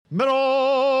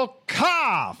Middle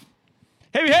cough.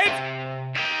 Hey,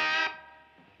 hey!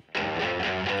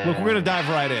 Look, we're gonna dive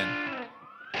right in.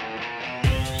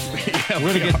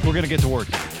 We're gonna get to work.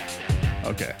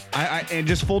 Okay. And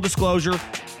just full disclosure,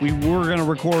 we were going to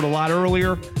record a lot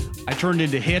earlier. I turned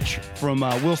into Hitch from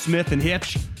Will Smith and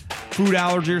Hitch. Food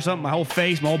allergy or something. My whole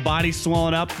face, my whole body's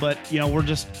swelling up. But, you know,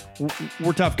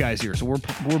 we're tough guys here, so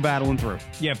we're battling through.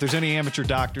 Yeah, if there's any amateur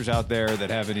doctors out there that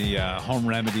have any home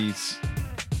remedies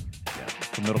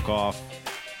for middle cough,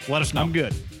 let us know. I'm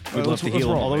good. We'd love to heal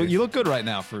them. Although baby. you look good right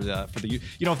now for the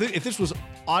you know, if this was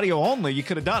audio only, you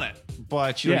could have done it.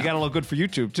 But you got to look good for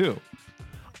YouTube too.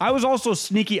 I was also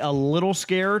sneaky a little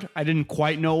scared. I didn't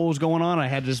quite know what was going on. I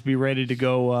had to just be ready to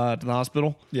go to the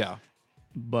hospital. Yeah.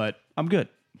 But I'm good.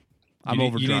 I'm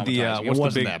over You need the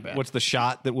what's the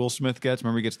shot that Will Smith gets?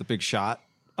 Remember he gets the big shot?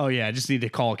 Oh, yeah. I just need to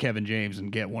call Kevin James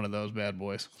and get one of those bad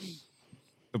boys.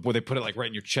 Where they put it like right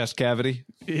in your chest cavity?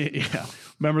 Yeah.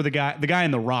 Remember the guy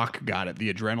in The Rock got it,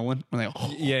 the adrenaline? When they,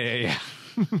 Yeah.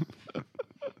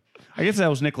 I guess that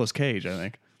was Nicolas Cage, I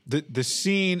think. The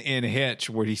scene in Hitch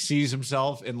where he sees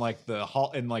himself in like the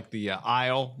hall in like the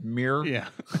aisle mirror. Yeah.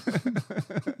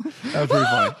 That was pretty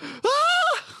funny.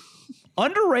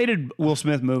 Underrated Will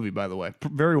Smith movie, by the way.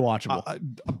 Very watchable.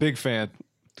 A big fan.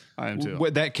 I am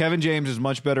too. That Kevin James is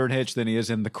much better in Hitch than he is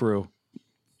in The Crew.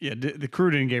 Yeah, the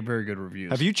Crew didn't get very good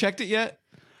reviews. Have you checked it yet?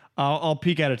 I'll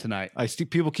peek at it tonight. I see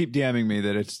people keep DMing me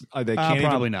that it's they can't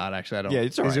probably even, not. Actually, I don't. Yeah,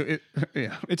 it's all right.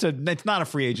 Yeah, It's not a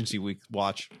free agency week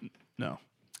watch. no.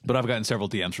 But I've gotten several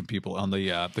DMs from people on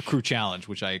the Crew Challenge,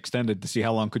 which I extended to see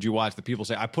how long could you watch. The people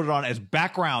say I put it on as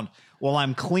background while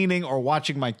I'm cleaning or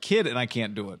watching my kid, and I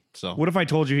can't do it. So what if I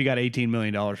told you he got $18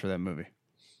 million for that movie?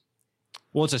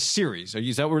 Well, it's a series.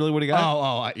 Is that really what he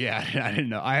got? Yeah. I didn't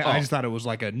know. I just thought it was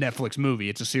like a Netflix movie.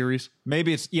 It's a series.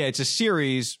 Maybe it's a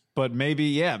series, but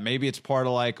maybe it's part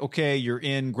of like, okay, you're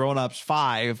in Grown Ups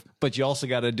 5, but you also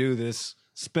got to do this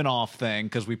spin-off thing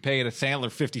because we paid Sandler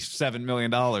 $57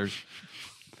 million.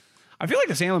 I feel like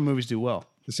the Sandler movies do well.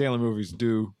 The Sandler movies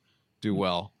do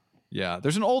well. Yeah,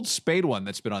 there's an old Spade one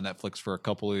that's been on Netflix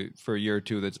for a year or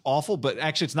two that's awful, but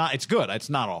actually it's not. It's good. It's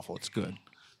not awful. It's good,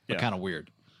 but kind of weird.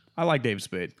 I like David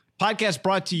Spade. Podcast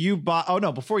brought to you by. Oh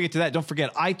no! Before we get to that, don't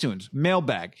forget iTunes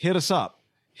mailbag. Hit us up.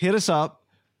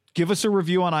 Give us a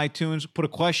review on iTunes. Put a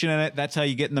question in it. That's how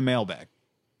you get in the mailbag.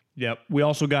 Yep. We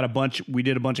also got we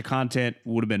did a bunch of content.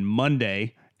 Would have been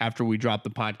Monday after we dropped the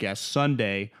podcast.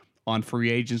 Sunday on free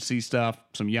agency stuff.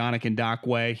 Some Yannick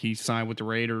Ngakoue. He signed with the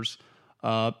Raiders.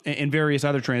 And various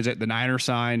other trades that the Niners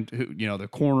signed. The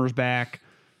corners back.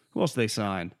 Who else did they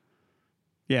sign?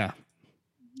 Yeah.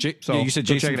 You said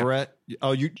Jason Verrett.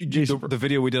 Oh, the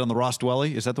video we did on the Ross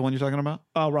Dwelly. Is that the one you're talking about?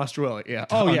 Oh, Ross Dwelly. Yeah.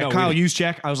 Oh, yeah. No, Kyle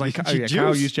Juszczyk. I was like, Kyle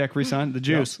Juszczyk resigned. The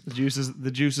juice. Yep.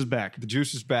 The juice is back. The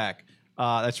juice is back.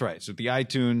 That's right. So the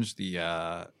iTunes, the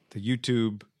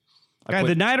YouTube.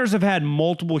 The Niners have had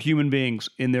multiple human beings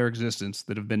in their existence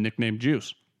that have been nicknamed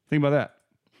Juice. Think about that.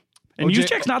 And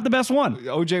Juszczyk's not the best one.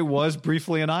 OJ was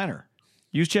briefly a Niner.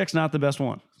 Juszczyk's not the best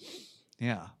one.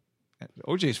 Yeah.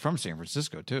 OJ's from San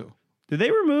Francisco too. Did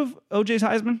they remove OJ's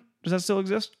Heisman? Does that still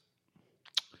exist?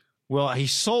 Well, he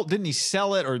sold. Didn't he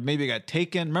sell it, or maybe it got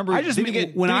taken? Remember,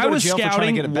 when I was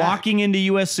scouting, walking into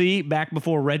USC back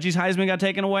before Reggie's Heisman got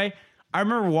taken away, I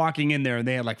remember walking in there and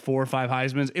they had like 4 or 5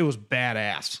 Heismans. It was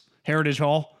badass. Heritage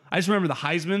Hall. I just remember the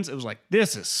Heismans. It was like,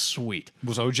 this is sweet.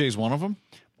 Was OJ's one of them?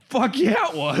 Fuck yeah,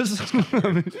 it was.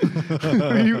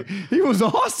 He was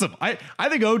awesome. I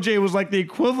think OJ was like the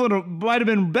equivalent of, might have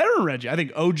been better than Reggie. I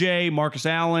think OJ, Marcus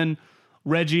Allen,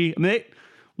 Reggie. I mean,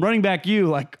 running back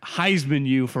like Heisman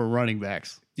you for running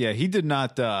backs. Yeah, he did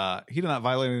not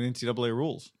violate any NCAA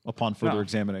rules upon further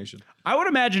examination. I would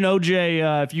imagine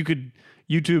OJ, if you could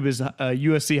YouTube his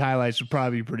USC highlights, would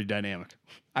probably be pretty dynamic.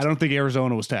 I don't think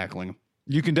Arizona was tackling him.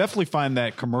 You can definitely find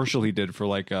that commercial he did for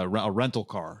like a rental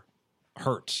car.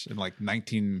 Hertz in like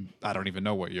 19, I don't even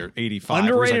know what year, 85.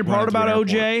 Underrated part about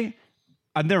OJ,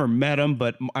 I've never met him,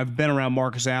 but I've been around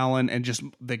Marcus Allen and just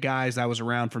the guys I was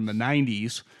around from the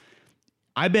 90s.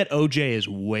 I bet OJ is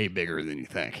way bigger than you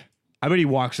think. I bet he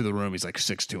walks through the room, he's like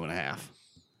 6'2.5".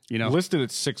 You know, listed at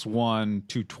 6'1",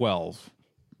 212.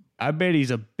 I bet he's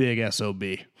a big SOB.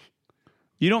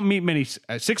 You don't meet many.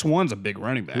 6'1's a big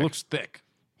running back. He looks thick.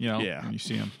 Yeah. When you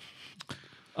see him.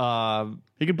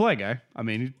 He can play, guy. I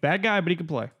mean, he's a bad guy, but he can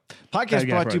play. Podcast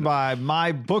brought to you by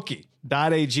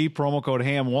MyBookie.ag, promo code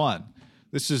HAM1.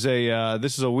 This is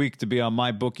a week to be on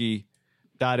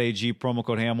MyBookie.ag, promo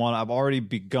code HAM1. I've already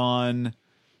begun.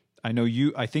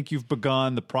 I think you've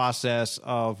begun the process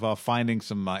of finding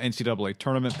some NCAA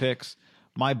tournament picks.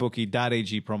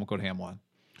 MyBookie.ag, promo code HAM1.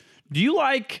 Do you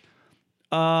like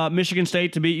Michigan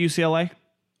State to beat UCLA.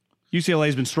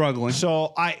 UCLA's been struggling.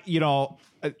 So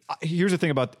here's the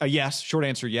thing about yes. Short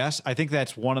answer, yes. I think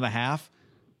that's 1.5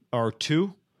 or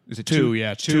 2. Is it 2?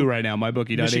 Yeah, it's 2 right now.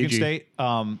 MyBookie.ag. Michigan State.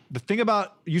 The thing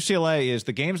about UCLA is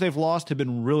the games they've lost have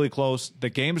been really close. The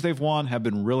games they've won have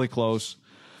been really close.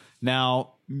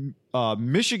 Now,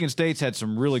 Michigan State's had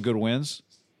some really good wins.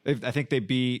 I think they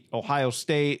beat Ohio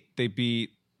State. They beat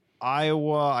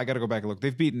Iowa. I got to go back and look.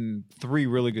 They've beaten 3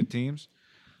 really good teams.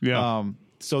 Yeah.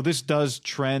 So this does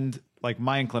trend. Like,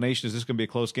 my inclination is this going to be a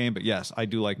close game. But yes, I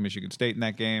do like Michigan State in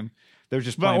that game. They're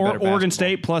just playing better Oregon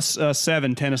basketball. State plus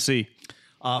 7, Tennessee.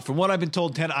 From what I've been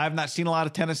told, I have not seen a lot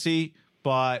of Tennessee,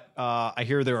 but I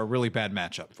hear they're a really bad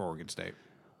matchup for Oregon State.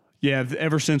 Yeah,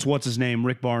 ever since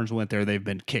Rick Barnes went there, they've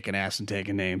been kicking ass and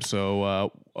taking names.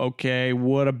 So, okay,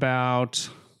 what about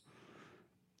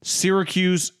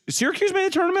Syracuse? Syracuse made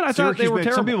the tournament? I thought they were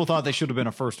terrible. Some people thought they should have been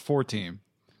a first 4 team.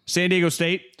 San Diego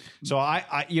State? So,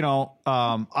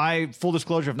 I full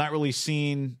disclosure, have not really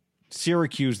seen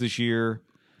Syracuse this year.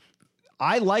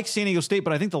 I like San Diego State,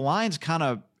 but I think the line's kind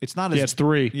of it's not as it's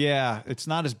 3. Yeah, it's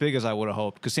not as big as I would have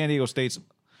hoped because San Diego State's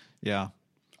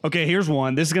Okay, here's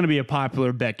one. This is going to be a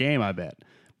popular bet game, I bet,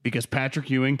 because Patrick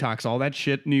Ewing talks all that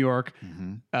shit in New York,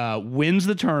 wins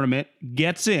the tournament,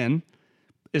 gets in,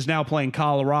 is now playing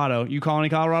Colorado. You call any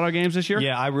Colorado games this year?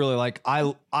 Yeah, I really like.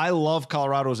 I love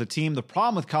Colorado as a team. The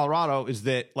problem with Colorado is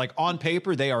that, like, on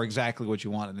paper, they are exactly what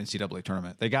you want in the NCAA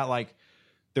tournament. They got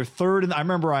they're third, and I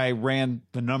remember I ran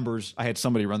the numbers. I had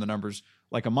somebody run the numbers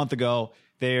like a month ago.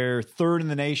 They're third in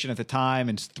the nation at the time,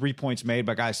 and 3 points made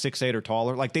by guys 6'8" or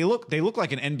taller. Like they look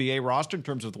like an NBA roster in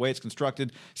terms of the way it's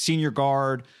constructed. Senior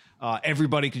guard,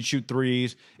 everybody can shoot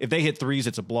threes. If they hit threes,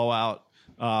 it's a blowout.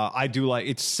 I do like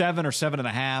it's 7 or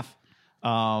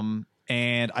 7.5,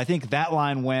 and I think that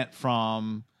line went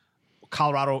from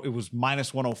Colorado. It was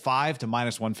 -105 to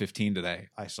 -115 today.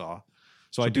 I saw.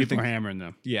 So I do think we're hammering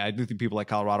them. Yeah, I do think people like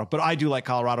Colorado, but I do like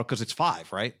Colorado because it's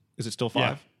 5, right? Is it still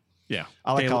 5? Yeah.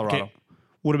 I like Colorado. Okay.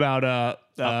 What about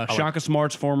Shaka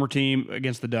Smart's former team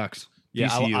against the Ducks? Yeah,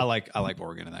 VCU. I like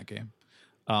Oregon in that game.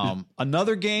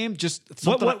 Another game, just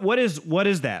something what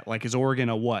is that? Like, is Oregon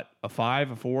a what? A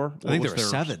 5, a 4? I think they're a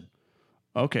 7.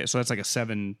 Okay, so that's like a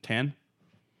 7-10.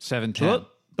 7-10. So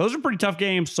those are pretty tough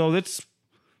games. So that's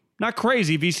not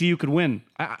crazy. VCU could win.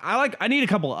 I need a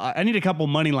couple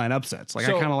money line upsets. Like,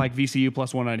 I kind of like VCU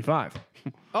plus 195.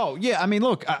 Oh yeah, I mean,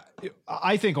 look,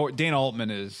 I think Dana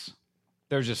Altman is.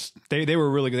 They're just they were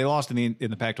really good. They lost in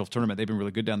the Pac-12 tournament. They've been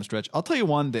really good down the stretch. I'll tell you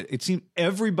one that it seemed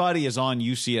everybody is on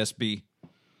UCSB.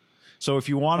 So if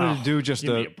you wanted to do just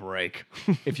give me a break,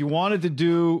 if you wanted to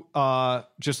do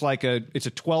just like it's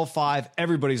a 12-5,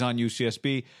 everybody's on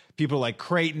UCSB. People are like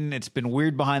Creighton. It's been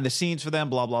weird behind the scenes for them.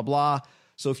 Blah blah blah.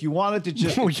 So if you wanted to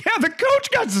just, oh yeah, the coach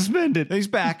got suspended. He's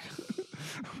back.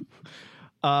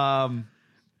 So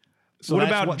what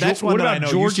about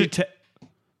Georgia Tech?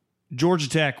 Georgia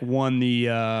Tech won the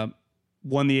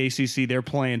ACC. They're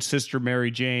playing Sister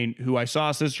Mary Jane, who I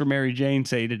saw Sister Mary Jane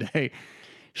say today.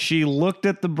 She looked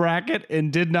at the bracket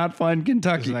and did not find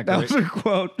Kentucky. That was her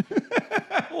quote.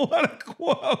 What a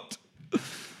quote!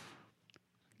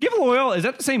 Give Loyal. Is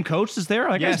that the same coach that's there?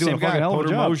 That guy's doing a fucking hell of a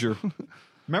job. Mosier.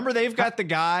 Remember, they've got the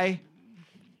guy.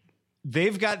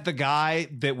 They've got the guy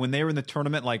that when they were in the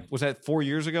tournament, like, was that 4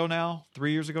 years ago now?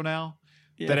 3 years ago now?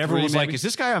 Yeah, that everyone was like, is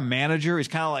this guy a manager? He's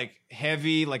kind of like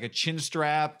heavy, like a chin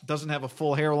strap, doesn't have a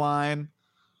full hairline.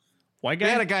 White guy?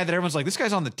 They had a guy that everyone's like, this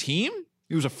guy's on the team?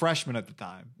 He was a freshman at the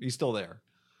time. He's still there.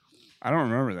 I don't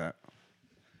remember that.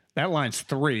 That line's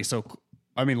 3. So,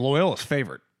 I mean, Loyola's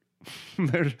favorite.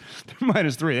 they're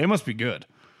 -3. They must be good.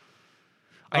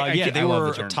 They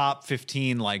were a top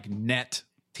 15 like net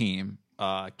team.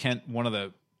 Kent, one of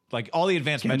the all the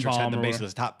advanced metrics had them basically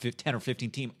as a top 10 or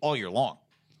 15 team all year long.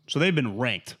 So they've been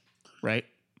ranked, right?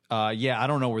 Yeah, I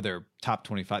don't know where they're top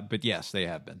 25, but yes, they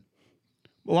have been.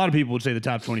 A lot of people would say the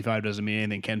top 25 doesn't mean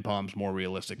anything. Ken Palm's more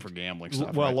realistic for gambling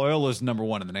stuff. Well, right? Loyola's number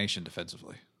 1 in the nation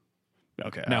defensively.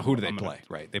 Okay. Now, who do they play?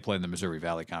 Right, they play in the Missouri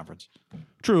Valley Conference.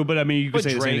 True, but I mean, you could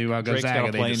say the same thing about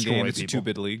Gonzaga. They destroy game. It's a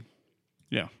 2-bid league.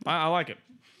 Yeah, I like it.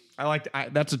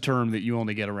 That's a term that you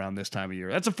only get around this time of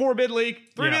year. That's a 4-bid league,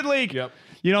 3-bid league. Yep.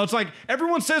 You know, it's like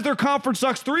everyone says their conference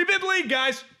sucks. 3-bid league,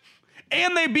 guys.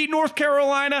 And they beat North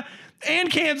Carolina and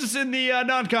Kansas in the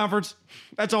non-conference.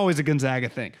 That's always a Gonzaga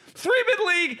thing. 3-bid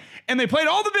league, and they played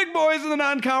all the big boys in the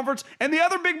non-conference, and the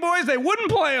other big boys, they wouldn't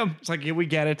play them. It's like, yeah, we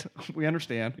get it. We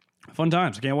understand. Fun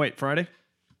times. I can't wait. Friday?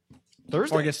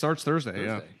 Thursday. Oh, I guess starts Thursday.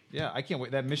 Yeah. Yeah, I can't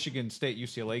wait. That Michigan State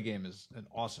UCLA game is an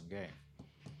awesome game.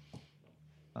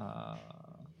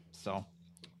 So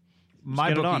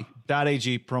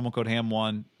MyBookie.ag, promo code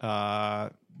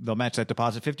HAM1. They'll match that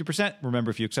deposit 50%. Remember,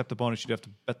 if you accept the bonus, you'd have to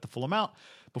bet the full amount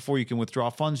before you can withdraw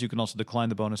funds. You can also decline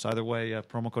the bonus either way.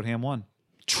 Promo code HAM1.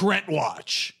 Trent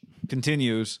Watch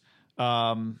continues.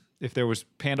 If there was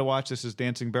Panda Watch, this is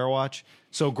Dancing Bear Watch.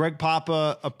 So Greg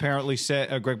Papa apparently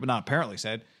said,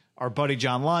 our buddy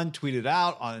John Lund tweeted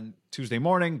out on Tuesday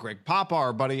morning. Greg Papa,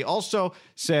 our buddy, also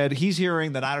said he's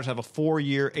hearing the Niners have a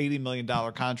 4-year, $80 million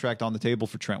contract on the table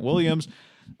for Trent Williams.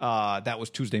 That was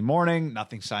Tuesday morning.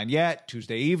 Nothing signed yet.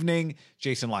 Tuesday evening,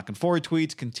 Jason Lockenford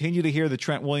tweets, continue to hear the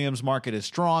Trent Williams market is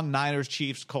strong. Niners,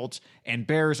 Chiefs, Colts, and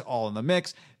Bears all in the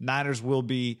mix. Niners will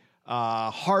be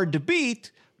hard to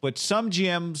beat, but some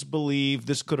GMs believe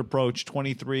this could approach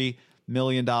 $23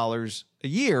 million a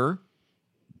year,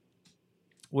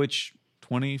 which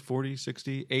 20, 40,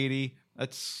 60, 80,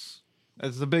 that's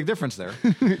the big difference there.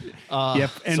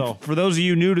 Yep. And for those of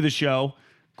you new to the show,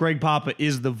 Greg Papa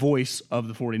is the voice of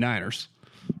the 49ers,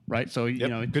 right? So, you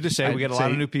know, good to say. We get a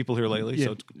lot of new people here lately. Yeah,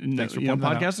 so thanks for pointing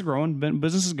that out. Podcast is growing.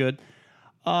 Business is good.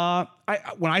 When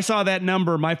I saw that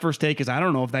number, my first take is I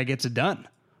don't know if that gets it done,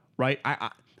 right?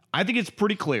 I think it's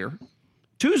pretty clear.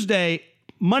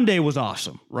 Monday was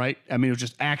awesome, right? I mean, it was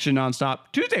just action nonstop.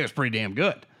 Tuesday was pretty damn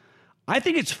good. I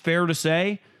think it's fair to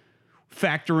say,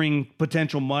 factoring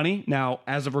potential money. Now,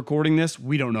 as of recording this,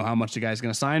 we don't know how much the guy's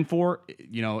going to sign for.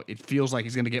 You know, it feels like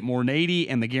he's going to get more than 80,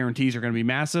 and the guarantees are going to be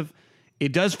massive.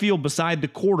 It does feel beside the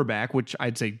quarterback, which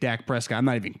I'd say Dak Prescott. I'm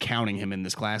not even counting him in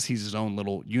this class. He's his own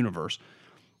little universe.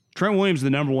 Trent Williams is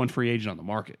the number one free agent on the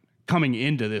market coming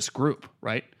into this group,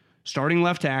 right? Starting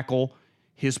left tackle,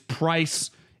 his price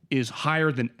is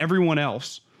higher than everyone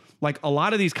else. Like a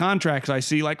lot of these contracts I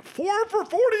see, like 4 for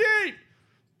 48,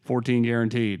 14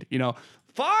 guaranteed,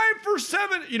 5 for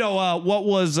 7. What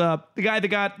was the guy that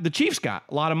got the Chiefs got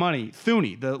a lot of money?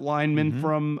 Thuney, the lineman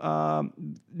from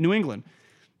New England.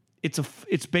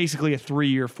 It's basically a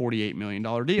 3-year, $48 million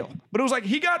deal. But it was like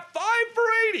he got 5 for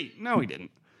 80. No, he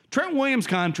didn't. Trent Williams'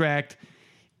 contract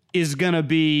is going to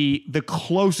be the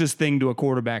closest thing to a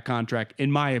quarterback contract,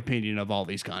 in my opinion, of all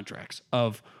these contracts.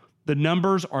 Of the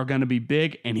numbers are going to be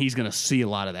big, and he's going to see a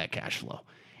lot of that cash flow.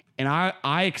 And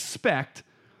I expect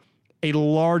a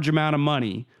large amount of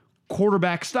money,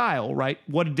 quarterback style, right?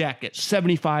 What did Dak get?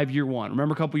 75 year one.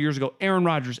 Remember a couple years ago, Aaron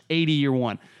Rodgers, 80 year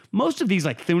one. Most of these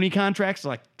like Thuney contracts are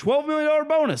like $12 million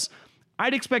bonus.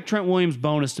 I'd expect Trent Williams'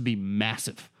 bonus to be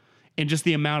massive. And just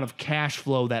the amount of cash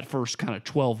flow that first kind of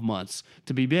 12 months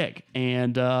to be big.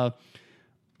 And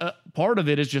part of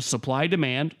it is just supply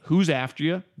demand. Who's after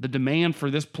you? The demand for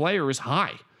this player is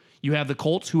high. You have the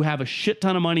Colts who have a shit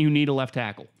ton of money who need a left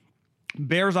tackle.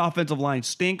 Bears' offensive line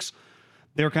stinks.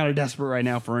 They're kind of desperate right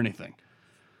now for anything.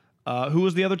 Who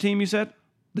was the other team you said?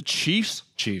 The Chiefs?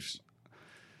 Chiefs.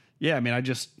 Yeah, I mean, I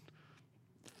just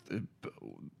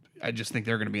think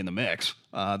they're going to be in the mix.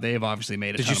 They have obviously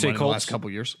made a ton of money in the last couple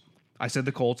of years. I said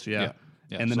the Colts, yeah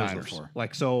and the Niners.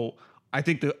 So I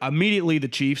think immediately the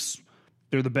Chiefs,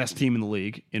 they're the best team in the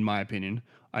league, in my opinion.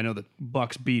 I know the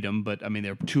Bucks beat them, but I mean,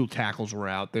 their 2 tackles were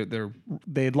out.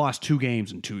 They had lost 2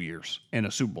 games in 2 years and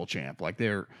a Super Bowl champ. Like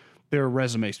their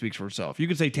resume speaks for itself. You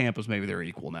could say Tampa's maybe they're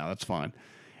equal now. That's fine.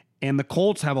 And the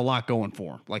Colts have a lot going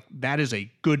for them. Like that is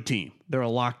a good team. They're a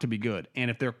lock to be good. And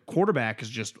if their quarterback is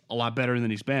just a lot better than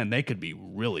he's been, they could be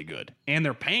really good. And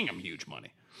they're paying him huge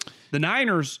money. The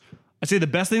Niners, I'd say the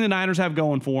best thing the Niners have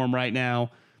going for them right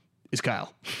now is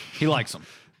Kyle. He likes him.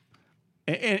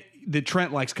 And the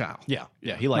Trent likes Kyle. Yeah,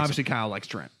 he likes Obviously, him. Kyle likes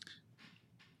Trent.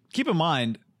 Keep in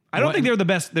mind, I don't think they're the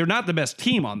best. They're not the best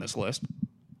team on this list.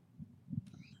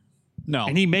 No.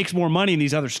 And he makes more money in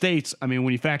these other states. I mean,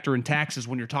 when you factor in taxes,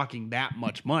 when you're talking that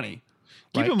much money,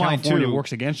 keep in mind, California too,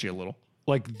 works against you a little.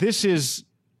 Like this is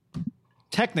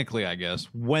technically, I guess,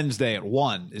 Wednesday at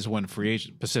 1 is when free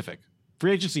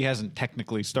agency hasn't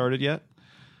technically started yet.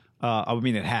 I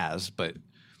mean, it has, but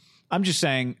I'm just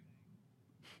saying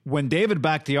when David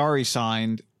Bakhtiari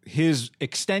signed his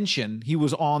extension, he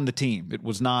was on the team. He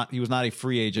was not a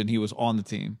free agent. He was on the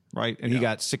team, right? And he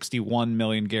got $61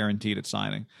 million guaranteed at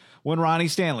signing. When Ronnie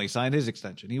Stanley signed his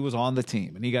extension, he was on the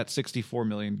team and he got $64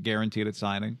 million guaranteed at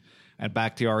signing. And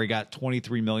Bakhtiari got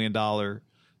 $23 million.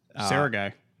 Sarah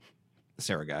guy.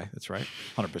 That's right.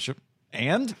 Hunter Bishop.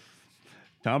 And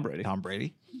Tom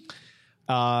Brady.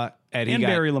 And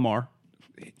Barry Lamar.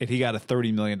 And he got a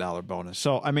 $30 million bonus.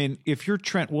 So, I mean, if you're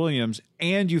Trent Williams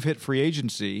and you've hit free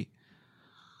agency,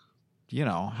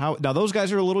 now those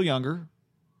guys are a little younger.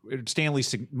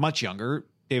 Stanley's much younger.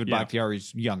 David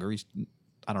Bakhtiari's younger.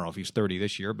 I don't know if he's 30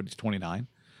 this year, but he's 29.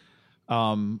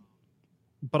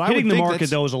 But hitting the market,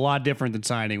 though, is a lot different than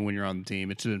signing when you're on the team.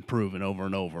 It's been proven over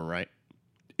and over, right?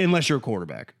 Unless you're a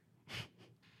quarterback.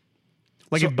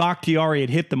 Like if Bakhtiari had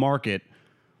hit the market,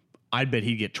 I'd bet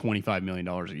he'd get $25 million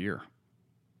a year.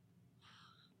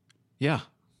 Yeah.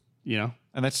 You know?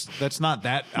 And that's not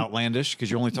that outlandish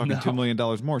because you're only talking $2 million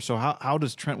more. So how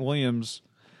does Trent Williams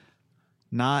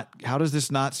how does this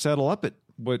not settle up at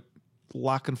what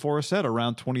Lock and Forrest said,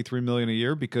 around $23 million a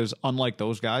year? Because unlike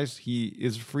those guys, he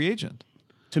is a free agent.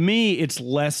 To me, it's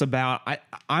less about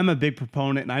I'm a big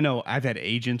proponent, and I know I've had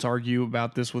agents argue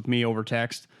about this with me over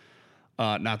text.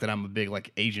 Not that I'm a big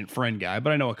like agent friend guy,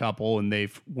 but I know a couple, and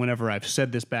whenever I've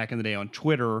said this back in the day on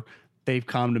Twitter, they've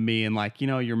come to me and like,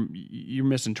 you're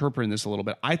misinterpreting this a little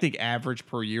bit. I think average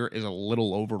per year is a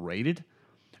little overrated.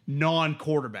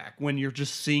 Non-quarterback, when you're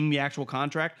just seeing the actual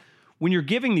contract, when you're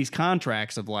giving these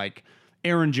contracts of like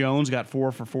Aaron Jones got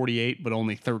 4 for 48, but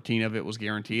only 13 of it was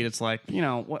guaranteed. It's like,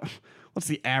 what's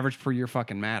the average per year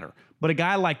fucking matter? But a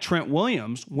guy like Trent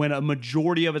Williams, when a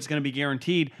majority of it's going to be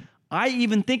guaranteed, I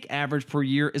even think average per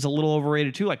year is a little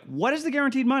overrated too. Like, what is the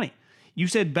guaranteed money? You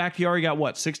said Bakhtiari got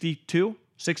what, 62,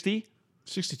 60?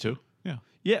 62, yeah.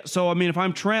 Yeah, so I mean, if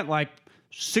I'm Trent, like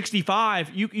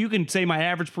 65, you can say my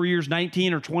average per year is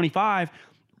 19 or 25.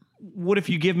 What if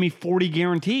you give me 40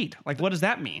 guaranteed? Like, what does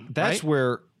that mean? That's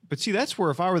right? That's where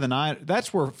if I were the Niners,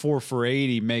 that's where 4 for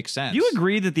 80 makes sense. Do you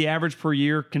agree that the average per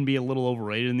year can be a little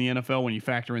overrated in the NFL when you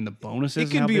factor in the bonuses?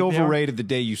 It can be overrated the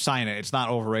day you sign it. It's not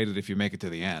overrated if you make it to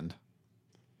the end.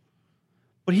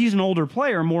 But he's an older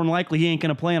player. More than likely, he ain't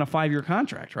going to play on a 5-year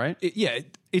contract, right?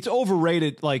 It's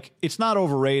overrated. Like, it's not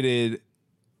overrated.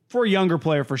 For a younger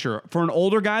player, for sure. For an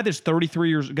older guy that's 33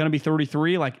 years, going to be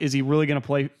 33, like, is he really going to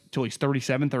play till he's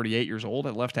 37, 38 years old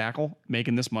at left tackle,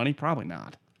 making this money? Probably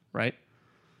not, right?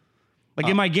 Like,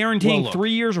 am I guaranteeing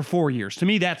 3 years or 4 years? To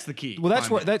me, that's the key. Well,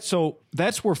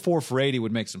 that's where 4 for 80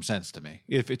 would make some sense to me.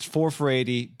 If it's 4 for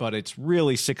 80, but it's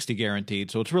really 60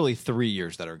 guaranteed, so it's really 3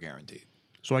 years that are guaranteed.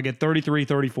 So I get 33,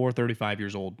 34, 35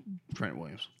 years old, Trent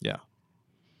Williams. Yeah.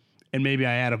 And maybe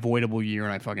I add a voidable year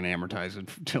and I fucking amortize it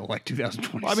until like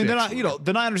 2026. I mean, they're not,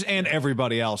 the Niners and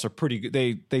everybody else are pretty good.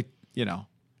 They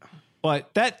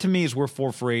but that to me is where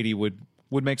 4 for 80 would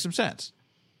make some sense.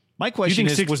 My question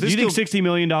is, do you think $60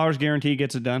 million guarantee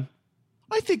gets it done?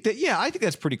 I think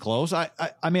that's pretty close. I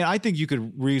mean, I think you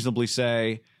could reasonably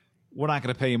say we're not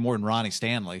going to pay you more than Ronnie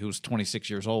Stanley, who's 26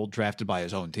 years old, drafted by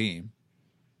his own team.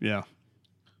 Yeah.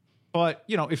 But,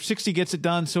 if 60 gets it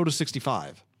done, so does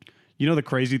 65. You know the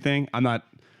crazy thing?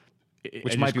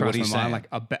 Which might be what he's saying. Like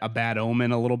a bad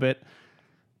omen a little bit.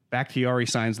 Bakhtiari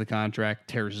signs the contract,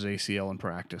 tears his ACL in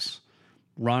practice.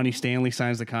 Ronnie Stanley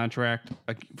signs the contract,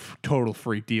 a total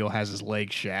freak deal, has his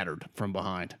leg shattered from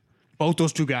behind. Both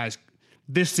those two guys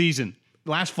this season,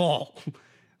 last fall,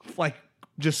 like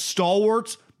just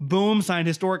stalwarts, boom, signed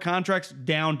historic contracts,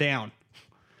 down. Yeah.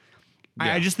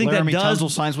 I just think Laramie that does. Tunsil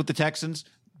signs with the Texans,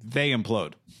 they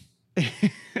implode.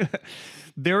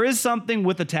 There is something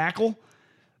with the tackle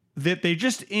that they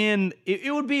just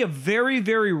it would be a very,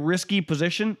 very risky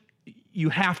position. You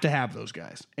have to have those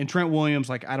guys. And Trent Williams,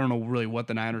 like, I don't know really what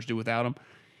the Niners do without him.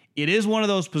 It is one of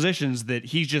those positions that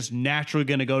he's just naturally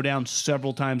going to go down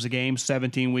several times a game,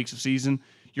 17 weeks a season.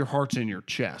 Your heart's in your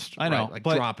chest. I know. Right? Like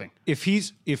but dropping.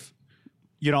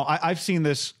 I've seen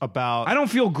this about. I don't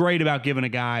feel great about giving a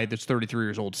guy that's 33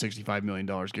 years old $65 million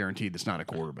guaranteed that's not a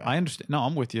quarterback. I understand. No,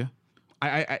 I'm with you.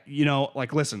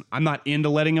 Listen, I'm not into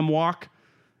letting him walk.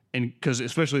 And because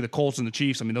especially the Colts and the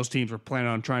Chiefs, I mean, those teams are planning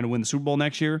on trying to win the Super Bowl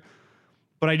next year.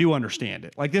 But I do understand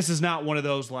it. Like, this is not one of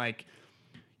those, like,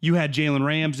 you had Jalen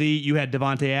Ramsey, you had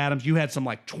Devontae Adams, you had some,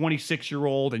 like,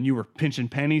 26-year-old, and you were pinching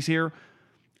pennies here.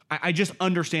 I just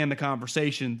understand the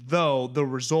conversation, though the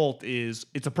result is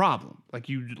it's a problem. Like,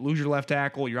 you lose your left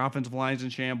tackle, your offensive line's in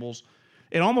shambles.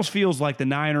 It almost feels like the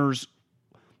Niners,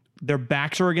 their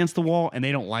backs are against the wall, and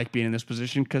they don't like being in this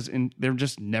position because they're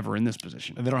just never in this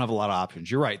position. And they don't have a lot of options.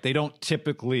 You're right. They don't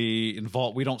typically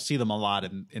involve. We don't see them a lot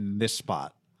in this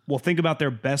spot. Well, think about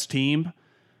their best team.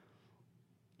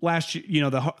 Last year,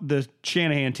 the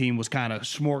Shanahan team was kind of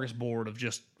smorgasbord of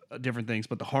just different things,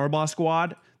 but the Harbaugh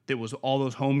squad, that was all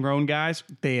those homegrown guys,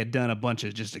 they had done a bunch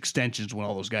of just extensions when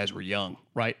all those guys were young,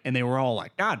 right? And they were all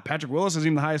like, God, Patrick Willis isn't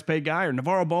even the highest paid guy, or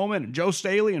Navarro Bowman, and Joe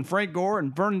Staley, and Frank Gore,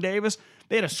 and Vernon Davis.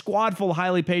 They had a squad full of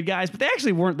highly paid guys, but they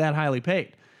actually weren't that highly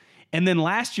paid. And then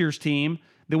last year's team,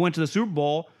 they went to the Super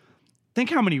Bowl. Think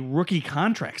how many rookie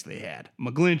contracts they had.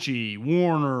 McGlinchey,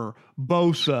 Warner,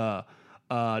 Bosa,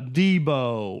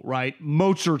 Debo, right?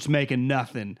 Mozart's making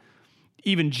nothing.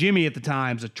 Even Jimmy at the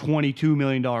time's a $22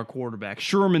 million quarterback.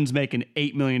 Sherman's making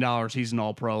 $8 million. He's an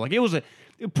all-pro. Like, it was a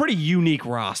pretty unique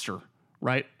roster,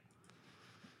 right?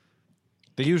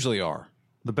 They usually are.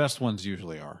 The best ones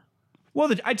usually are.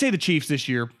 Well, I'd say the Chiefs this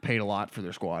year paid a lot for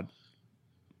their squad.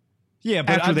 Yeah,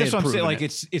 but After they that's had what I'm saying. proven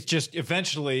Like it's just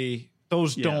eventually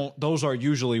those are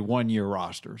usually 1 year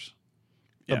rosters.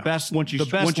 The Yeah. best Once you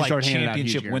like start handing out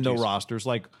huge championship window guarantees. rosters.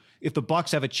 Like if the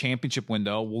Bucks have a championship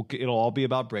window, it'll all be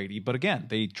about Brady. But again,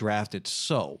 they drafted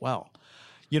so well.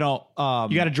 You know,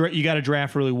 You got to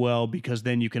draft really well because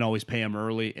then you can always pay them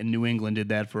early. And New England did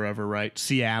that forever, right?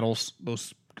 Seattle's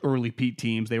those early Pete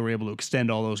teams, they were able to extend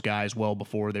all those guys well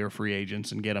before they were free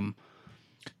agents and get them.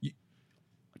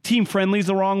 Team friendly is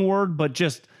the wrong word, but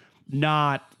just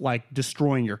not like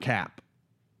destroying your cap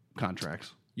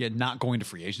contracts. yeah, not going to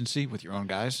free agency with your own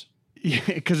guys. Yeah,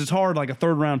 because it's hard. Like a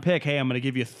third round pick, hey, I'm going to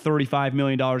give you $35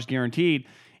 million guaranteed.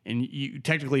 And you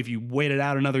technically, if you wait it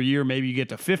out another year, maybe you get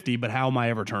to 50. But how am I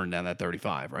ever turning down that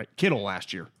 35? Right? Kittle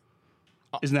last year,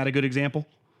 isn't that a good example?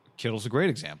 Kittle's a great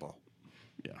example.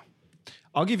 Yeah.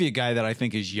 I'll give you a guy that I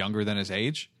think is younger than his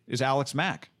age is Alex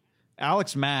Mack.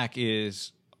 Alex Mack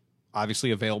is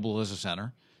obviously available as a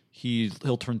center.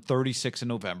 He'll turn 36 in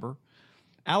November.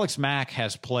 Alex Mack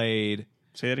has played.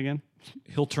 Say it again.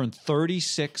 He'll turn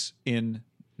 36 in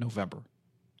November.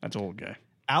 That's an old guy.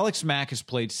 Alex Mack has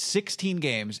played 16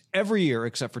 games every year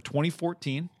except for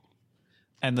 2014.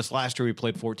 And this last year, he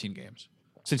played 14 games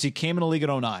since he came in the league in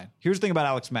 2009. Here's the thing about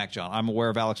Alex Mack, John. I'm aware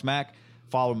of Alex Mack.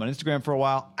 Followed him on Instagram for a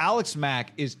while. Alex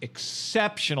Mack is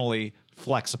exceptionally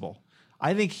flexible.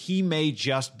 I think he may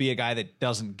just be a guy that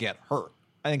doesn't get hurt.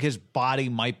 I think his body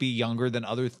might be younger than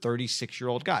other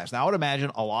 36-year-old guys. Now, I would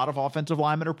imagine a lot of offensive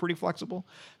linemen are pretty flexible.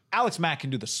 Alex Mack can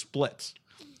do the splits.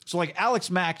 So, like, Alex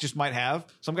Mack just might have,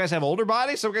 some guys have older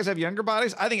bodies, some guys have younger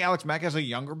bodies. I think Alex Mack has a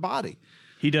younger body.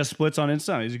 He does splits on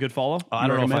Insta. He's a good follow. I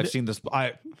don't know if I've seen this.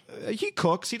 He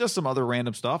cooks. He does some other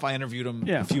random stuff. I interviewed him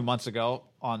Yeah. a few months ago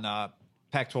on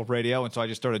Pac-12 Radio, and so I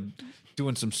just started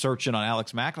doing some searching on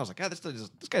Alex Mack. And I was like, God,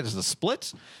 this guy does the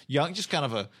splits. Young, just kind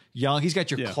of a young. He's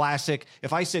got your classic.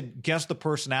 If I said, guess the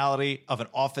personality of an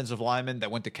offensive lineman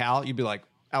that went to Cal, you'd be like,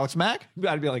 Alex Mack?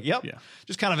 I'd be like, yep. Yeah.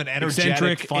 Just kind of an energetic,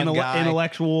 Eccentric, fun guy.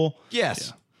 intellectual. Yes.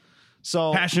 Yeah.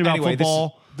 So Passionate about anyway,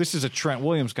 football. This is a Trent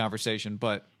Williams conversation,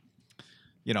 but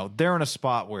you know, they're in a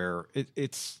spot where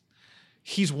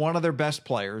he's one of their best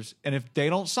players, and if they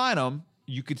don't sign him,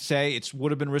 you could say it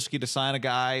would have been risky to sign a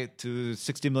guy to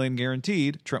 $60 million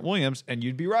guaranteed, Trent Williams, and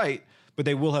you'd be right, but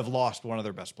they will have lost one of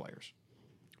their best players.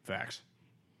 Facts.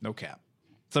 No cap.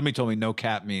 Somebody told me no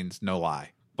cap means no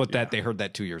lie, but that they heard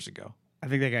that 2 years ago. I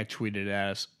think that guy tweeted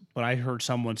at us, but I heard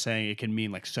someone saying it can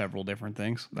mean like several different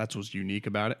things. That's what's unique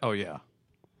about it. Oh, yeah.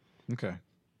 Okay.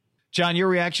 John, your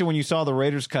reaction when you saw the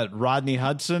Raiders cut Rodney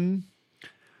Hudson?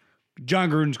 John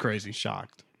Gruden's crazy.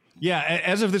 Shocked. Yeah,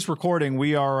 as of this recording,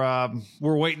 we're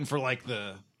waiting for like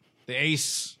the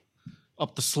ace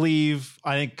up the sleeve.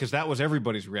 I think because that was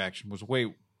everybody's reaction was,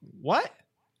 wait, what?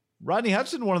 Rodney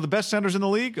Hudson, one of the best centers in the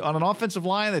league, on an offensive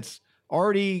line that's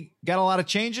already got a lot of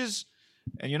changes,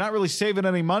 and you're not really saving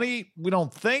any money, we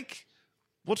don't think.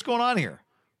 What's going on here?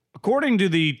 According to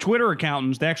the Twitter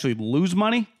accountants, they actually lose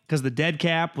money because the dead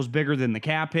cap was bigger than the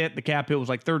cap hit. The cap hit was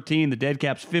like 13. The dead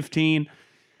cap's 15.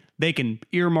 They can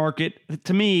earmark it.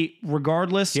 To me,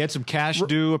 regardless. He had some cash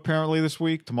due apparently this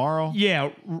week, tomorrow. Yeah,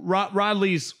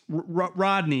 Rodney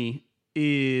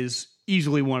is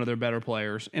easily one of their better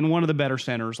players and one of the better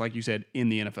centers, like you said, in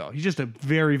the NFL. He's just a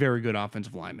very, very good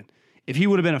offensive lineman. If he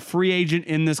would have been a free agent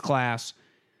in this class,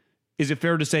 is it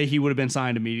fair to say he would have been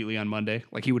signed immediately on Monday?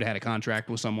 Like he would have had a contract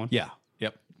with someone? Yeah.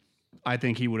 Yep. I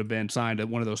think he would have been signed at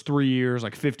one of those 3 years,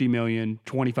 like 50 million,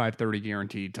 25, 30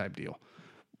 guaranteed type deal.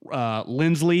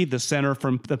 Lindsley, the center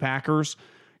from the Packers,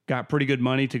 got pretty good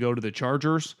money to go to the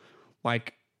Chargers.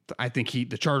 Like, I think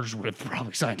the Chargers would have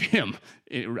probably signed him.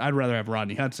 I'd rather have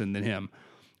Rodney Hudson than him.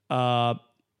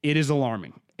 It is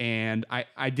alarming. And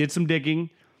I did some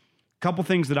digging. Couple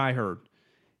things that I heard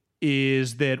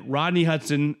is that Rodney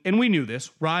Hudson, and we knew this,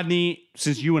 Rodney,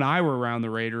 since you and I were around the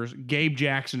Raiders, Gabe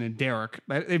Jackson and Derek,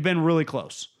 they've been really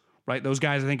close, right? Those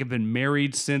guys, I think, have been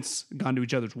married since, gone to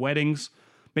each other's weddings.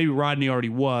 Maybe Rodney already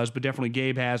was, but definitely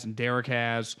Gabe has and Derek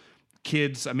has.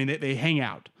 Kids, I mean, they hang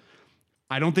out.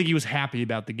 I don't think he was happy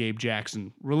about the Gabe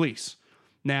Jackson release.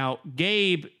 Now,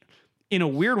 Gabe, in a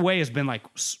weird way, has been like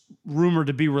rumored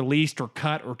to be released or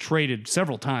cut or traded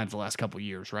several times the last couple of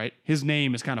years, right? His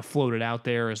name is kind of floated out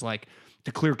there as like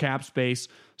to clear cap space.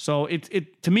 So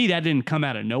it to me, that didn't come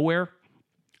out of nowhere,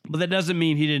 but that doesn't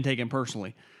mean he didn't take him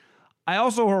personally. I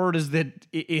also heard is that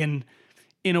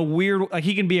in a weird, like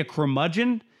he can be a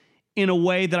curmudgeon in a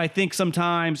way that I think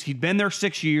sometimes he'd been there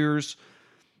 6 years.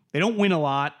 They don't win a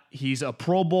lot. He's a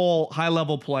Pro Bowl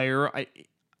high-level player.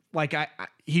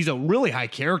 He's a really high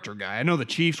character guy. I know the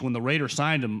Chiefs, when the Raiders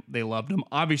signed him, they loved him.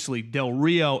 Obviously, Del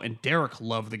Rio and Derek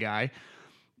love the guy.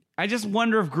 I just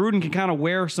wonder if Gruden can kind of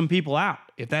wear some people out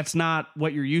if that's not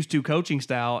what you're used to coaching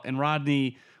style. And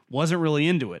Rodney wasn't really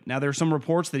into it. Now, there's some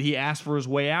reports that he asked for his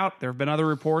way out. There have been other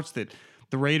reports that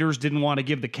the Raiders didn't want to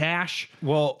give the cash.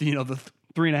 Well, the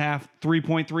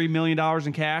 $3.3 million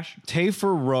in cash.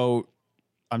 Tafer wrote,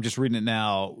 I'm just reading it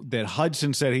now, that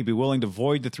Hudson said he'd be willing to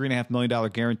void the $3.5 million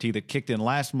guarantee that kicked in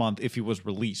last month if he was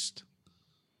released.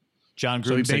 John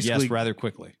Gruden said yes rather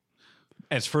quickly,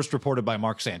 as first reported by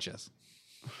Mark Sanchez.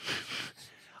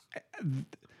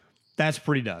 That's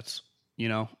pretty nuts. You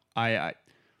know, I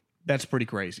that's pretty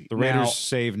crazy. The Raiders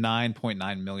saved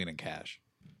 $9.9 million in cash.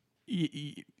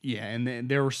 Yeah, and then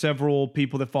there were several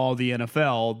people that follow the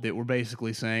NFL that were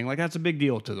basically saying, like, that's a big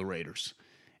deal to the Raiders.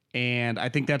 And I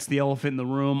think that's the elephant in the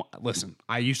room. Listen,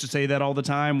 I used to say that all the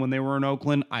time when they were in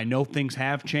Oakland. I know things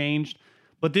have changed,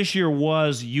 but this year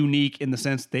was unique in the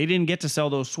sense they didn't get to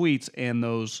sell those suites and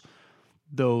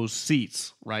those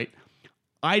seats, right?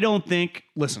 I don't think,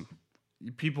 listen,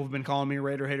 people have been calling me a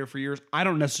Raider hater for years. I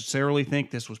don't necessarily think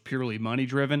this was purely money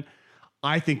driven.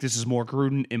 I think this is more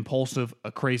Gruden, impulsive,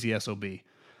 a crazy SOB.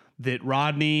 That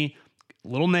Rodney, a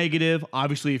little negative.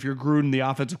 Obviously, if you're Gruden, the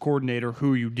offensive coordinator,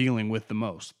 who are you dealing with the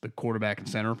most? The quarterback and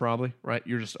center, probably, right?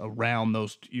 You're just around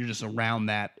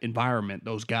that environment,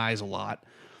 those guys a lot.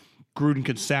 Gruden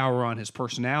could sour on his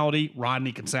personality.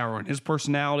 Rodney can sour on his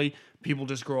personality. People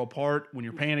just grow apart. When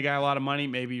you're paying a guy a lot of money,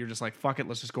 maybe you're just like, fuck it,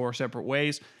 let's just go our separate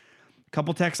ways. A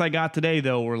couple texts I got today,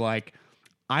 though, were like,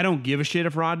 I don't give a shit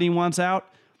if Rodney wants out.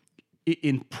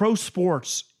 In pro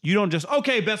sports, you don't just,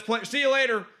 okay, best player, see you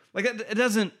later. Like,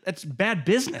 that's bad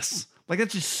business. Like,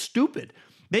 that's just stupid.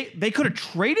 They could have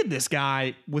traded this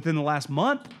guy within the last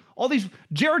month.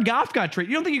 Jared Goff got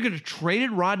traded. You don't think you could have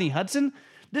traded Rodney Hudson?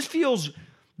 This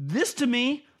to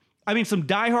me, I mean, some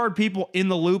diehard people in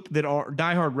the loop that are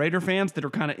diehard Raider fans that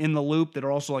are kind of in the loop that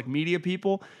are also like media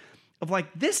people of like,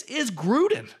 this is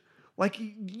Gruden. Like,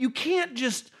 you can't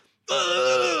just,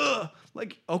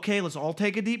 like, okay, let's all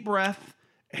take a deep breath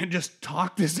and just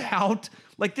talk this out.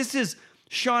 Like, this is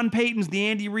Sean Payton's, the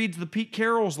Andy Reid's, the Pete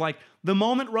Carroll's. Like, the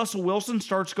moment Russell Wilson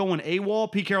starts going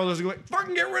AWOL, Pete Carroll doesn't go like,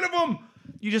 fucking get rid of him.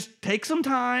 You just take some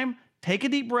time, take a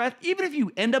deep breath. Even if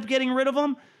you end up getting rid of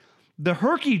him, the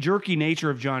herky-jerky nature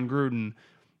of John Gruden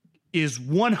is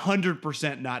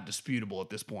 100% not disputable at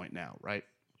this point now, right?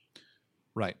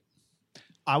 Right.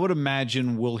 I would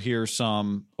imagine we'll hear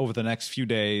some over the next few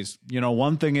days. You know,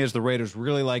 one thing is the Raiders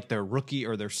really like their rookie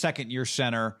or their second-year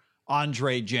center,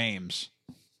 Andre James.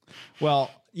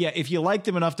 Well, yeah, if you liked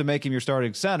him enough to make him your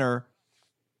starting center,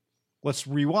 let's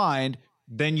rewind.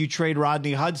 Then you trade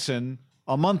Rodney Hudson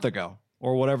a month ago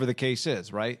or whatever the case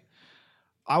is, right?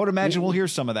 I would imagine we'll hear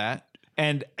some of that.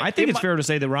 And I think it's fair to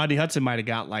say that Rodney Hudson might have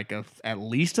got like at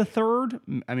least a third.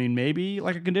 I mean, maybe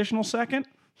like a conditional second.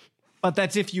 But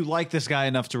that's if you like this guy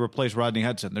enough to replace Rodney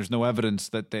Hudson. There's no evidence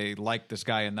that they like this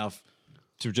guy enough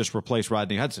to just replace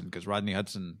Rodney Hudson because Rodney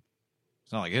Hudson,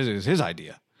 it's not like his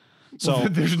idea. So well,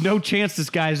 there's no chance this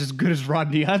guy is as good as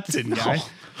Rodney Hudson, guy.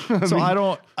 No.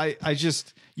 So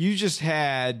you just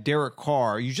had Derek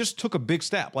Carr. You just took a big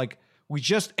step. Like, we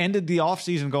just ended the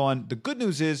offseason going, the good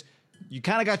news is you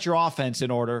kind of got your offense in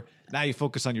order. Now you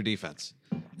focus on your defense.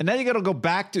 And then you got to go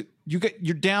back to,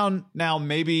 you're down now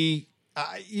maybe,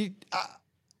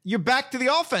 you're back to the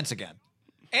offense again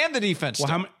and the defense.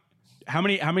 Well, how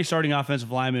many starting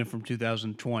offensive linemen from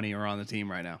 2020 are on the team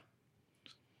right now?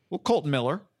 Well, Colton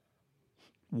Miller.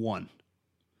 1.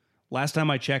 Last time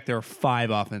I checked, there are 5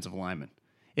 offensive linemen.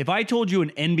 If I told you an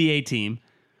NBA team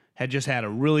had just had a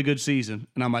really good season,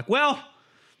 and I'm like, well,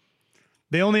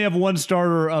 they only have 1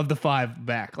 starter of the 5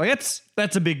 back. Like,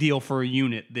 that's a big deal for a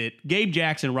unit that Gabe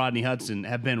Jackson and Rodney Hudson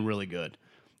have been really good.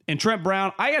 And Trent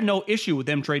Brown, I had no issue with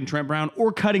them trading Trent Brown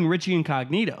or cutting Richie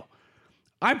Incognito.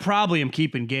 I probably am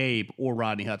keeping Gabe or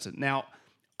Rodney Hudson. Now,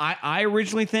 I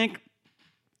originally think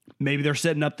maybe they're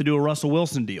setting up to do a Russell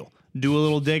Wilson deal. Do a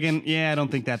little digging. Yeah, I don't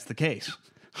think that's the case.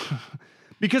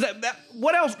 Because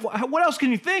what else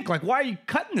can you think? Like, why are you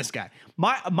cutting this guy?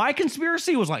 My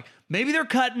conspiracy was like, maybe they're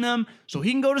cutting him so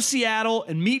he can go to Seattle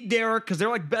and meet Derek because they're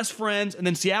like best friends. And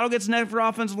then Seattle gets an extra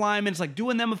offensive lineman. It's like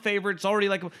doing them a favor. It's already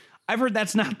like, I've heard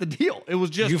that's not the deal. It was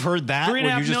just, you've heard that what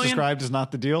you just described as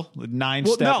not the deal? The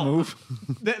 9-step move?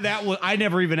 that was, I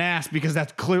never even asked because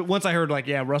that's clear. Once I heard like,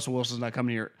 yeah, Russell Wilson's not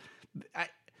coming here.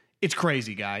 It's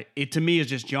crazy, guy. It to me is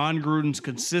just John Gruden's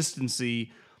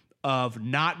consistency of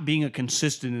not being a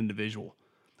consistent individual.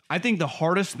 I think the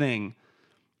hardest thing,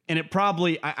 and it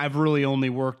probably, I've really only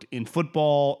worked in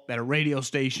football, at a radio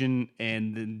station,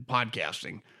 and in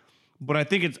podcasting. But I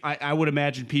think I would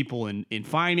imagine people in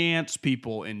finance,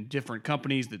 people in different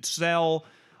companies that sell,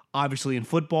 obviously in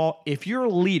football. If you're a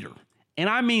leader And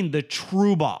I mean the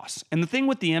true boss. And the thing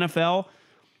with the NFL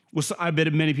was, I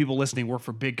bet many people listening work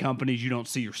for big companies. You don't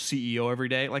see your CEO every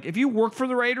day. Like if you work for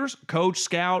the Raiders, coach,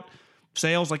 scout,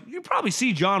 sales, like you probably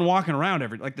see John walking around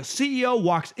like the CEO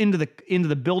walks into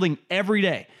the building every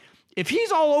day. If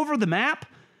he's all over the map,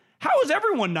 how is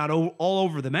everyone not all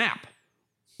over the map?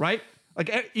 Right?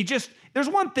 Like there's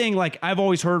one thing like I've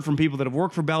always heard from people that have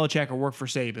worked for Belichick or worked for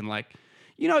Saban, like,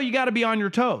 you got to be on your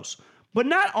toes, but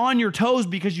not on your toes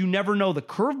because you never know the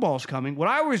curveball's coming. What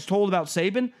I always told about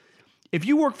Saban, if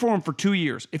you work for him for 2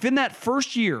 years, if in that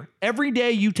first year, every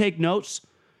day you take notes,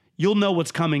 you'll know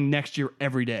what's coming next year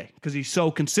every day because he's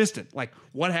so consistent. Like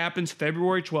what happens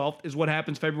February 12th is what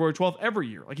happens February 12th every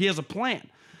year. Like he has a plan.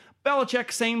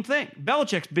 Belichick, same thing.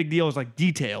 Belichick's big deal is like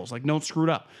details, like don't screw it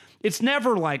up. It's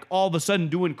never like all of a sudden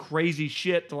doing crazy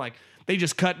shit to like they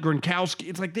just cut Gronkowski.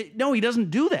 It's like, no, he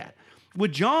doesn't do that.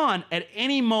 With John, at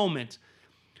any moment,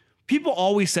 people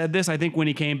always said this, I think, when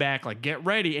he came back, like, get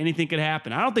ready, anything could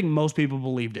happen. I don't think most people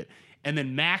believed it. And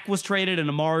then Mac was traded and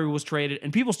Amari was traded,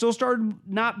 and people still started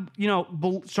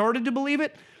started to believe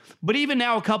it. But even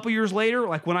now, a couple years later,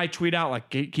 like when I tweet out, like,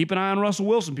 keep an eye on Russell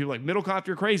Wilson, people are like, Middlecoff,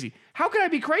 you're crazy. How can I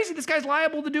be crazy? This guy's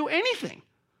liable to do anything.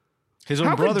 His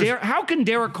own brothers. How can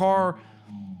Derek Carr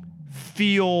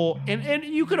feel, and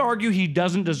you could argue he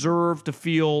doesn't deserve to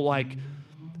feel like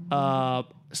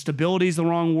stability is the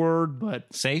wrong word,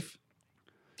 but safe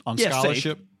on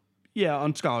scholarship. Safe. Yeah,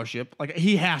 on scholarship. Like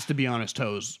he has to be on his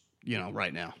toes,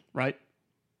 right now, right?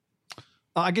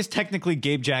 I guess technically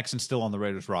Gabe Jackson's still on the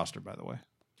Raiders roster, by the way.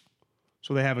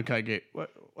 So they haven't cut Gabe.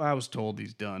 I was told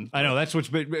he's done. I know that's what's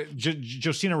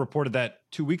Josina reported that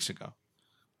 2 weeks ago,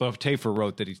 but Tafer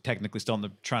wrote that he's technically still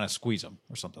trying to squeeze him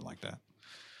or something like that.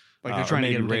 Like they're trying to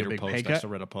get him Raider a big post. pay cut. I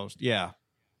read a post. Yeah.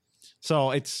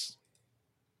 So it's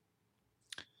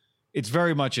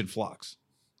very much in flux.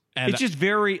 And it's just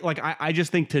very, like, I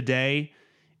just think today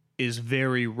is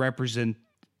very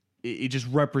it just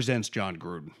represents John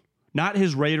Gruden. Not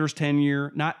his Raiders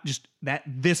tenure, not just that.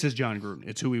 This is John Gruden.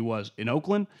 It's who he was in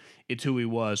Oakland. It's who he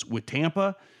was with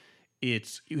Tampa. He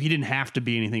didn't have to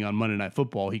be anything on Monday Night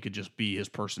Football. He could just be his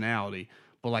personality.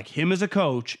 But like him as a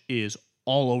coach is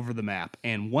all over the map.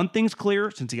 And one thing's clear,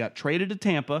 since he got traded to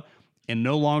Tampa and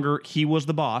no longer he was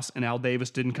the boss, and Al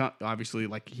Davis didn't come, obviously,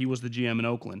 like he was the GM in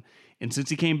Oakland. And since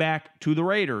he came back to the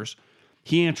Raiders,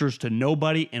 he answers to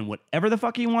nobody, and whatever the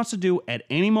fuck he wants to do at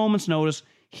any moment's notice,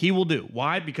 he will do.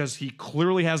 Why? Because he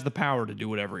clearly has the power to do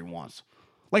whatever he wants.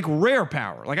 Like rare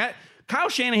power. Like Kyle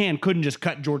Shanahan couldn't just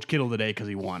cut George Kittle today because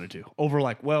he wanted to. Over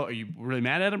like, well, are you really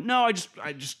mad at him? No, I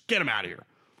just get him out of here.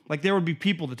 Like there would be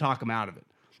people to talk him out of it.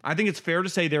 I think it's fair to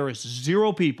say there is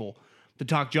zero people to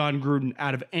talk John Gruden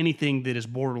out of anything that is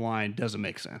borderline doesn't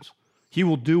make sense. He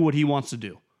will do what he wants to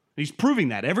do. He's proving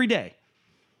that every day.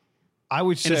 I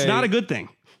would say, and it's not a good thing.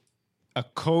 A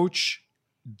coach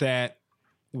that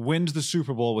wins the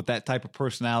Super Bowl with that type of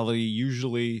personality,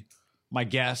 usually, my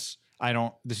guess,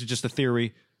 this is just a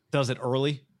theory, does it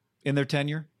early in their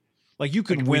tenure. Like you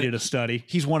could win. We did a study.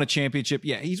 He's won a championship.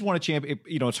 Yeah, he's won a champion.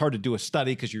 It's hard to do a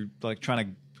study because you're like trying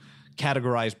to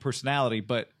categorize personality,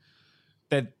 but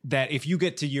that if you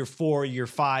get to year 4, year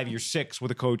 5, year 6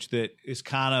 with a coach that is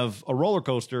kind of a roller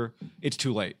coaster, it's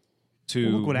too late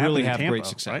to really have Tampa, great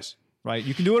success. Right?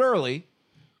 You can do it early,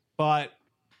 but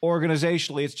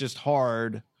organizationally, it's just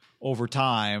hard over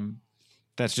time.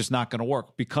 That's just not going to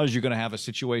work because you're going to have a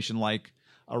situation like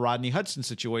a Rodney Hudson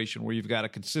situation where you've got a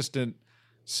consistent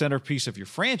centerpiece of your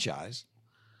franchise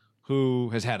who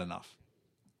has had enough.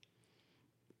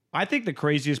 I think the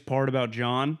craziest part about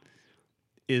John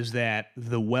is that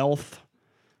the wealth,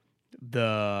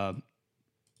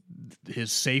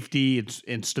 his safety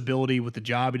and stability with the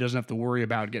job, he doesn't have to worry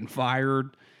about getting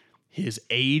fired. His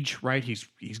age, right? He's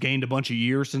gained a bunch of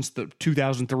years since the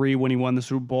 2003 when he won the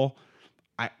Super Bowl.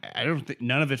 I don't think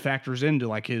none of it factors into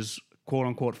like his quote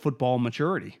unquote football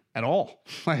maturity at all.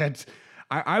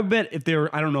 I bet if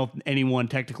I don't know if anyone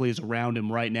technically is around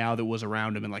him right now that was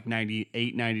around him in like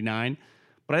 98, 99.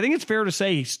 But I think it's fair to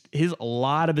say a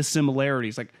lot of his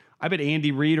similarities. Like I bet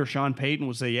Andy Reid or Sean Payton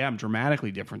would say, yeah, I'm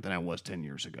dramatically different than I was 10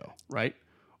 years ago. Right.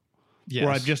 Yes.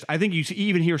 Or I think you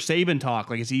even hear Saban talk,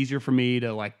 like it's easier for me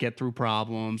to like get through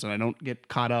problems and I don't get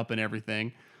caught up in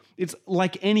everything. It's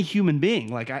like any human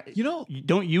being. Like don't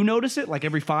you notice it? Like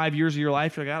every 5 years of your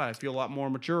life, you're like, God, I feel a lot more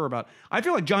mature about. I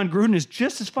feel like John Gruden is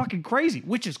just as fucking crazy,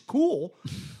 which is cool.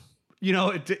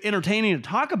 It's entertaining to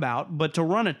talk about, but to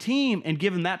run a team and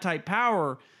give him that type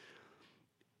power,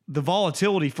 the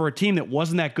volatility for a team that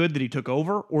wasn't that good that he took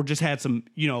over or just had some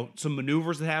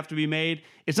maneuvers that have to be made.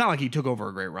 It's not like he took over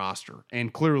a great roster.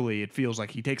 And clearly it feels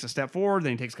like he takes a step forward,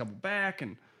 then he takes a couple back.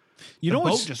 And You The know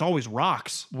boat what's just always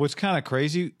rocks. kind of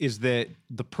crazy is that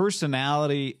the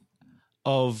personality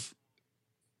of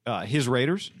his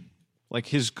Raiders, like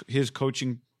his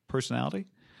coaching personality,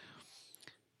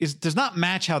 does not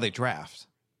match how they draft.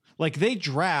 Like they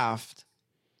draft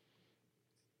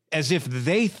as if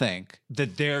they think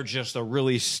that they're just a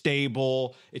really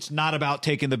stable. It's not about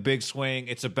taking the big swing.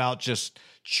 It's about just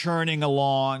churning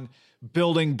along,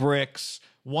 building bricks,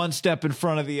 one step in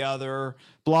front of the other,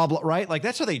 blah, blah, right? Like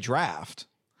that's how they draft.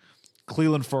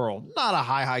 Cleveland Ferrell, not a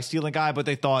high ceiling guy, but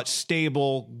they thought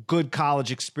stable, good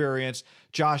college experience.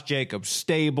 Josh Jacobs,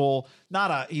 stable.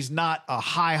 He's not a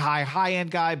high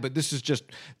end guy, but this is just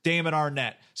Damon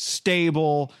Arnett,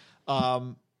 stable.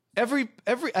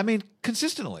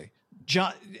 Consistently.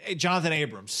 Jonathan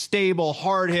Abrams, stable,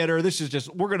 hard hitter. This is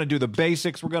just, we're going to do the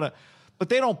basics. But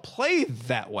they don't play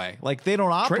that way. Like they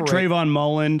don't operate. Trayvon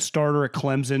Mullen, starter at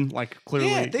Clemson, like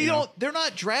clearly. Yeah, they're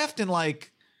not drafting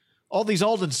like all these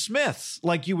Aldon Smiths.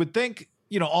 Like you would think,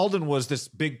 Aldon was this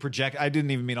big project. I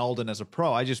didn't even mean Aldon as a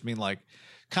pro. I just mean like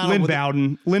kind of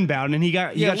Lynn Bowden, and he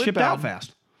got shipped out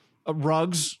fast.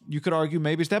 Ruggs, you could argue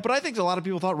maybe it's that, but I think a lot of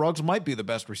people thought Ruggs might be the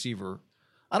best receiver.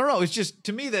 I don't know. It's just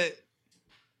to me that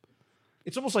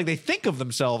it's almost like they think of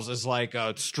themselves as like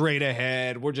straight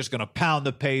ahead. We're just going to pound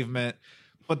the pavement,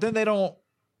 but then they don't.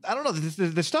 I don't know.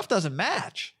 The stuff doesn't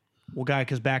match. Well, guy,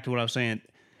 because back to what I was saying,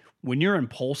 when you're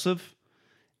impulsive,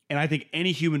 and I think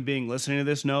any human being listening to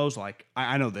this knows. Like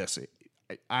I know this.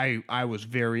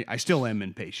 I still am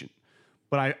impatient,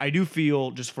 but I do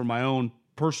feel just for my own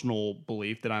personal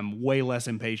belief that I'm way less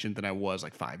impatient than I was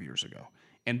like 5 years ago.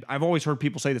 And I've always heard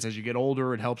people say this: as you get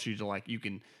older, it helps you to you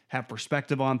can have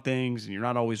perspective on things, and you're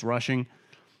not always rushing.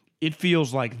 It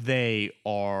feels like they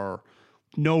are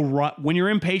when you're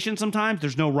impatient. Sometimes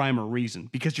there's no rhyme or reason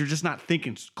because you're just not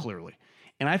thinking clearly.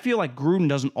 And I feel like Gruden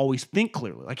doesn't always think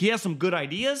clearly. Like he has some good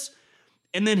ideas,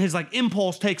 and then his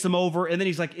impulse takes him over, and then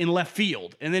he's in left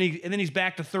field, and then he's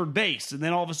back to third base, and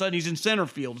then all of a sudden he's in center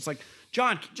field. It's like,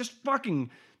 John, just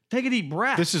fucking take a deep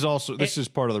breath. This is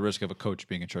part of the risk of a coach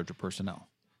being in charge of personnel.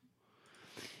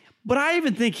 But I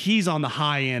even think he's on the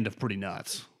high end of pretty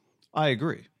nuts. I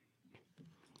agree.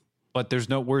 But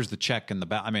where's the check in the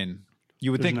back? I mean,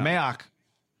 you would think Mayock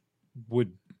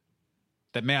wouldn't,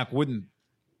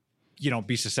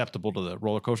 be susceptible to the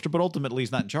roller coaster, but ultimately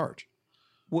he's not in charge.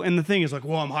 Well, and the thing is I'm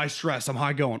high stress, I'm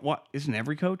high going. What? Isn't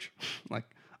every coach?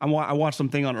 I watched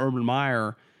something on Urban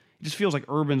Meyer. It just feels like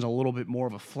Urban's a little bit more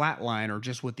of a flatliner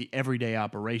just with the everyday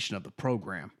operation of the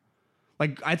program.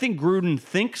 I think Gruden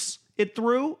thinks it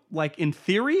through, in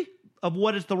theory, of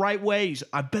what is the right way.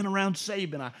 I've been around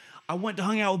Saban. I went to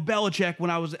hang out with Belichick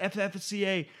when I was at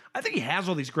FFCA. I think he has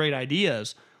all these great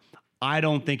ideas. I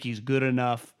don't think he's good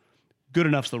enough. Good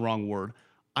enough's the wrong word.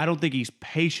 I don't think he's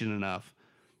patient enough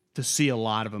to see a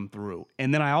lot of them through.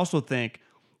 And then I also think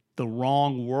the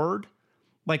wrong word,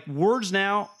 words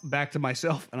now, back to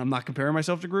myself, and I'm not comparing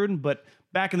myself to Gruden, but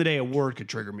back in the day, a word could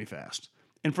trigger me fast.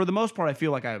 And for the most part, I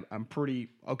feel like I'm pretty,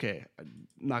 okay, I'm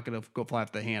not going to go fly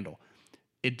off the handle.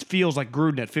 It feels like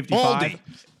Gruden at 55.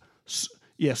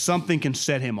 Yeah, something can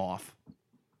set him off.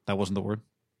 That wasn't the word?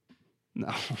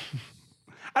 No.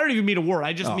 I don't even mean a word.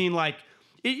 I just mean as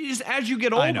you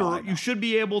get older, I know. You should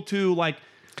be able to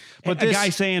but a guy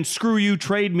saying, screw you,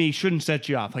 trade me, shouldn't set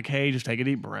you off. Hey, just take a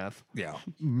deep breath. Yeah.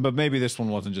 But maybe this one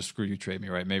wasn't just screw you, trade me,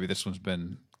 right? Maybe this one's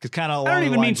been kind of. I don't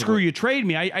even mean screw you, trade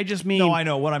me. I just mean. No, I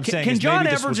know what I'm saying. Can John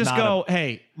ever just go,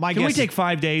 hey, can we take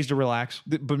 5 days to relax?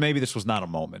 But maybe this was not a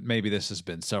moment. Maybe this has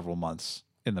been several months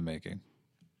in the making.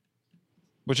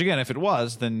 Which again, if it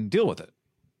was, then deal with it.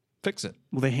 Fix it.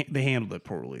 Well, they handled it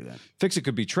poorly then. Fix it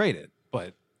could be traded,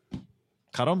 but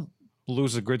cut them,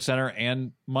 lose the grid center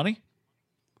and money.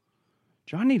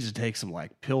 John needs to take some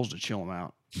pills to chill him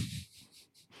out.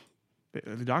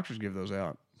 The doctors give those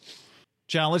out.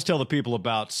 John, let's tell the people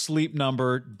about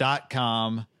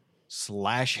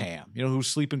sleepnumber.com/ham. You know who's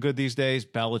sleeping good these days?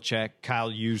 Belichick,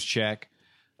 Kyle Juszczyk,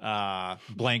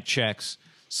 blank checks.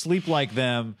 Sleep like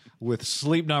them with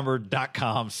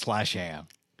sleepnumber.com/ham.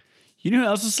 You know who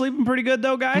else is sleeping pretty good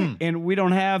though, guy? And we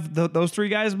don't have those three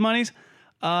guys' monies.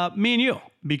 Me and you,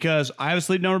 because I have a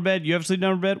sleep number bed. You have a sleep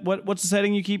number bed. What's the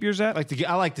setting you keep yours at?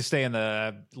 I like to stay in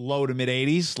the low to mid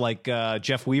 80s, like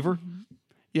Jeff Weaver.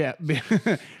 Yeah,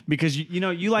 because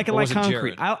you like it like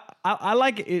concrete. I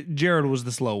like it. Jared was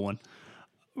the slow one.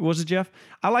 Was it Jeff?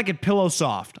 I like it pillow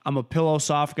soft. I'm a pillow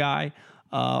soft guy.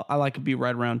 I like it to be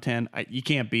right around 10. You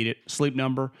can't beat it. Sleep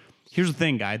Number. Here's the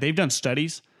thing, guy. They've done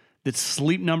studies that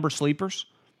Sleep Number sleepers,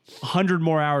 100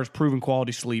 more hours proven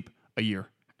quality sleep a year.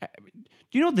 Do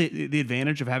you know the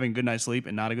advantage of having a good night's sleep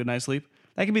and not a good night's sleep?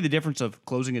 That can be the difference of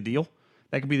closing a deal.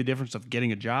 That could be the difference of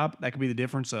getting a job. That could be the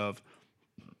difference of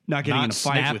not getting Not in a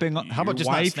fight snapping. with How about your just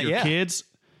not wife, sna- your yeah. kids.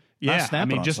 Not Yeah, I snapping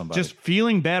mean, on somebody. just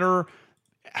feeling better.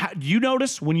 Do you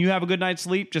notice when you have a good night's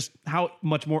sleep, just how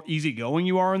much more easygoing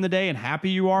you are in the day and happy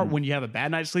you are? When you have a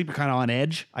bad night's sleep, you're kind of on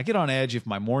edge. I get on edge if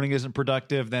my morning isn't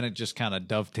productive. Then it just kind of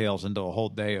dovetails into a whole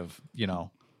day of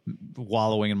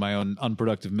wallowing in my own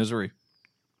unproductive misery.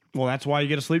 Well, that's why you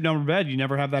get a Sleep Number bed. You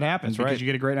never have that happen because right. you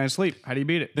get a great night's sleep. How do you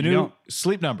beat it? The You new don't.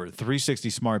 Sleep Number 360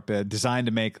 smart bed designed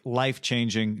to make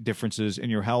life-changing differences in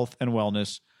your health and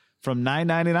wellness from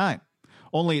 $9.99.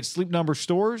 Only at Sleep Number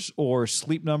stores or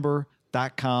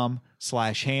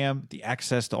sleepnumber.com/ham. The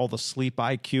access to all the sleep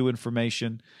IQ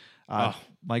information.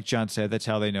 Like John said, that's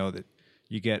how they know that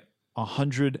you get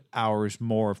 100 hours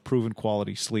more of proven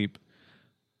quality sleep.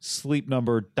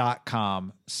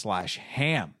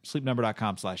 Sleepnumber.com/ham.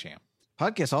 Sleepnumber.com/ham.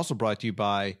 Podcast also brought to you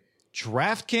by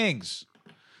DraftKings.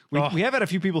 We have had a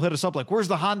few people hit us up like, where's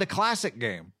the Honda Classic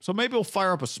game? So maybe we'll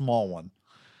fire up a small one.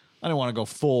 I don't want to go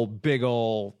full big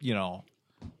old,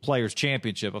 Players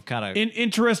Championship of kind of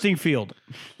Interesting field.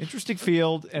 interesting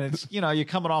field. And it's, you're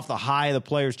coming off the high of the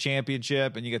Players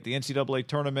Championship and you get the NCAA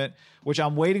tournament, which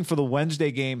I'm waiting for the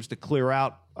Wednesday games to clear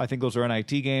out. I think those are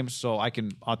NIT games. So I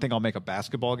think I'll make a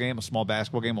basketball game, a small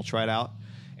basketball game. We'll try it out.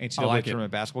 NCAA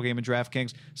tournament basketball game in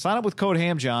DraftKings. Sign up with code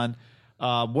HAM, John.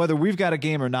 Whether we've got a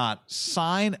game or not,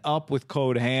 sign up with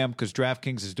code HAM because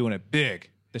DraftKings is doing it big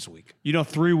this week.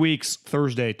 3 weeks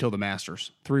Thursday till the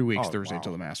Masters. 3 weeks Thursday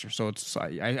till the Masters. So it's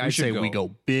I say we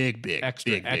go big,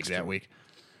 Extra. big that week.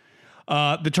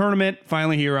 The tournament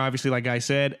finally here, obviously, like I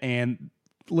said, and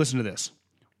listen to this.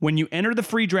 When you enter the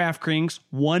free DraftKings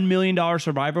 $1 million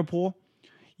survivor pool,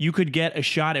 you could get a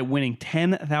shot at winning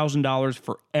 $10,000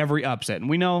 for every upset. And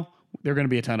we know there are going to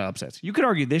be a ton of upsets. You could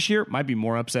argue this year might be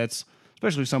more upsets,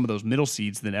 especially some of those middle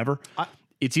seeds than ever.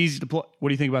 It's easy to play. What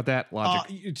do you think about that logic?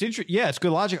 It's interesting. Yeah, it's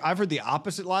good logic. I've heard the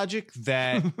opposite logic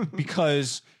that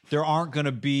because there aren't going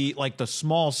to be like the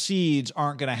small seeds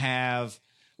aren't going to have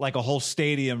like a whole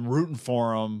stadium rooting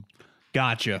for them.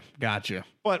 Gotcha.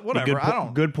 But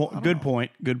whatever. Good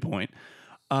point.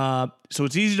 So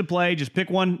it's easy to play. Just pick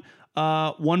one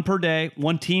per day,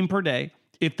 one team per day.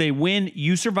 If they win,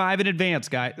 you survive in advance,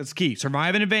 guy. That's key.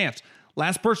 Survive in advance.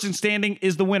 Last person standing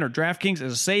is the winner. DraftKings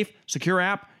is a safe, secure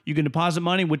app. You can deposit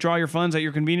money, withdraw your funds at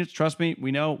your convenience. Trust me,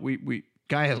 we know. We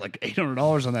guy has like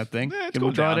 $800 on that thing. Can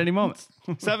withdraw at any moment.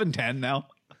 $710 now.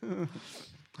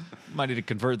 Might need to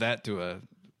convert that to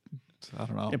I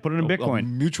don't know. Yeah, put it in Bitcoin. A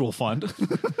mutual fund.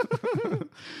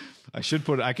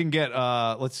 I can get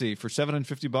let's see, for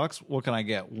 $750, what can I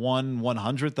get?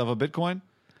 1/100th of a Bitcoin?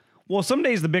 Well, some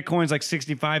days the Bitcoin's like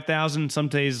 65,000, some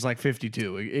days it's like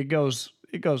 52.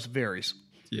 It varies.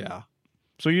 Yeah.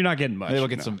 So you're not getting much. Maybe I'll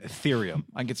get some Ethereum.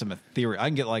 I can get some Ethereum. I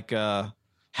can get like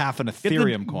half an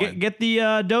Ethereum coin. Get the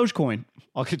Dogecoin.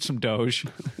 I'll get some Doge.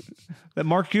 That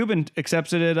Mark Cuban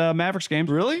accepts it at Mavericks games.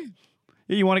 Really?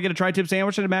 Yeah, you want to get a tri-tip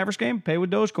sandwich at a Mavericks game? Pay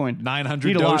with Dogecoin. 900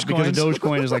 Need a lot Dogecoins. because a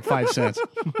Dogecoin is like 5 cents.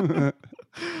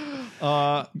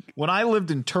 When I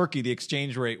lived in Turkey, the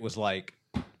exchange rate was like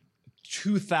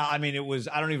 2,000. I mean, it was,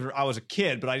 I was a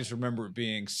kid, but I just remember it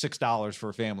being $6 for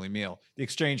a family meal. The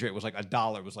exchange rate was like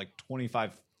 $1. It was like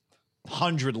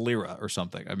 2,500 lira or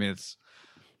something. I mean,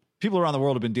 people around the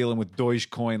world have been dealing with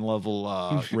Dogecoin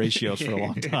level ratios for a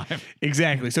long time.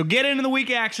 Exactly. So get into the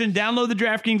week action. Download the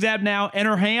DraftKings app now.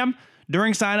 Enter HAM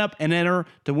during sign up and enter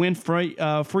to win free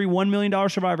 $1 million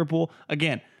survivor pool.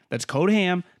 Again, that's code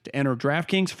HAM to enter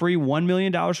DraftKings free $1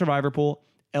 million survivor pool.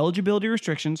 Eligibility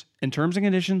restrictions and terms and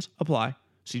conditions apply.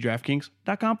 See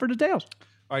DraftKings.com for details.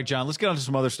 All right, John, let's get on to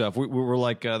some other stuff. We're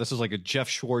like, this is like a Jeff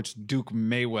Schwartz, Duke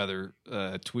Mayweather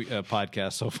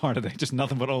podcast so far today. Just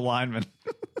nothing but O-linemen.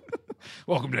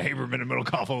 Welcome to Haberman and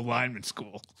Middlecoff O-lineman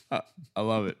school. I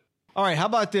love it. All right, how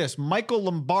about this? Michael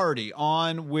Lombardi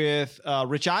on with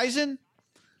Rich Eisen.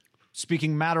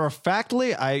 Speaking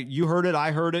matter-of-factly, you heard it,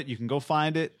 I heard it. You can go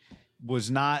find it.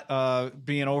 Was not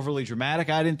being overly dramatic,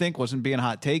 I didn't think. Wasn't being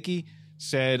hot takey.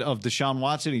 Said of Deshaun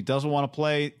Watson, he doesn't want to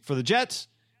play for the Jets.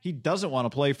 He doesn't want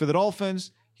to play for the Dolphins.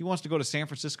 He wants to go to San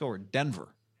Francisco or Denver.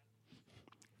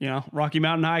 Rocky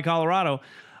Mountain High, Colorado.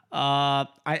 I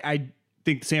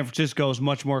think San Francisco is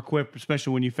much more equipped,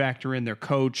 especially when you factor in their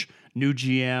coach, new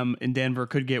GM in Denver.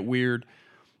 Could get weird.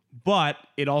 But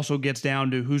it also gets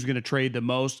down to who's going to trade the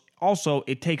most. Also,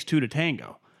 it takes two to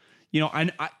tango.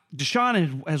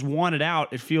 Deshaun has wanted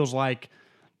out, it feels like,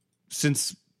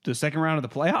 since the second round of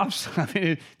the playoffs. I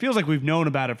mean, it feels like we've known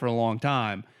about it for a long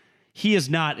time. He is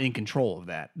not in control of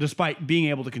that, despite being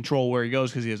able to control where he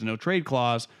goes because he has no trade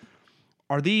clause.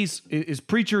 Is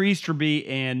Preacher Easterby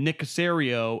and Nick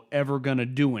Caserio ever going to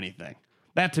do anything?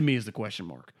 That to me is the question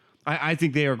mark. I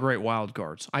think they are great wild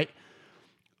cards.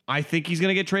 I think he's going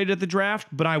to get traded at the draft,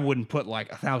 but I wouldn't put like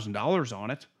 $1,000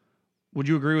 on it. Would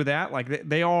you agree with that? Like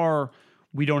they are,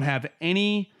 we don't have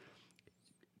any,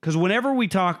 because whenever we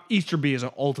talk, Easterby is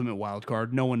an ultimate wild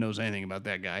card. No one knows anything about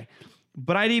that guy.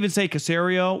 But I'd even say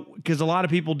Caserio, because a lot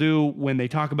of people do when they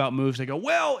talk about moves, they go,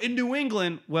 well, in New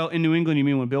England. Well, in New England, you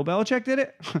mean when Bill Belichick did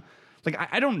it? Like,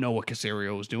 I don't know what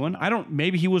Caserio was doing.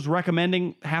 Maybe he was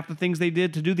recommending half the things they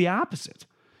did to do the opposite.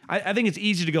 I think it's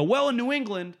easy to go, well, in New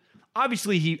England,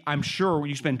 obviously I'm sure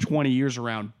you spend 20 years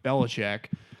around Belichick,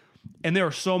 and there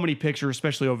are so many pictures,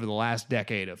 especially over the last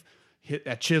decade, of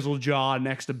that chiseled jaw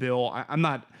next to Bill. I'm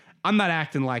not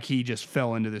acting like he just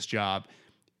fell into this job.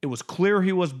 It was clear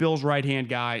he was Bill's right-hand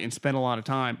guy and spent a lot of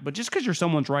time. But just because you're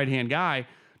someone's right-hand guy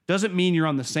doesn't mean you're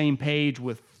on the same page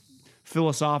with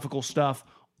philosophical stuff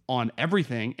on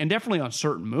everything, and definitely on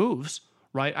certain moves,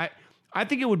 right? I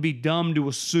think it would be dumb to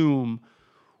assume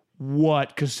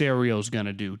what Caserio's going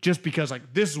to do just because,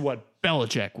 like, this is what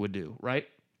Belichick would do, right?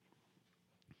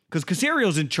 Because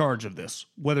Caserio's in charge of this,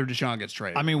 whether Deshaun gets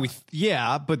traded. I mean,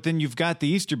 but then you've got the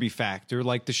Easterby factor.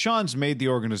 Like, Deshaun's made the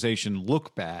organization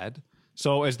look bad.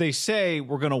 So as they say,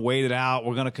 we're going to wait it out.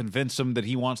 We're going to convince him that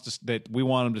that we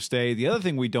want him to stay. The other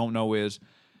thing we don't know is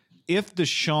if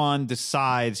Deshaun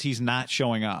decides he's not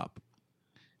showing up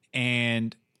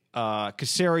and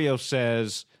Caserio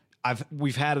says,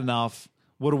 we've had enough.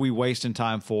 What are we wasting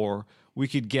time for? We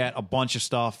could get a bunch of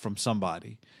stuff from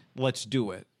somebody. Let's do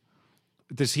it.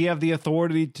 Does he have the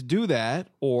authority to do that?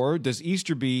 Or does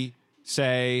Easterby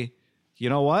say, you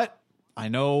know what? I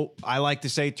know I like to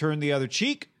say turn the other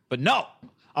cheek, but no,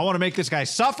 I want to make this guy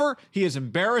suffer. He has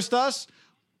embarrassed us.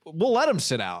 We'll let him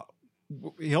sit out.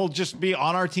 He'll just be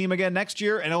on our team again next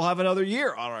year, and he'll have another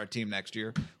year on our team next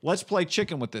year. Let's play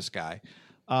chicken with this guy.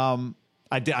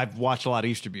 I've watched a lot of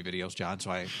Easterby videos, John,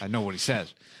 so I know what he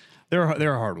says. They're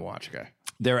a hard watch, okay?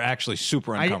 They're actually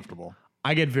super uncomfortable.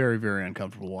 I get very, very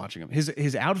uncomfortable watching him.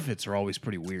 His outfits are always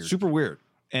pretty weird. Super weird.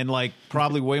 And like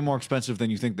probably way more expensive than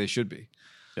you think they should be.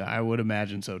 Yeah, I would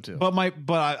imagine so too. But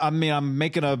I'm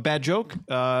making a bad joke.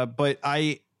 But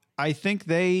I think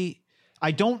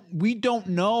we don't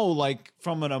know, like,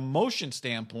 from an emotion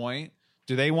standpoint,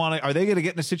 are they going to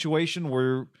get in a situation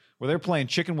where they're playing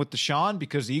chicken with Deshaun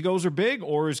because egos are big,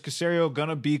 or is Caserio going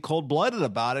to be cold-blooded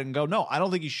about it and go, no, I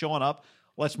don't think he's showing up.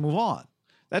 Let's move on.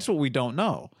 That's what we don't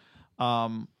know.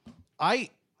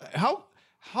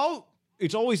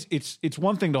 It's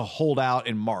one thing to hold out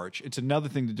in March. It's another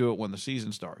thing to do it when the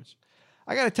season starts.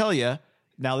 I got to tell you,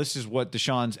 now this is what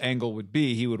Deshaun's angle would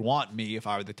be. He would want me, if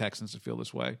I were the Texans, to feel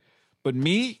this way. But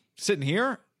me sitting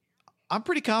here, I'm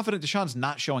pretty confident Deshaun's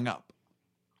not showing up.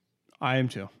 I am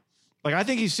too. Like, I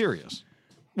think he's serious.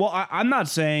 Well, I'm not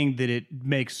saying that it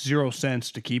makes zero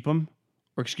sense to keep him,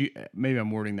 or maybe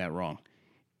I'm wording that wrong.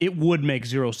 It would make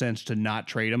zero sense to not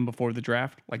trade him before the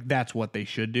draft. Like, that's what they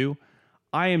should do.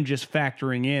 I am just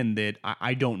factoring in that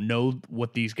I don't know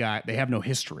what these guys, they have no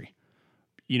history.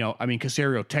 You know, I mean,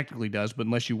 Caserio technically does, but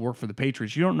unless you work for the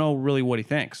Patriots, you don't know really what he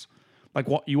thinks. Like,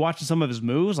 you watch some of his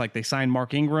moves, like they signed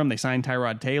Mark Ingram, they signed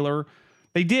Tyrod Taylor.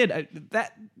 They did,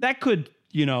 that could,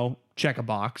 check a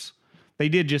box. They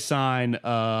did just sign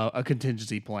a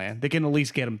contingency plan. They can at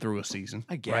least get him through a season.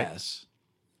 I guess.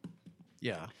 Right?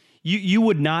 Yeah. You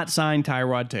would not sign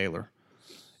Tyrod Taylor,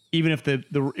 even if it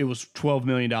was $12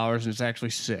 million and it's actually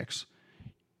 $6 million.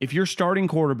 If you're starting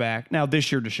quarterback, now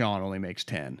this year Deshaun only makes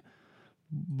 $10 million.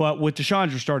 But with Deshaun,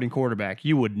 your starting quarterback,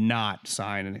 you would not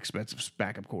sign an expensive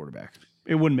backup quarterback.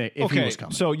 It wouldn't make if he was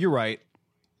coming. So you're right.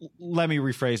 Let me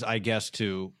rephrase, I guess,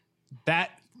 to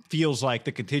that feels like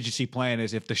the contingency plan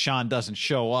is if Deshaun doesn't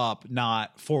show up,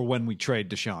 not for when we trade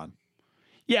Deshaun.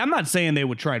 Yeah, I'm not saying they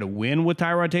would try to win with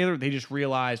Tyrod Taylor. They just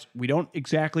realized we don't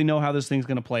exactly know how this thing's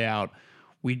going to play out.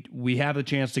 We have the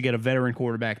chance to get a veteran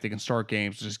quarterback that can start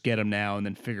games. Just get him now and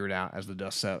then figure it out as the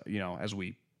dust settles, as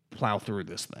we plow through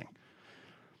this thing.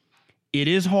 It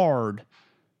is hard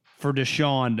for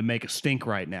Deshaun to make a stink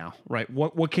right now, right?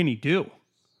 What can he do?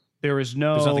 There's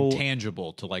nothing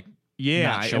tangible to like.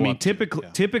 Yeah, I mean,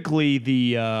 typically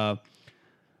the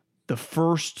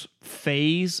first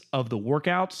phase of the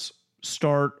workouts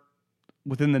start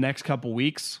within the next couple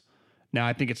weeks. Now,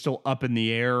 I think it's still up in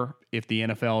the air if the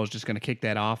NFL is just going to kick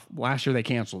that off. Last year they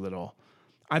canceled it all.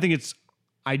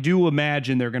 I do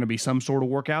imagine there are going to be some sort of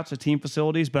workouts at team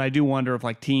facilities, but I do wonder if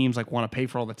like teams like want to pay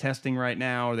for all the testing right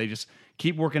now, or they just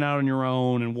keep working out on your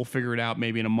own and we'll figure it out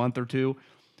maybe in a month or two.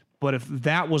 But if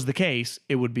that was the case,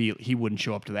 it would be he wouldn't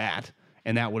show up to that,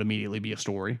 and that would immediately be a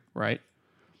story, right?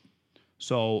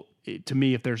 So to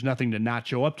me, if there's nothing to not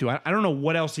show up to, I don't know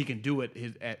what else he can do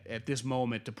at this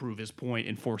moment to prove his point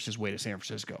and force his way to San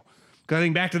Francisco. Because I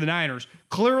think back to the Niners,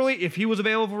 clearly if he was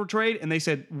available for trade and they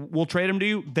said, we'll trade him to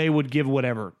you, they would give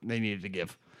whatever they needed to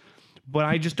give. But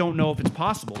I just don't know if it's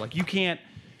possible. Like you can't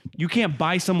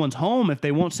buy someone's home if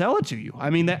they won't sell it to you. I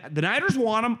mean, the Niners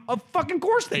want him. Of fucking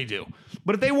course they do.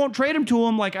 But if they won't trade him to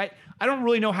him, like I don't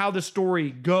really know how the story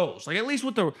goes. Like at least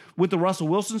with the Russell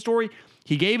Wilson story,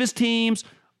 he gave his teams.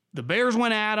 The Bears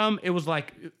went at him. It was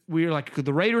like we were like, could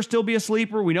the Raiders still be a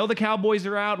sleeper? We know the Cowboys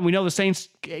are out, and we know the Saints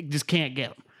just can't get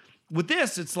them. With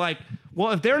this, it's like,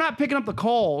 well, if they're not picking up the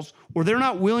calls or they're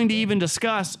not willing to even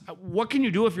discuss, what can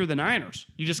you do if you're the Niners?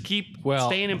 You just keep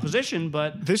staying in position.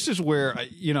 But this is where,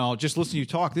 just listening to you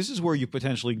talk, this is where you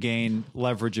potentially gain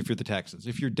leverage if you're the Texans,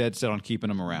 if you're dead set on keeping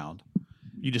them around.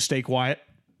 You just stay quiet?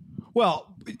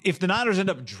 Well, if the Niners end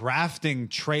up drafting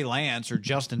Trey Lance or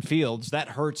Justin Fields, that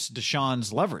hurts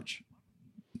Deshaun's leverage.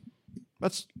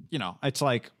 That's, it's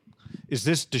like, is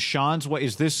this Deshaun's way?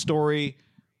 Is this story...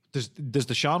 Does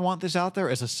Deshaun want this out there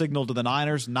as a signal to the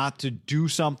Niners not to do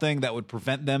something that would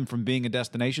prevent them from being a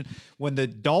destination? When the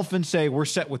Dolphins say we're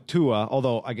set with Tua,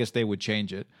 although I guess they would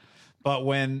change it, but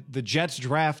when the Jets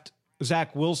draft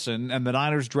Zach Wilson and the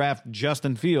Niners draft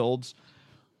Justin Fields,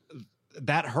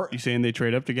 that hurt. You saying they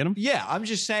trade up to get him? Yeah, I'm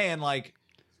just saying, like...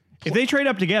 If they trade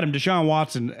up to get him, Deshaun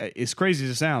Watson, as crazy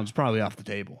as it sounds, is probably off the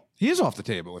table. He is off the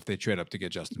table if they trade up to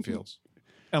get Justin Fields.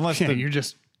 Unless you're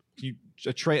just...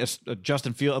 a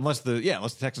Justin Fields, unless the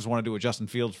Texans want to do a Justin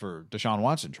Fields for Deshaun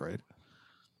Watson trade.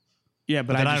 Yeah,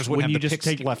 but the Niners wouldn't have the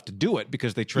picks left to do it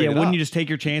because they traded. Yeah, wouldn't you just take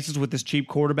your chances with this cheap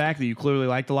quarterback that you clearly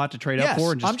liked a lot to trade up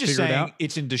for? And I'm just saying it out?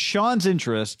 It's in Deshaun's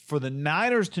interest for the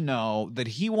Niners to know that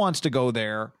he wants to go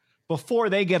there before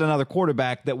they get another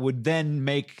quarterback that would then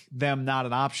make them not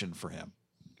an option for him.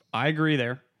 I agree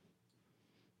there.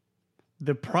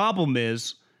 The problem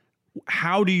is,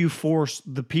 how do you force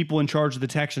the people in charge of the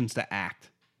Texans to act?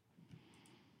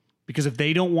 Because if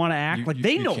they don't want to act,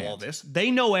 they know all this. They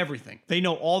know everything. They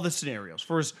know all the scenarios.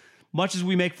 For as much as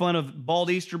we make fun of Bald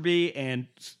Easterby and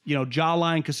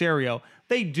Jawline Caserio,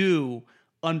 they do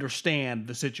understand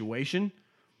the situation.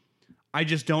 I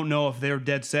just don't know if they're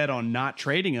dead set on not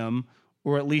trading him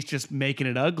or at least just making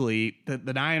it ugly.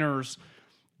 The Niners,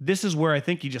 this is where I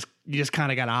think you just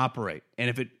kind of got to operate. And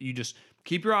if you just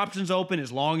keep your options open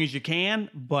as long as you can,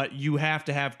 but you have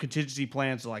to have contingency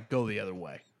plans to like go the other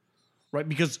way, right?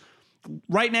 Because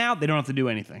right now they don't have to do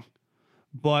anything.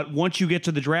 But once you get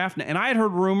to the draft, and I had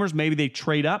heard rumors maybe they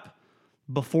trade up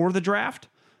before the draft,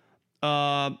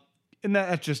 and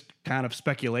that's just kind of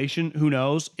speculation. Who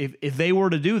knows? If they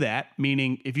were to do that,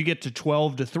 meaning if you get to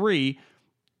 12-3,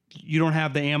 you don't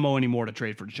have the ammo anymore to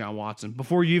trade for Deshaun Watson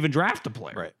before you even draft a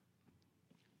player. Right.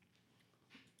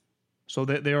 So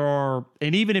that there are,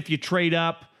 and even if you trade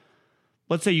up,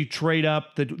 let's say you trade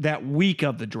up that week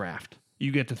of the draft,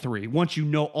 you get to 3. Once you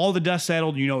know all the dust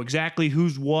settled, you know exactly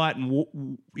who's what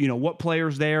and what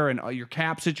players there and your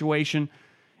cap situation,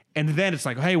 and then it's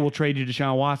like, hey, we'll trade you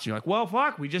Deshaun Watson. You're like, well,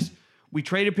 fuck, we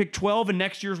traded pick 12 and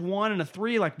next year's 1 and a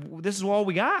 3. Like this is all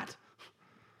we got.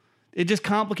 It just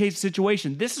complicates the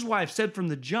situation. This is why I've said from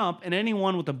the jump, and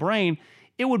anyone with a brain,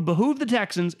 it would behoove the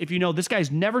Texans if you know this guy's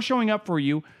never showing up for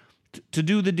you. To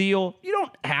do the deal, you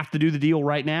don't have to do the deal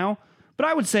right now, but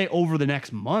I would say over the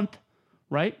next month,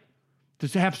 right? To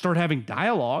start having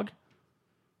dialogue.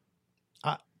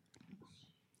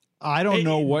 I don't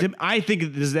know what I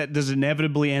think. Does it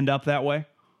inevitably end up that way?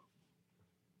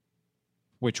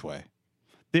 Which way?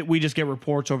 That we just get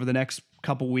reports over the next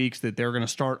couple weeks that they're going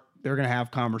to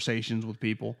have conversations with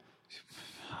people.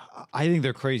 I think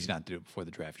they're crazy not to do it before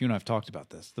the draft. You and I have talked about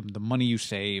this. The money you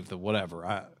save, the whatever.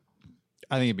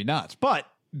 I think it'd be nuts. But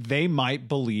they might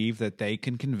believe that they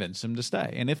can convince him to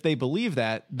stay. And if they believe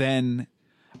that, then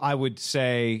I would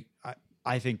say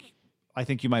I think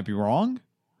you might be wrong.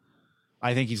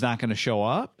 I think he's not going to show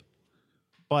up.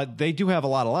 But they do have a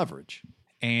lot of leverage.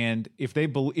 And if they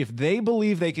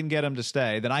believe they can get him to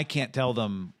stay, then I can't tell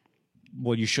them,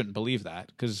 well, you shouldn't believe that,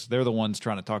 because they're the ones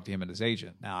trying to talk to him and his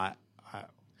agent. Now,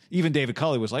 even David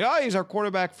Culley was like, oh, he's our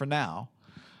quarterback for now.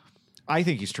 I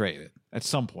think he's traded at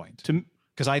some point.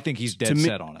 Because I think he's dead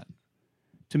set on it.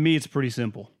 To me, it's pretty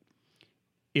simple.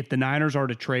 If the Niners are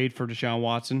to trade for Deshaun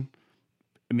Watson,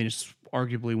 I mean, it's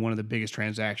arguably one of the biggest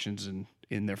transactions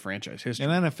in their franchise history.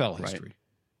 In NFL history. Right?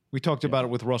 We talked about it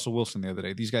with Russell Wilson the other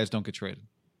day. These guys don't get traded.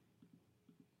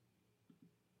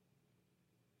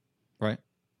 Right?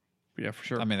 Yeah, for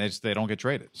sure. I mean, they don't get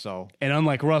traded. So, and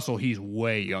unlike Russell, he's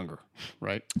way younger,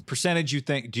 right? Percentage you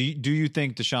think, do you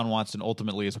think Deshaun Watson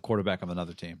ultimately is a quarterback of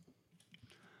another team?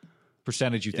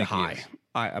 percentage you think high. he is?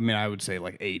 I mean, I would say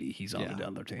like 80. He's on the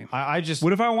other team. I just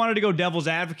What if I wanted to go devil's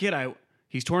advocate?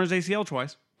 He's torn his ACL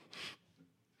twice.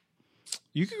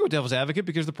 you could go devil's advocate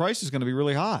because the price is going to be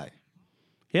really high.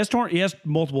 He has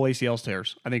multiple ACL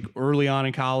tears. I think early on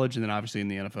in college, and then obviously in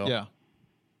the NFL. Yeah,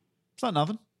 it's not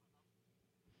nothing.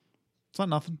 It's not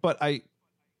nothing. But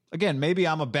again, maybe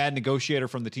I'm a bad negotiator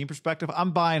from the team perspective.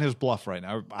 I'm buying his bluff right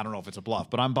now. I don't know if it's a bluff,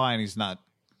 but I'm buying he's not.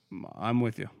 I'm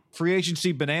with you. Free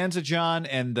agency bonanza, John,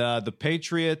 and the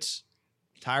Patriots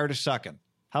tired of sucking.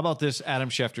 How about this? Adam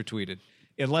Schefter tweeted,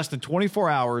 in less than 24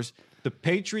 hours, the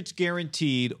Patriots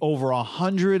guaranteed over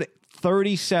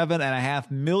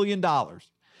 $137.5 million.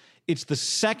 It's the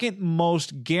second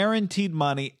most guaranteed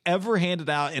money ever handed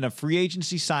out in a free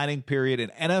agency signing period in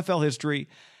NFL history,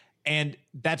 and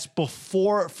that's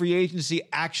before free agency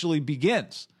actually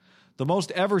begins. The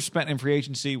most ever spent in free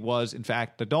agency was, in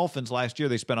fact, the Dolphins last year.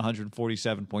 They spent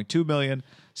 $147.2 million.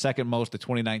 Second most, the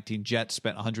 2019 Jets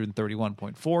spent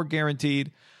 $131.4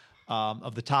 guaranteed.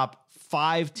 Of the top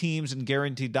 5 teams in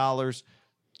guaranteed dollars,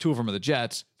 2 of them are the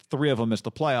Jets. 3 of them missed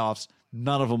the playoffs.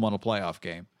 None of them won a playoff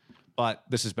game. But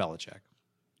this is Belichick.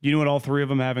 You know what all 3 of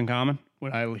them have in common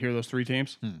when I hear those 3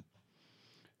 teams?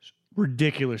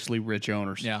 Ridiculously rich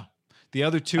owners. Yeah. The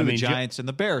other 2, the Giants and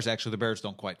the Bears. Actually, the Bears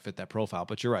don't quite fit that profile,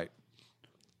 but you're right.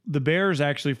 The Bears,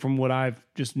 actually, from what I've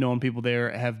just known people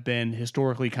there, have been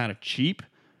historically kind of cheap.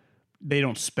 They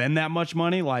don't spend that much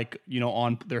money, like,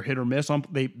 on their hit or miss.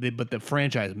 But the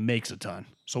franchise makes a ton.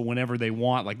 So whenever they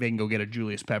want, like, they can go get a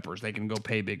Julius Peppers. They can go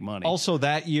pay big money. Also,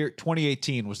 that year,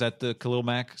 2018, was that the Khalil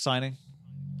Mack signing?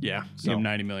 Yeah, so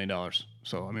 $90 million.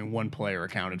 So, I mean, one player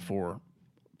accounted for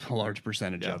a large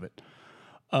percentage of it.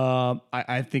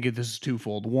 I think this is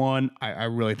twofold. One, I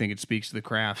really think it speaks to the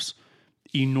Kraft's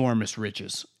enormous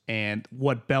riches and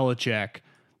what Belichick.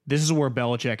 This is where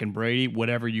Belichick and Brady,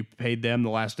 whatever you paid them the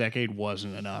last decade,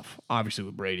 wasn't enough. Obviously,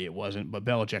 with Brady, it wasn't, but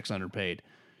Belichick's underpaid.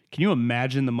 Can you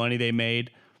imagine the money they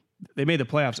made? They made the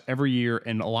playoffs every year,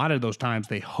 and a lot of those times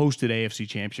they hosted AFC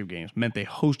Championship games. Meant they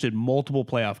hosted multiple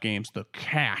playoff games. The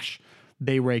cash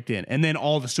they raked in, and then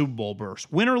all the Super Bowl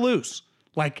bursts, win or lose.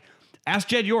 Like, ask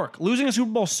Jed York. Losing a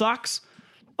Super Bowl sucks,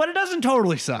 but it doesn't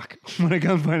totally suck when it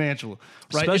comes financial,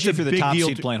 right? Especially for the top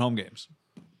seed playing home games.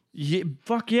 Yeah,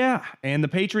 fuck yeah. And the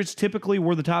Patriots typically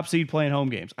were the top seed playing home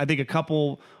games. I think a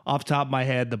couple off the top of my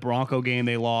head, the Bronco game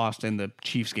they lost and the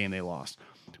Chiefs game they lost.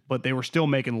 But they were still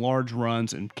making large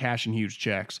runs and cashing huge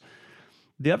checks.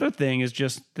 The other thing is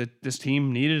just that this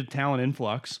team needed a talent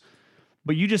influx.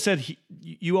 But you just said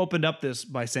you opened up this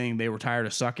by saying they were tired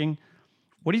of sucking.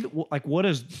 What do you like? What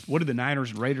did the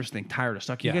Niners and Raiders think? Tired of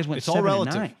sucking? You guys went it's all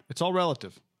relative. 7-9. It's all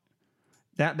relative.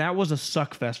 That was a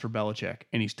suck fest for Belichick,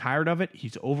 and he's tired of it.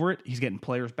 He's over it. He's getting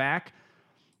players back.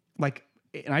 Like,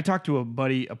 and I talked to a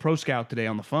buddy, a pro scout today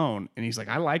on the phone, and he's like,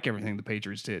 I like everything the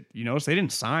Patriots did. You notice they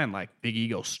didn't sign like big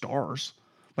ego stars.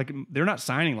 Like, they're not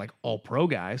signing like all pro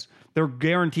guys. They're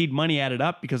guaranteed money added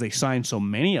up because they signed so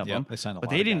many of them. They signed a lot but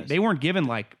they of didn't. guys. They weren't given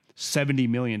like $70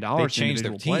 million. They changed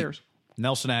their team. Players.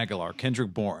 Nelson Aguilar,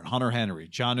 Kendrick Bourne, Hunter Henry,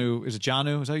 Jonnu. Is it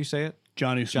Jonnu? Is that how you say it?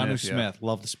 Jonnu Smith. Smith.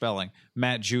 Love the spelling.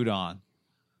 Matt Judon.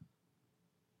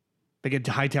 They get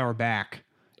Hightower back,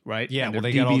 right? Yeah, and well,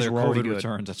 they DBs got all their were already COVID good.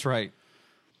 returns. That's right.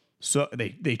 So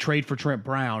they trade for Trent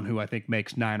Brown, who I think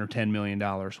makes $9 or $10 million,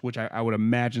 which I would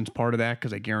imagine is part of that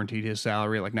because they guaranteed his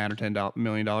salary at like $9 or $10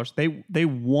 million. They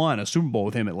won a Super Bowl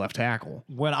with him at left tackle.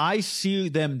 When I see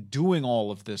them doing all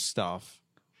of this stuff,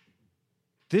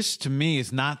 this to me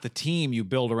is not the team you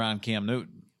build around Cam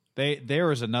Newton.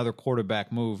 There is another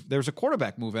quarterback move. There's a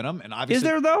quarterback move in them, and obviously,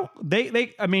 is there though?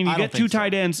 I mean, you get 2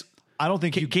 tight ends. I don't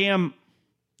think Cam.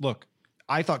 Look,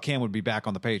 I thought Cam would be back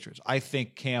on the Patriots. I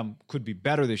think Cam could be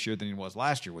better this year than he was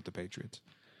last year with the Patriots.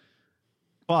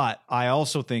 But I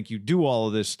also think you do all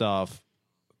of this stuff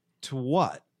to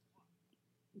what?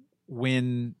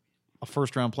 Win a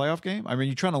first-round playoff game? I mean,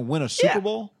 you're trying to win a Super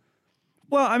Bowl?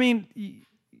 Well, I mean,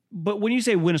 but when you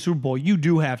say win a Super Bowl, you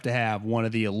do have to have one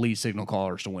of the elite signal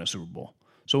callers to win a Super Bowl.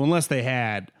 So unless they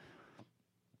had,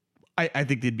 I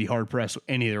think they'd be hard-pressed with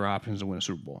any of their options to win a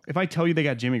Super Bowl. If I tell you they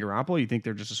got Jimmy Garoppolo, you think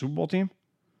they're just a Super Bowl team?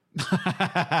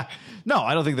 No,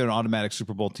 I don't think they're an automatic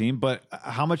Super Bowl team. But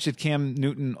how much did Cam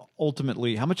Newton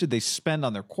ultimately? How much did they spend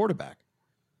on their quarterback?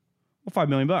 Well, $5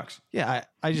 million. Yeah,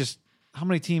 I just how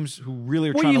many teams who really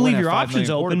are well, trying you to win leave your have $5 options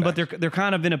million open, but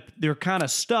quarterbacks? they're kind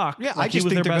of stuck. Yeah, like I just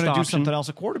think they're going to do something else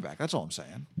at quarterback. That's all I'm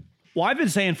saying. Well, I've been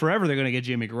saying forever they're going to get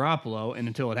Jimmy Garoppolo, and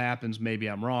until it happens, maybe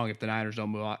I'm wrong. If the Niners don't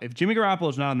move on, if Jimmy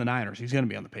Garoppolo's not on the Niners, he's going to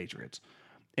be on the Patriots.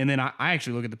 And then I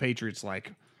actually look at the Patriots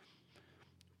like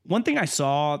One thing I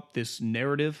saw this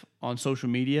narrative on social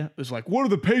media was like, what are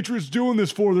the Patriots doing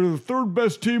this for? They're the third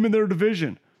best team in their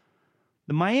division.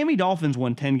 The Miami Dolphins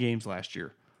won 10 games last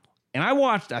year. And I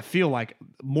watched, I feel like,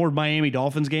 more Miami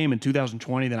Dolphins game in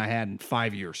 2020 than I had in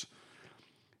 5 years.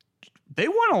 They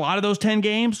won a lot of those 10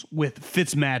 games with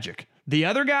Fitzmagic. The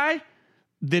other guy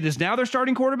that is now their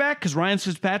starting quarterback, because Ryan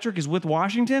Fitzpatrick is with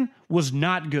Washington, was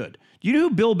not good. You know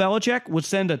who Bill Belichick would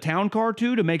send a town car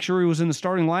to make sure he was in the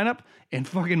starting lineup and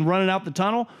fucking running out the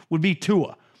tunnel? Would be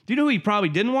Tua. Do you know who he probably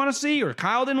didn't want to see, or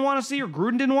Kyle didn't want to see, or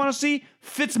Gruden didn't want to see?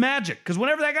 Fitzmagic. Because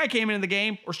whenever that guy came into the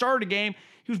game or started a game,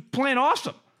 he was playing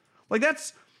awesome. Like,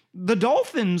 that's the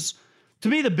Dolphins. To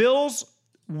me, the Bills,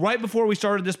 right before we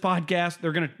started this podcast,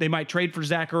 they might trade for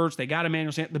Zach Ertz. They got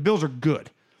Emmanuel Sanders. The Bills are good.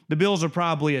 The Bills are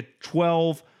probably a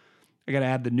 12. I got to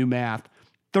add the new math.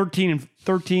 13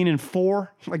 and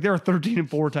 4. Like, they're a 13 and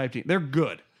 4 type team. They're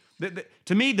good.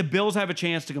 To me, the Bills have a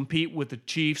chance to compete with the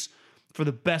Chiefs for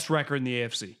the best record in the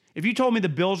AFC. If you told me the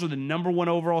Bills are the number 1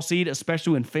 overall seed,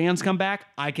 especially when fans come back,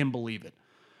 I can believe it.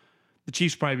 The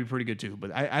Chiefs probably be pretty good too,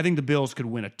 but I think the Bills could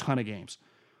win a ton of games.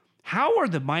 How are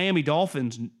the Miami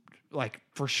Dolphins, like,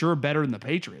 for sure better than the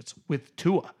Patriots with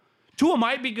Tua? Tua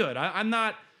might be good.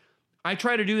 I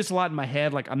try to do this a lot in my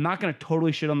head. Like, I'm not going to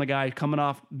totally shit on the guy coming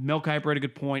off. Mel Kiper had a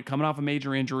good point, coming off a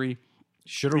major injury.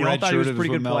 Should have redshirted. He was a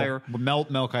pretty good player. Mel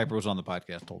Kiper was on the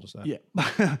podcast, told us that.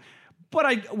 Yeah.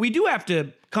 But we do have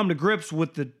to come to grips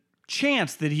with the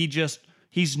chance that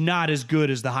he's not as good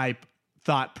as the hype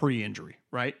thought pre-injury,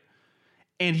 right?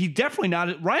 And he definitely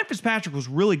not. Ryan Fitzpatrick was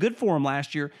really good for him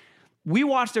last year. We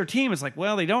watched their team. It's like,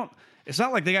 well, it's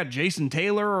not like they got Jason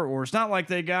Taylor, or it's not like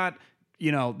they got,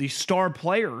 these star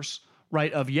players,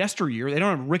 right, of yesteryear. They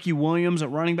don't have Ricky Williams at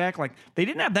running back. Like, they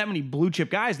didn't have that many blue chip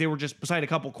guys. They were just beside a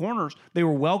couple corners. They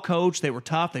were well coached. They were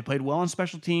tough. They played well on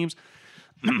special teams.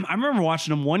 I remember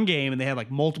watching them one game, and they had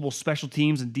like multiple special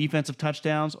teams and defensive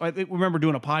touchdowns. I remember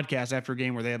doing a podcast after a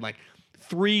game where they had like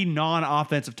 3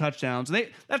 non-offensive touchdowns. And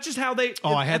that's just how they.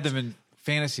 I had them in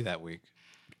fantasy that week.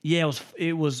 Yeah,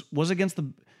 it was against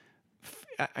the.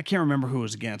 I can't remember who it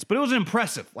was against, but it was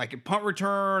impressive. Like a punt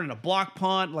return and a block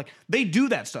punt. Like, they do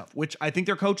that stuff, which I think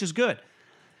their coach is good.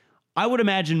 I would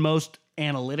imagine most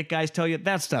analytic guys tell you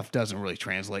that stuff doesn't really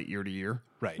translate year to year.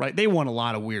 Right. They won a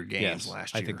lot of weird games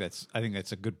last year. I think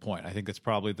that's a good point. I think that's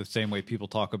probably the same way people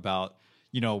talk about,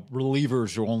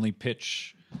 relievers who only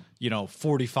pitch,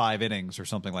 45 innings or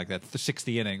something like that,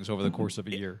 60 innings over the course of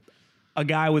a year. A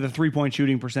guy with a 3-point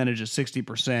shooting percentage of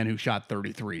 60% who shot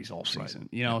 33s all season.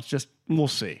 Right. It's just, we'll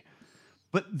see.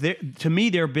 But to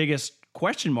me, their biggest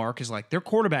question mark is like their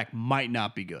quarterback might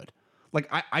not be good. Like,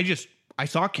 I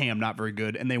saw Cam not very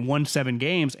good, and they won 7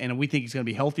 games, and we think he's going to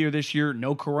be healthier this year.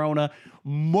 No corona,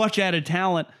 much added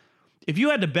talent. If you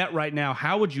had to bet right now,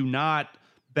 how would you not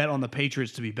bet on the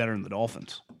Patriots to be better than the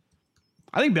Dolphins?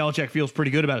 I think Belichick feels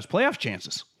pretty good about his playoff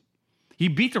chances. He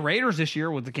beat the Raiders this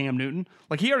year with the Cam Newton.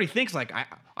 Like, he already thinks, like,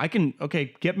 I can,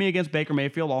 get me against Baker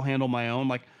Mayfield. I'll handle my own.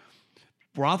 Like,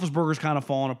 Roethlisberger's kind of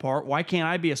falling apart. Why can't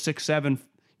I be a 6-7,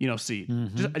 seed?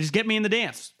 Mm-hmm. Just get me in the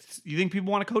dance. You think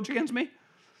people want to coach against me?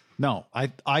 No, I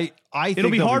think it'll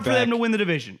be hard for them to win the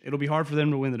division.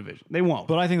 They won't.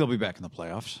 But I think they'll be back in the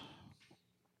playoffs.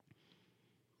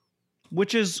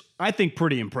 Which is, I think,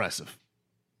 pretty impressive.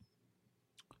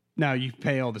 Now, you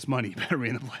pay all this money, you better be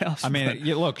in the playoffs. I mean,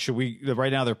 look,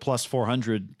 right now they're plus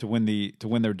 400 to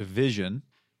win their division.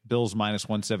 Bills minus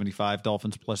 175,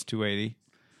 Dolphins plus 280.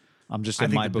 I'm just in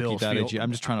mybookie.ag.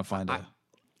 I'm just trying to find a.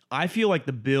 I feel like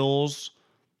the Bills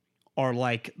are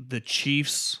like the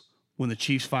Chiefs when the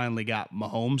Chiefs finally got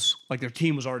Mahomes. Like, their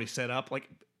team was already set up. Like,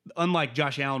 unlike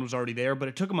Josh Allen was already there, but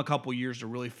it took them a couple years to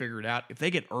really figure it out. If they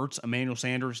get Ertz, Emmanuel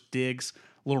Sanders, Diggs,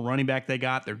 little running back they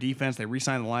got, their defense, they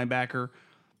re-signed the linebacker.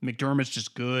 McDermott's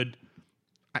just good.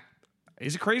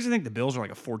 Is it crazy to think the Bills are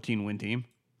like a 14-win team?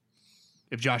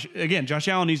 If Josh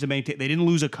Allen needs to maintain. They didn't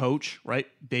lose a coach, right?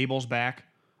 Daboll's back.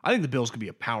 I think the Bills could be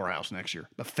a powerhouse next year.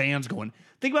 The fans going.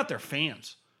 Think about their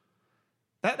fans.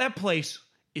 That place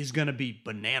is going to be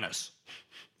bananas.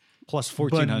 Plus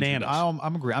 1,400.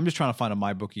 I'm agree. I'm just trying to find a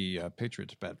MyBookie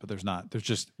Patriots bet, but there's not. There's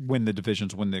just win the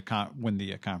divisions, win the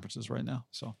conferences right now.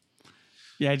 So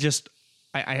yeah,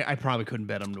 I probably couldn't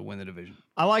bet them to win the division.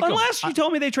 Unless you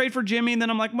told me they trade for Jimmy, and then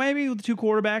I'm like, maybe with the 2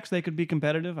 quarterbacks they could be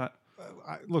competitive.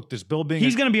 Look, this Bill being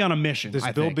he's going to be on a mission. This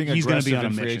Bill being aggressive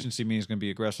in free agency means he's going to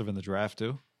be aggressive in the draft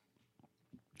too.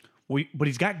 But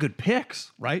he's got good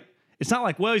picks, right? It's not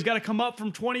like, well, he's got to come up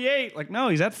from 28. Like, no,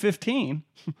 he's at 15.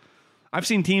 I've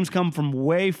seen teams come from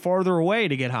way farther away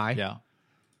to get high. Yeah.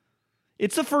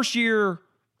 It's the first year,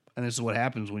 and this is what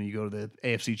happens when you go to the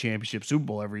AFC Championship Super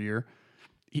Bowl every year.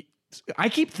 I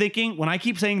keep thinking, when I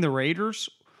keep saying the Raiders,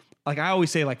 like I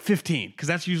always say like 15, because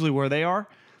that's usually where they are.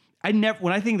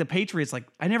 When I think the Patriots, like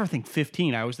I never think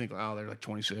 15. I always think, oh, they're like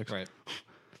 26. Right.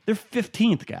 They're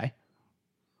 15th, guy.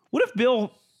 What if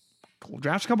Bill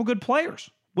drafts a couple good players?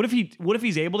 What if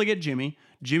he's able to get Jimmy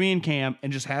and Cam,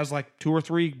 and just has like 2 or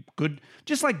 3 good,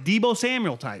 just like Deebo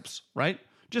Samuel types, right?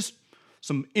 Just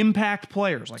some impact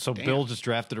players. Like, so Bill just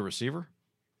drafted a receiver?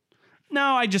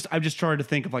 No, I've just tried to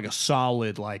think of like a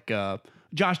solid, like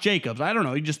Josh Jacobs. I don't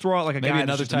know. You just throw out like a Maybe guy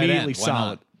another that's tight immediately end. Why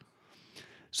solid. not?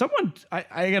 Someone,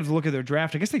 I got to look at their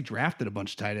draft. I guess they drafted a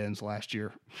bunch of tight ends last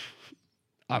year.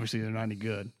 Obviously, they're not any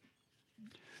good.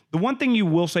 The one thing you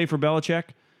will say for Belichick,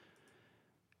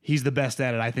 he's the best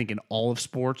at it, I think, in all of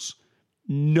sports.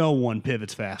 No one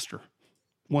pivots faster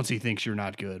once he thinks you're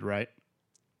not good, right?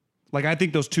 Like, I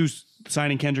think those two,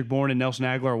 signing Kendrick Bourne and Nelson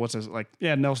Aguilar,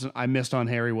 Nelson, I missed on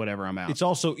Harry, whatever, I'm out. It's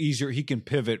also easier. He can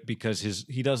pivot because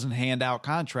he doesn't hand out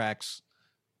contracts.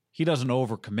 He doesn't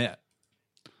overcommit.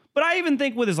 But I even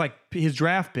think with his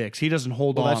draft picks, he doesn't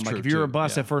hold on. That's like true, if you're a too.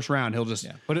 bust Yeah. at first round, he'll just.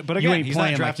 Yeah. But again, he's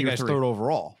not drafting like guys third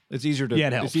overall. It's easier to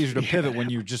helps. it's easier to pivot when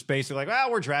you just basically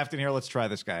like, we're drafting here. Let's try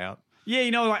this guy out. Yeah,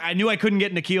 like, I knew I couldn't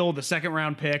get N'Keal, the second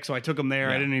round pick, so I took him there.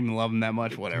 Yeah. I didn't even love him that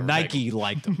much. Whatever. Nike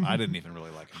liked him. I didn't even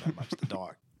really like him that much. The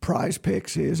dog. Prize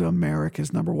Picks is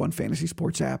America's #1 fantasy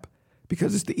sports app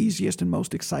because it's the easiest and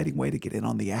most exciting way to get in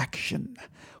on the action.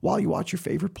 While you watch your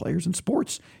favorite players in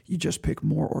sports, you just pick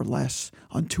more or less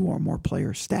on 2 or more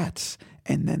player stats,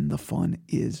 and then the fun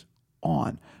is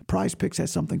on. Prize Picks has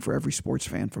something for every sports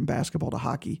fan, from basketball to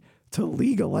hockey to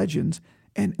League of Legends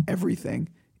and everything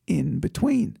in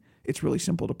between. It's really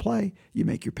simple to play. You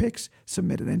make your picks,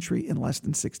 submit an entry in less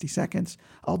than 60 seconds.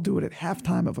 I'll do it at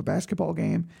halftime of a basketball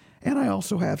game, and I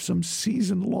also have some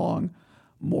season-long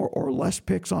more or less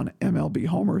picks on MLB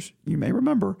homers. You may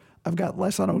remember, I've got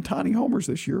less on Ohtani homers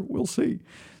this year. We'll see.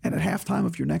 And at halftime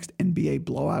of your next NBA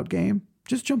blowout game,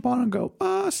 just jump on and go,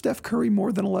 Steph Curry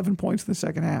more than 11 points in the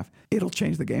second half. It'll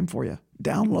change the game for you.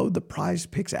 Download the Prize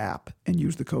Picks app and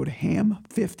use the code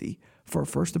HAM50 for a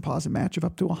first deposit match of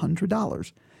up to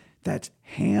 $100. That's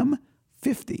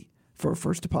HAM50 for a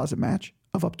first deposit match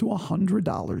of up to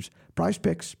 $100. Prize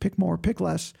Picks, pick more, pick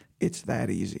less. It's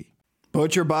that easy.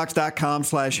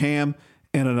 ButcherBox.com/ham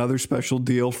and another special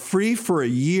deal. Free for a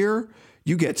year.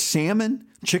 You get salmon,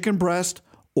 chicken breast,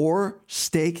 or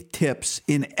steak tips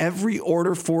in every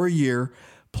order for a year,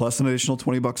 plus an additional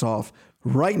 $20 off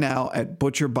right now at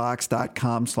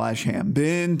ButcherBox.com/ham.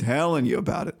 Been telling you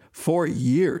about it for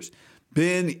years.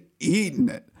 Been eating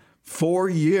it for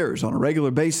years on a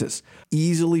regular basis.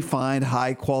 Easily find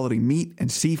high-quality meat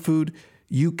and seafood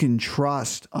you can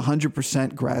trust.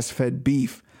 100% grass-fed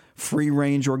beef,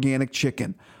 free-range organic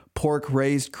chicken, pork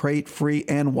raised crate-free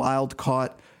and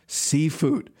wild-caught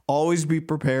seafood. Always be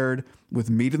prepared with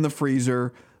meat in the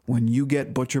freezer when you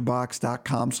get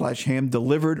ButcherBox.com/ham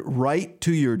delivered right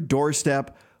to your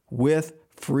doorstep with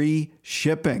free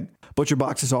shipping.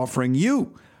 ButcherBox is offering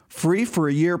you free for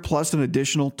a year plus an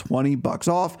additional $20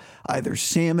 off either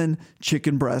salmon,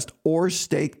 chicken breast, or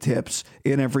steak tips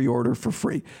in every order for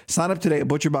free. Sign up today at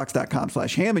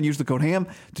ButcherBox.com/ham and use the code HAM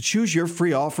to choose your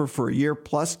free offer for a year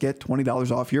plus get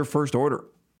 $20 off your first order.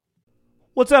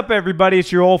 What's up, everybody?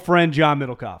 It's your old friend, John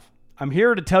Middlecoff. I'm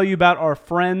here to tell you about our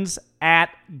friends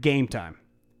at Game Time.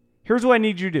 Here's what I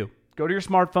need you to do. Go to your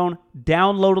smartphone,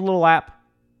 download a little app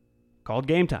called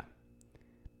Game Time.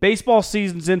 Baseball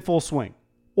season's in full swing.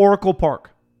 Oracle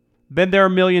Park. Been there a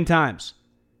million times.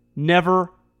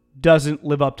 Never doesn't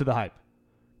live up to the hype.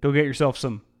 Go get yourself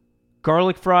some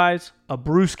garlic fries, a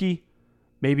brewski,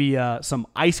 maybe some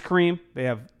ice cream. They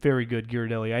have very good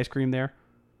Ghirardelli ice cream there.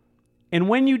 And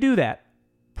when you do that,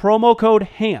 promo code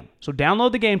HAM. So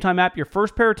download the Game Time app. Your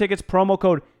first pair of tickets, promo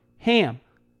code HAM,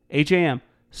 H-A-M,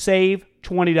 save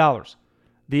 $20.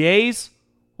 The A's,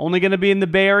 only going to be in the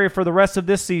Bay Area for the rest of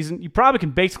this season. You probably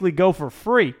can basically go for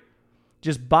free.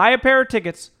 Just buy a pair of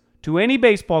tickets to any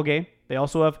baseball game. They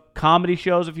also have comedy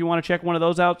shows if you want to check one of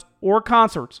those out, or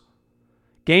concerts.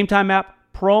 Game Time app,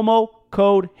 promo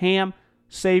code HAM,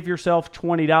 save yourself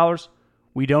 $20.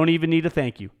 We don't even need a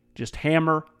thank you. Just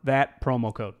hammer that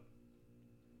promo code.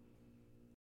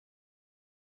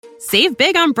 Save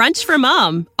big on brunch for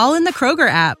mom, all in the Kroger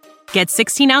app. Get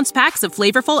 16-ounce packs of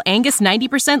flavorful Angus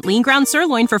 90% lean ground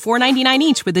sirloin for $4.99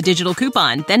 each with a digital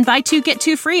coupon. Then buy 2, get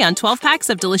 2 free on 12 packs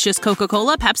of delicious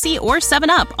Coca-Cola, Pepsi, or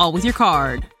 7-Up, all with your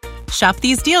card. Shop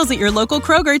these deals at your local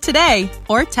Kroger today,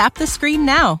 or tap the screen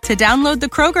now to download the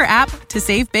Kroger app to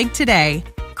save big today.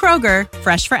 Kroger,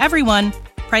 fresh for everyone.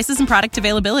 Prices and product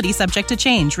availability subject to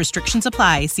change. Restrictions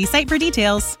apply. See site for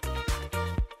details.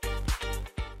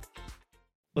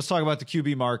 Let's talk about the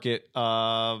QB market.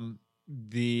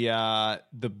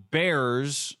 The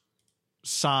Bears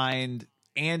signed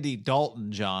Andy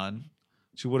Dalton, John,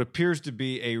 to what appears to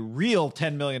be a real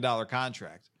 $10 million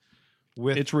contract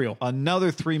with It's real.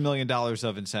 another $3 million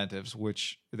of incentives,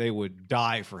 which they would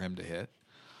die for him to hit.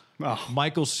 Oh.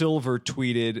 Michael Silver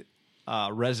tweeted,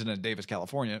 resident of Davis,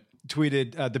 California,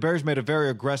 tweeted, the Bears made a very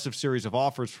aggressive series of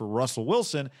offers for Russell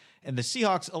Wilson, and the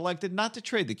Seahawks elected not to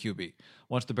trade the QB.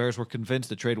 Once the Bears were convinced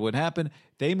the trade would happen,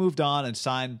 they moved on and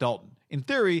signed Dalton. In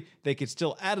theory, they could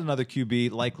still add another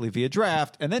QB, likely via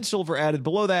draft, and then Silver added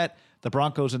below that, the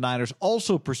Broncos and Niners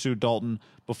also pursued Dalton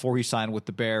before he signed with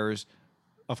the Bears.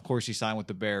 Of course, he signed with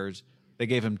the Bears. They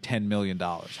gave him $10 million.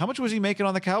 How much was he making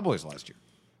on the Cowboys last year?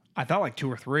 I thought like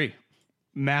 2 or 3.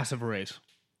 Massive raise.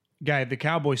 Guy, the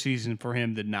Cowboy season for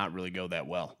him did not really go that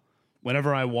well.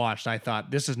 Whenever I watched, I thought,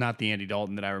 this is not the Andy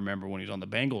Dalton that I remember when he was on the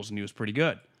Bengals, and he was pretty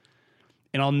good.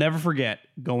 And I'll never forget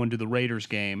going to the Raiders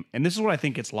game, and this is what I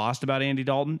think gets lost about Andy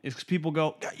Dalton, is because people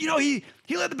go, you know, he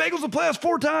led the Bengals to the playoffs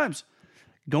 4 times.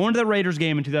 Going to the Raiders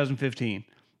game in 2015,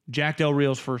 Jack Del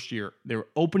Rio's first year, they were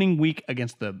opening week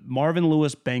against the Marvin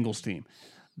Lewis Bengals team.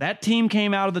 That team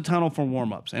came out of the tunnel for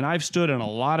warm-ups, and I've stood in a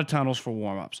lot of tunnels for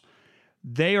warm-ups.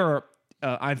 They are,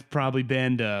 I've probably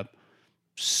been to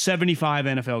 75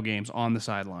 NFL games on the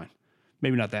sideline.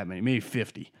 Maybe not that many, maybe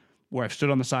 50, where I've stood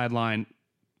on the sideline,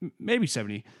 maybe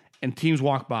 70, and teams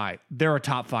walk by. They're a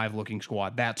top 5 looking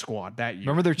squad that year.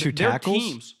 Remember their 2 tackles? Their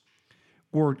teams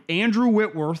were Andrew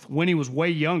Whitworth when he was way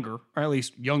younger, or at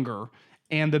least younger,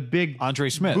 and the big Andre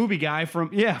Smith. booby guy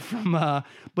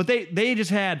but they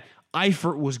just had,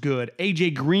 Eifert was good,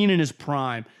 AJ Green in his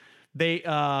prime. They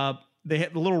had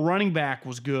the little running back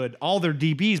was good. All their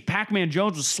DBs, Pac-Man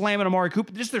Jones was slamming Amari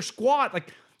Cooper. Just their squad,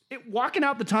 walking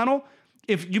out the tunnel.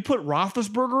 If you put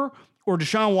Roethlisberger or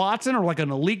Deshaun Watson or like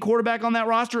an elite quarterback on that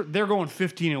roster, they're going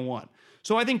 15-1.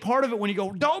 So I think part of it when you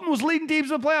go, Dalton was leading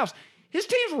teams in the playoffs. His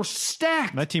teams were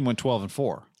stacked. That team went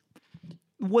 12-4.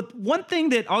 One thing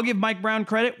that I'll give Mike Brown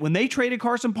credit, when they traded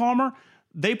Carson Palmer,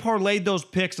 they parlayed those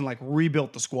picks and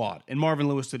rebuilt the squad. And Marvin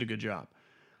Lewis did a good job.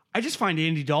 I just find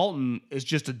Andy Dalton is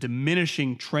just a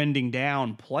diminishing, trending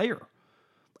down player.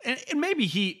 And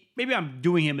maybe I'm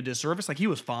doing him a disservice. He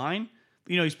was fine.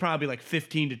 You know, he's probably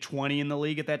 15-20 in the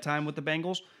league at that time with the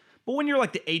Bengals. But when you're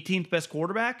the 18th best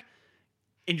quarterback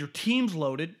and your team's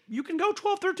loaded, you can go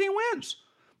 12, 13 wins.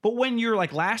 But when you're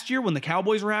last year when the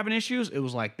Cowboys were having issues, it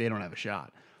was they don't have a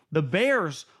shot. The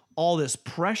Bears, all this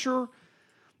pressure.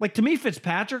 To me,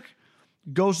 Fitzpatrick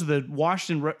goes to the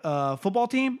Washington football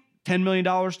team, $10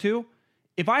 million too.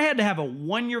 If I had to have a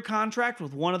 1-year contract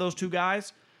with one of those 2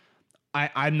 guys,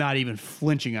 I'm not even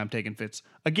flinching. I'm taking Fitz.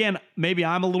 Again, maybe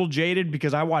I'm a little jaded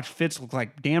because I watched Fitz look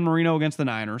like Dan Marino against the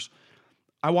Niners.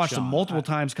 I watched him multiple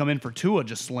times come in for Tua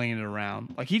just slinging it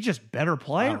around. He's just better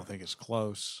player. I don't think it's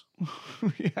close.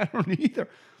 Yeah, I don't either.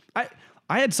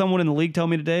 I had someone in the league tell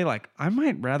me today, I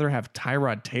might rather have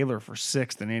Tyrod Taylor for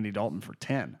 6 than Andy Dalton for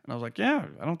 10. And I was like, yeah,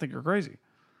 I don't think you're crazy.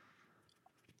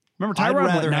 Remember,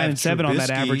 Tyrod went 9-7 on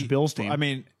that average Bills team. I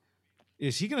mean,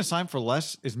 is he going to sign for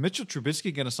less? Is Mitchell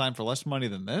Trubisky going to sign for less money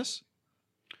than this?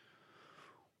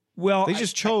 Well, they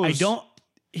just chose.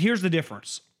 Here's the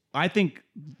difference. I think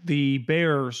the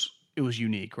Bears, it was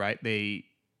unique, right? They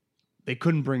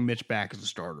couldn't bring Mitch back as a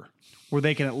starter, where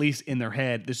they can at least in their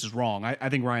head, this is wrong. I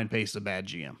think Ryan Pace is a bad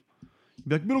GM. You'd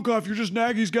be like, Middlecoff, you're just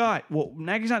Nagy's guy. Well,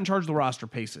 Nagy's not in charge of the roster.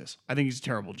 Pace is. I think he's a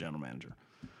terrible general manager.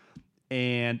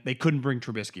 And they couldn't bring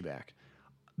Trubisky back.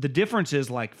 The difference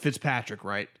is Fitzpatrick,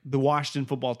 right? The Washington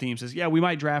football team says, yeah, we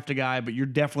might draft a guy, but you're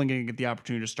definitely going to get the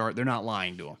opportunity to start. They're not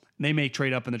lying to him. They may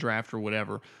trade up in the draft or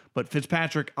whatever. But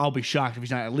Fitzpatrick, I'll be shocked if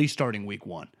he's not at least starting week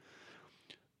 1.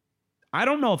 I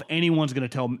don't know if anyone's going to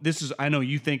tell him I know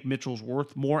you think Mitchell's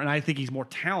worth more, and I think he's more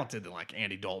talented than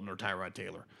Andy Dalton or Tyrod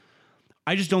Taylor.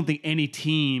 I just don't think any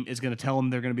team is going to tell him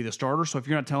they're going to be the starter. So if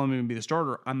you're not telling me to be the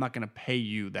starter, I'm not going to pay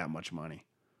you that much money.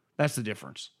 That's the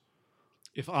difference.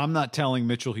 If I'm not telling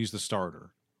Mitchell he's the starter,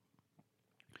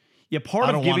 yeah,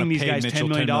 part of giving these guys $10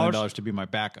 million to be my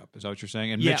backup. Is that what you're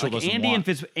saying? And yeah, Mitchell doesn't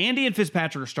want. Andy and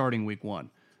Fitzpatrick are starting week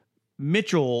 1.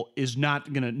 Mitchell is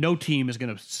not going to. No team is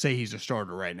going to say he's a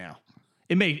starter right now.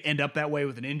 It may end up that way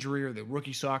with an injury or the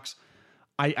rookie sucks.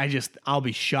 I'll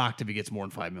be shocked if he gets more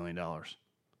than $5 million.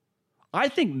 I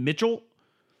think Mitchell,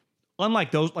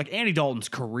 unlike those, Andy Dalton's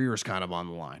career is kind of on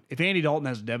the line. If Andy Dalton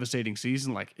has a devastating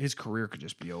season, his career could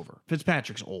just be over.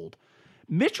 Fitzpatrick's old.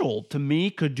 Mitchell, to me,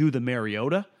 could do the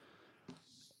Mariota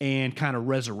and kind of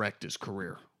resurrect his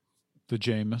career. The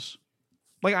Jameis.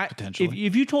 Potentially.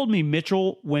 If you told me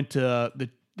Mitchell went to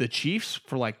the Chiefs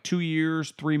for 2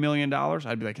 years, $3 million,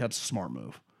 I'd be like, that's a smart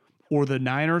move. or the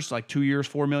Niners, like 2 years,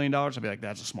 $4 million, I'd be like,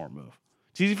 that's a smart move.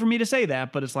 It's easy for me to say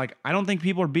that, but it's like, I don't think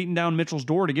people are beating down Mitchell's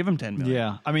door to give him $10 million.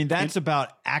 Yeah. I mean, that's about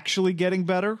actually getting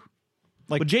better.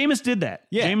 But Jameis did that.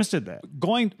 Yeah. Jameis did that.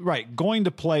 Going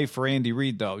to play for Andy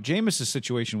Reid, though. Jameis'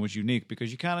 situation was unique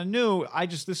because you kind of knew,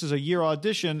 this is a year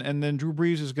audition, and then Drew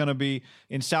Brees is going to be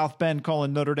in South Bend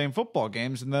calling Notre Dame football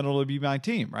games, and then it'll be my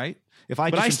team, right?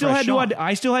 I still had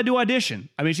to audition.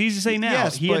 I mean, it's easy to say now.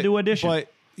 Yes, he had to audition.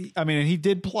 But, I mean, and he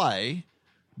did play,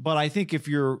 but I think if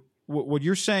what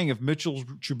you're saying, if Mitchell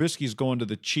Trubisky is going to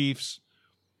the Chiefs,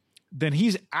 then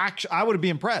he's actually, I would be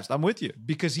impressed. I'm with you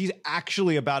because he's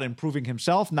actually about improving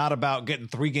himself, not about getting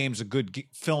 3 games of good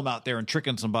film out there and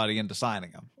tricking somebody into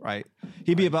signing him, right?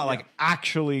 He'd be about like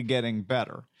actually getting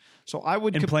better. So I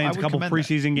would playing a couple commend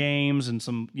preseason games and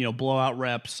some, blowout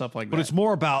reps, stuff like that. But it's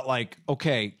more about like,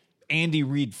 okay, Andy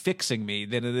Reid fixing me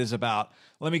than it is about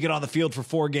let me get on the field for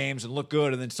 4 games and look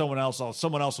good, and then someone else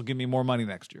will give me more money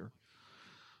next year.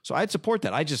 So I'd support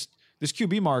that. This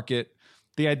QB market,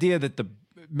 the idea that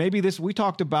we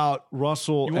talked about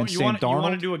Russell and Sam Darnold. You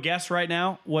want to do a guess right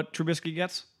now what Trubisky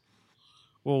gets?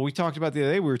 Well, we talked about the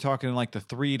other day. We were talking in like the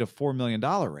 $3 to $4 million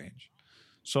range.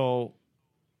 So,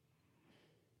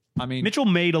 I mean, Mitchell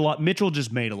made a lot. Mitchell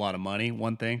just made a lot of money.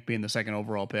 One thing being the second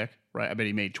overall pick, right? I bet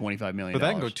he made $25 million. But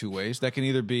that can go 2 ways. That can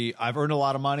either be I've earned a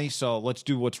lot of money, so let's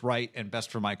do what's right and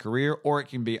best for my career, or it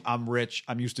can be I'm rich.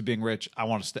 I'm used to being rich. I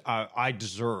want to. I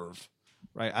deserve.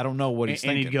 Right. I don't know what he's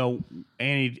thinking.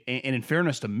 And in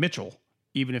fairness to Mitchell,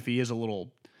 even if he is a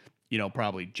little,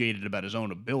 probably jaded about his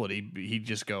own ability, he'd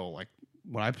just go like,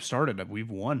 when I started, we've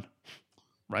won.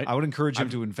 Right. I would encourage him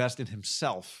to invest in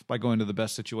himself by going to the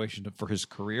best situation for his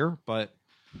career. But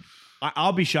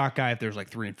I'll be shocked, guy, if there's like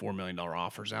 $3 and $4 million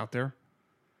offers out there.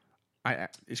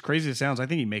 As crazy as it sounds, I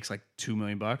think he makes like $2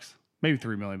 million, maybe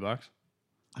 $3 million.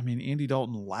 I mean, Andy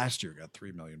Dalton last year got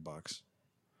 $3 million.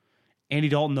 Andy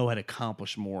Dalton, though, had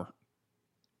accomplished more.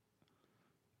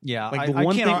 Yeah, like the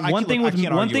one thing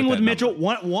with Mitchell,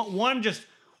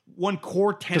 one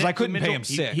core tenet. Because I couldn't pay him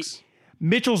 6.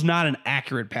 Mitchell's not an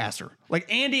accurate passer.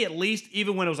 Like Andy, at least,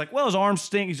 even when it was like, well, his arms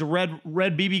stink, he's a red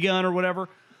BB gun or whatever,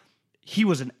 he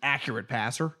was an accurate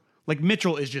passer. Like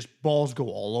Mitchell is just balls go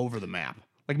all over the map.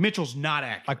 Like Mitchell's not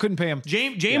accurate. I couldn't pay him.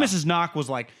 Jameis's knock was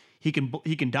like he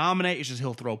can dominate. It's just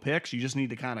he'll throw picks. You just need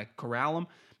to kind of corral him.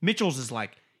 Mitchell's is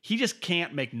like, he just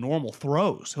can't make normal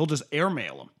throws. He'll just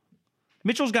airmail them.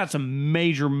 Mitchell's got some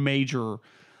major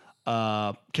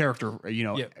character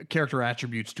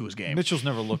attributes to his game. Mitchell's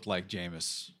never looked like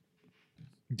Jameis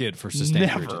did for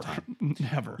sustained periods of time.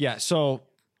 Never. Yeah, so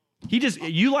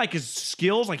you like his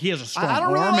skills, like he has a strong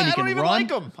arm and he can run. I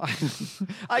don't even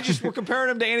like him. We're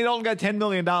comparing him to Andy Dalton, got $10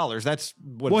 million. That's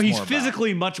what. Well, it's he's more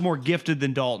physically much more gifted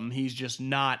than Dalton. He's just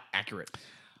not accurate.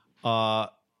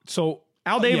 So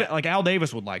Al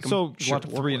Davis would like him. So sure,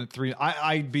 3 and 3.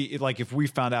 I'd be like, if we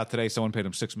found out today someone paid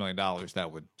him $6 million,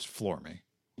 that would floor me.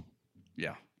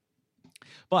 Yeah.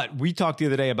 But we talked the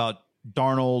other day about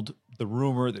Darnold, the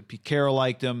rumor that Pete Carroll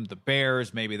liked him, the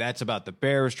Bears. Maybe that's about the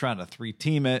Bears trying to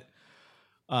 3-team it.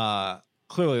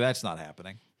 Clearly, that's not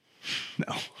happening.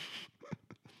 No.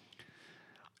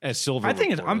 As Silver, I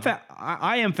think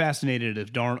I am fascinated.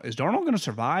 Is Darnold going to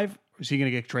survive? Is he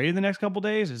going to get traded the next couple of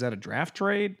days? Is that a draft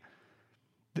trade?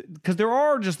 Because there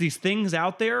are just these things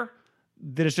out there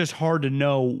that it's just hard to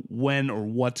know when or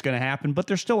what's going to happen, but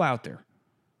they're still out there.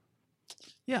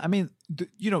 Yeah, I mean,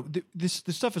 this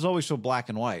stuff is always so black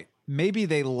and white. Maybe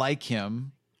they like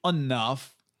him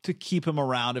enough to keep him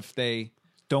around if they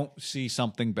don't see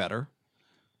something better.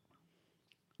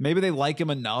 Maybe they like him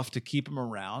enough to keep him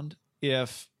around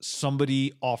if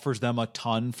somebody offers them a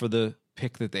ton for the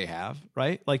pick that they have,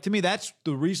 right? Like, to me, that's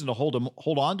the reason to hold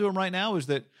on to him right now, is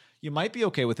that you might be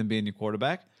okay with him being your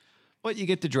quarterback, but you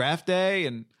get to draft day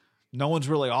and no one's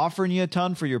really offering you a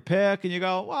ton for your pick, and you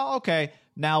go, well, okay,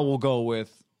 now we'll go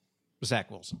with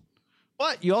Zach Wilson.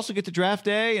 But you also get to draft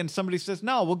day and somebody says,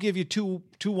 no, we'll give you two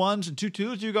 1s and 2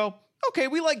 2s. You go, okay,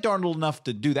 we like Darnold enough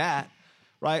to do that,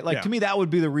 right? Like, to me, that would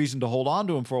be the reason to hold on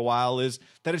to him for a while, is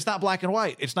that it's not black and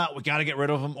white. It's not, we got to get rid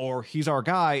of him or he's our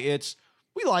guy. It's,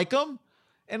 we like him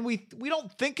and we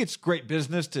don't think it's great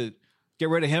business to get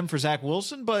rid of him for Zach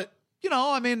Wilson. But,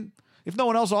 I mean, if no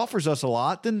one else offers us a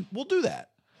lot, then we'll do that.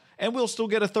 And we'll still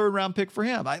get a 3rd round pick for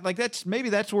him. Maybe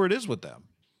that's where it is with them.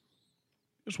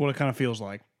 That's what it kind of feels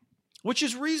like. Which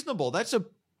is reasonable. That's a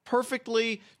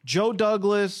perfectly Joe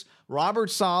Douglas,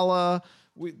 Robert Saleh.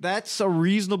 That's a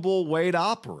reasonable way to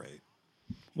operate.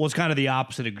 Well, it's kind of the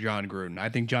opposite of John Gruden. I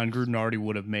think John Gruden already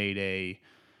would have made a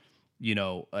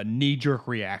knee-jerk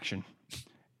reaction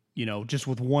just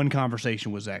with one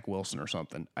conversation with Zach Wilson or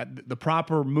something. The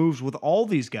proper moves with all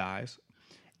these guys,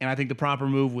 and I think the proper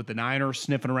move with the Niners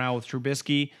sniffing around with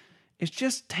Trubisky is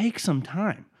just take some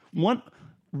time.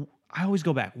 I always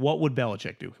go back. What would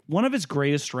Belichick do? One of his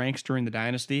greatest strengths during the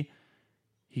dynasty,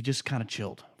 he just kind of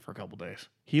chilled for a couple days.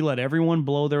 He let everyone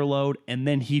blow their load, and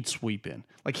then he'd sweep in.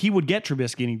 Like, he would get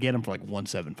Trubisky and he'd get him for like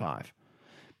 175,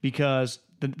 because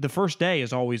the first day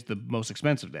is always the most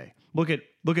expensive day. Look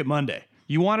at Monday.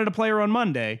 You wanted a player on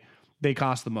Monday, they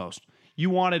cost the most. You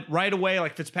wanted right away,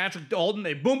 like Fitzpatrick, Dalton,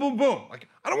 they boom, boom, boom. Like,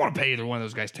 I don't want to pay either one of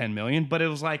those guys $10 million, but it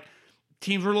was like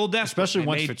teams were a little desperate. Especially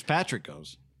once Fitzpatrick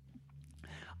goes.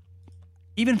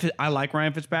 I like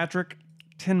Ryan Fitzpatrick.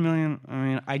 $10 million, I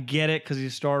mean, I get it because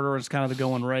he's a starter. It's kind of the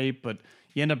going rate, but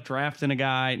you end up drafting a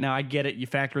guy. Now, I get it. You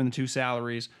factor in the 2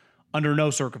 salaries. Under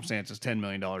no circumstances, $10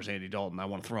 million Andy Dalton. I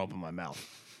want to throw up in my mouth.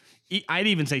 I'd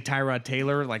even say Tyrod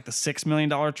Taylor, like the $6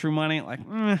 million true money. Like,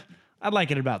 I'd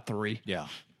like it about 3. Yeah.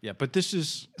 Yeah, but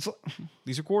these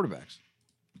are quarterbacks.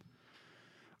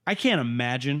 I can't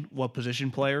imagine what position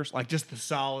players, like just the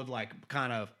solid, like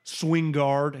kind of swing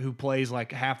guard who plays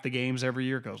like half the games every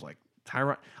year, goes like,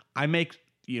 Tyrod, I make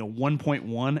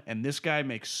 1.1 and this guy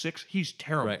makes 6. He's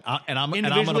terrible. Right. And I'm going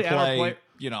to play,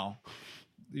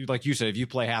 like you said, if you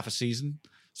play half a season,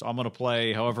 so I'm going to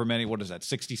play however many,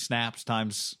 60 snaps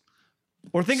times.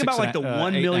 Or think about like the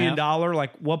 $1 million,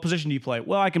 like what position do you play?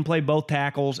 Well, I can play both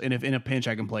tackles, and if in a pinch,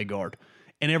 I can play guard.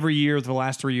 And every year, the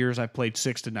last 3 years, I've played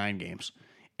 6 to 9 games.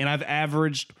 And I've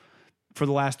averaged, for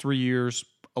the last 3 years,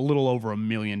 a little over $1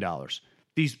 million.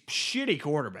 These shitty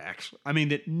quarterbacks, I mean,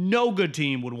 that no good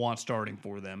team would want starting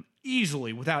for them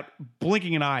easily without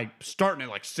blinking an eye, starting at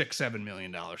like $6-7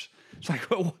 million. It's like,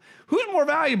 who's more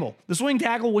valuable? The swing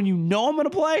tackle when you know I'm going to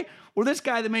play, or this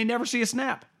guy that may never see a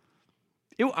snap?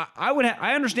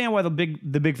 I understand why the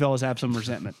big fellas have some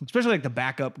resentment, especially like the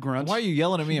backup grunts. Why are you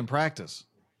yelling at me in practice?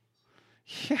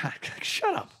 Yeah,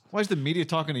 shut up. Why is the media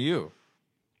talking to you?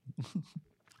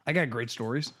 I got great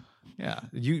stories. Yeah,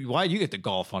 why you get to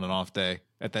golf on an off day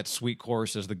at that sweet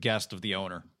course as the guest of the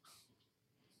owner?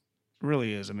 It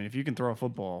really is. I mean, if you can throw a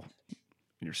football and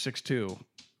you're 6'2",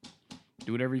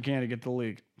 do whatever you can to get to the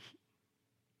league.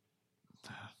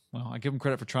 Well, I give him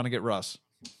credit for trying to get Russ.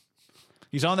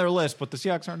 He's on their list, but the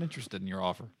Seahawks aren't interested in your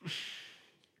offer.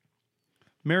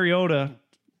 Mariota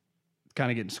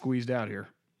kind of getting squeezed out here.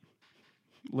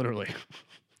 Literally.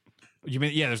 You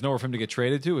mean, there's nowhere for him to get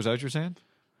traded to? Is that what you're saying?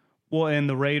 Well, and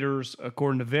the Raiders,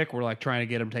 according to Vic, were like trying to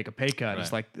get him to take a pay cut. Right.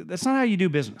 It's like, that's not how you do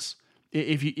business.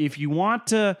 If you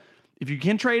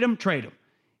can trade him, trade him.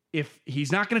 If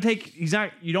he's not going to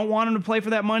you don't want him to play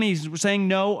for that money, he's saying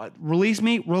no, release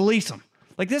me, release him.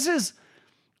 Like, this is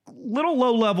little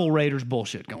low-level Raiders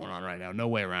bullshit going on right now. No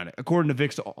way around it. According to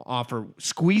Vic's offer,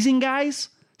 squeezing guys?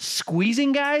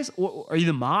 Are you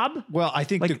the mob? Well, I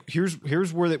think here's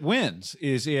where it wins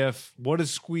is what does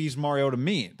squeeze Mariota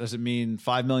mean? Does it mean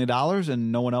 $5 million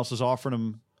and no one else is offering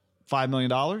him $5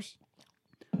 million?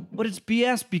 But it's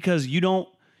BS because you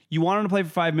want him to play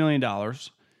for $5 million,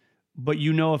 but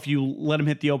if you let him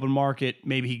hit the open market,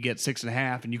 maybe he gets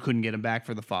 6.5 and you couldn't get him back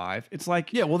for the 5. It's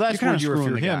like, yeah, well, that's where if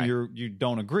you're him, guy. You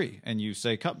don't agree and you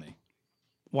say, cut me.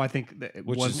 Well, I think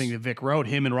one thing that Vic wrote,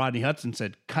 him and Rodney Hudson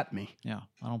said, cut me. Yeah,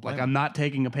 I don't blame him. I'm not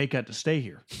taking a pay cut to stay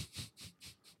here.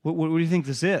 What do you think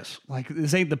this is? Like,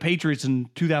 this ain't the Patriots in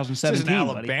 2017. This isn't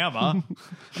Alabama.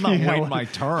 I'm not waiting my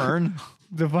turn.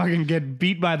 To fucking get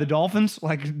beat by the Dolphins?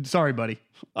 Like, sorry, buddy.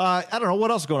 I don't know. What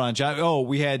else is going on, John? Oh,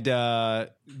 we had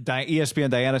ESPN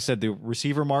Diana said the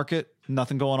receiver market,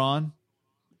 nothing going on.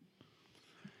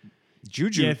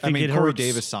 Juju, yeah, Corey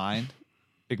Davis signed.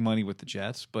 Big money with the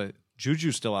Jets, but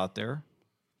Juju's still out there.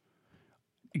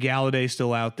 Galladay's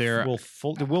still out there.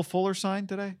 Did Will Fuller sign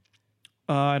today?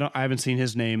 I haven't seen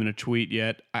his name in a tweet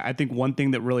yet. I think one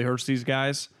thing that really hurts these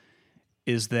guys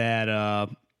is that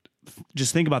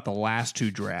just think about the last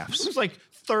 2 drafts. There's like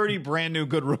 30 brand new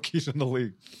good rookies in the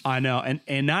league. I know,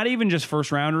 and not even just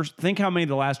first rounders. Think how many of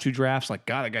the last 2 drafts. Like,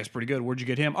 God, that guy's pretty good. Where'd you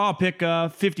get him? Oh, pick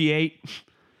 58.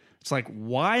 It's like,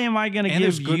 why am I going to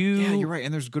give you? Yeah, you're right.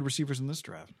 And there's good receivers in this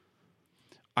draft.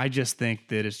 I just think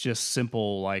that it's just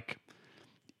simple. Like,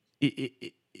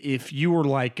 if you were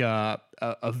like a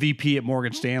VP at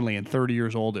Morgan Stanley and 30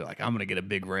 years old, you're like, I'm going to get a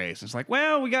big raise. It's like,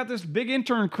 well, we got this big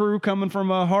intern crew coming from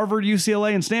Harvard,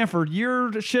 UCLA, and Stanford.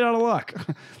 You're shit out of luck.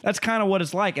 That's kind of what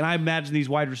it's like. And I imagine these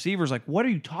wide receivers like, what are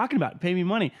you talking about? Pay me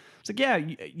money. It's like, yeah,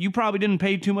 you probably didn't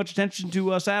pay too much attention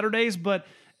to Saturdays, but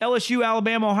LSU,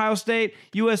 Alabama, Ohio State,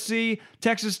 USC,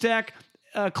 Texas Tech,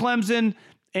 Clemson,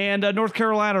 And North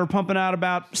Carolina are pumping out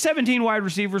about 17 wide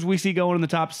receivers we see going in the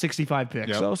top 65 picks.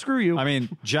 Yep. So screw you. I mean,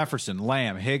 Jefferson,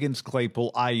 Lamb, Higgins,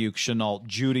 Claypool, Ayuk, Shenault,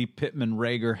 Judy, Pittman,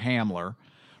 Rager, Hamler,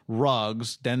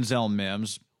 Ruggs, Denzel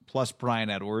Mims, plus Brian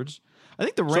Edwards. I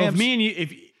think the Rams. So if me and you,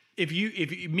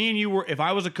 if me and you were, if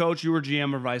I was a coach, you were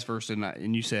GM or vice versa,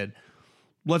 and you said,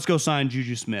 let's go sign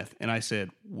Juju Smith. And I said,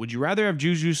 would you rather have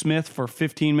Juju Smith for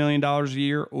 $15 million a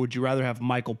year, or would you rather have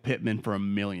Michael Pittman for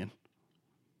 $1 million?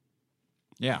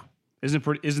 Yeah.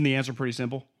 Isn't the answer pretty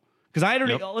simple?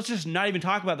 Because let's just not even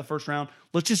talk about the first round.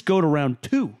 Let's just go to round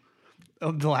 2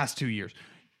 of the last 2 years.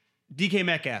 DK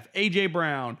Metcalf, A.J.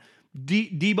 Brown,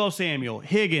 Deebo Samuel,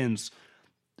 Higgins,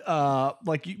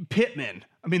 Pittman.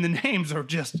 I mean, the names are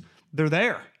just, they're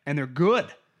there, and they're good.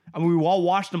 I mean, we all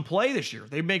watched them play this year.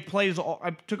 They make plays.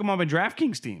 I took them on my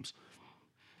DraftKings teams.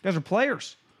 Guys are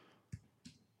players.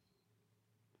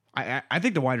 I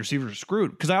think the wide receivers are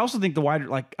screwed, because I also think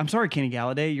I'm sorry, Kenny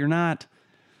Galladay, you're not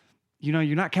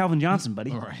Calvin Johnson,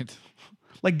 buddy. All right.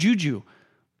 Like Juju,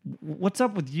 what's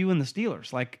up with you and the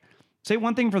Steelers? Like, say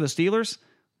one thing for the Steelers.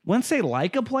 Once they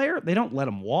like a player, they don't let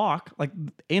him walk. Like,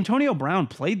 Antonio Brown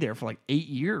played there for 8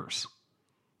 years.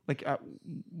 Like,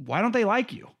 why don't they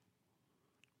like you?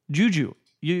 Juju,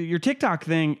 your TikTok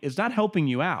thing is not helping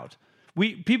you out.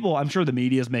 I'm sure the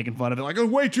media is making fun of it, like,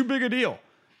 it's way too big a deal.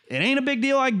 It ain't a big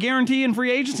deal, I guarantee, in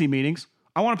free agency meetings.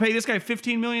 I want to pay this guy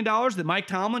 $15 million that Mike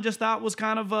Tomlin just thought was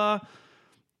kind of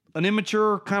an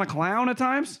immature kind of clown at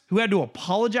times, who had to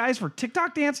apologize for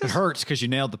TikTok dances. It hurts because you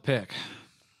nailed the pick.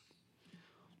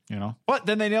 But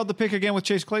then they nailed the pick again with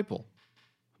Chase Claypool.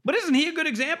 But isn't he a good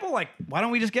example? Like, why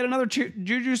don't we just get another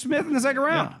Juju Smith in the second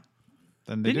round? Yeah.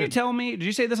 Then Didn't you tell me? Did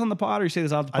you say this on the pod, or you say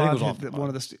this off the pod? I think it was off the pod. One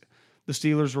of the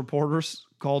Steelers reporters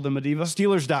called him a diva.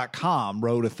 Steelers.com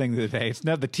wrote a thing today.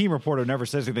 The team reporter never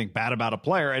says anything bad about a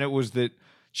player, and it was that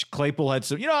Claypool had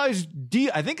some. I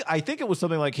think it was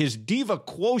something like his diva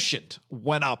quotient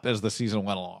went up as the season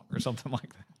went along, or something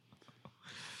like that.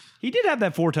 He did have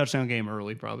that 4-touchdown game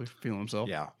early, probably feeling himself.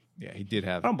 Yeah, he did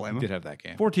have. I don't blame him. He did have that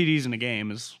game. 4 TDs in a game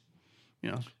is,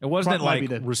 It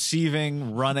wasn't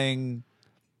receiving, running.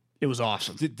 It was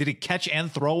awesome. Did he catch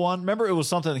and throw one? Remember, it was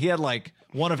something. He had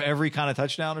one of every kind of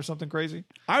touchdown or something crazy.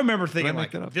 I remember thinking,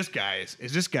 this guy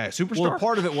is this guy a superstar? Well,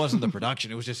 part of it wasn't the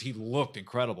production. It was just he looked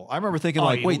incredible. I remember thinking,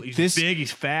 he's big,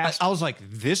 he's fast. I was like,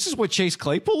 this is what Chase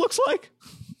Claypool looks like?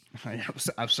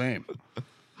 Same.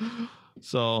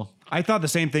 So I thought the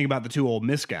same thing about the 2 Ole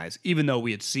Miss guys, even though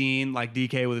we had seen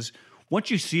DK with his.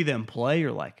 Once you see them play,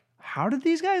 you're like, how did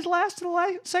these guys last to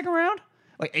the second round?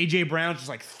 Like A.J. Brown's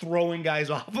just throwing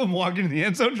guys off him, walking into the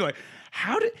end zone. You're like,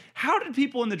 how did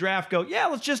people in the draft go, yeah,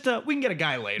 let's just, we can get a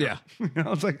guy later. Yeah. I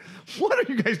was like, what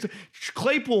are you guys doing?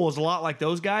 Claypool is a lot like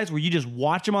those guys where you just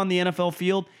watch him on the NFL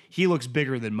field. He looks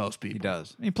bigger than most people. He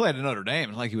does. He played at Notre Dame.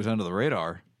 It's like he was under the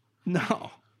radar.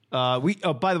 No. By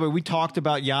the way, we talked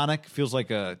about Yannick. Feels like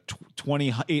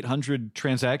 2,800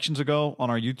 transactions ago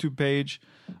on our YouTube page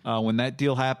when that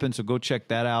deal happened. So go check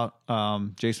that out.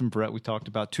 Jason Barrett, we talked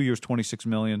about 2 years, $26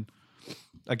 million.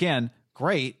 Again,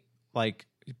 great.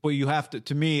 But you have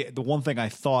to me, the one thing I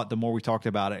thought, the more we talked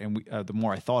about it, and the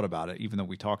more I thought about it, even though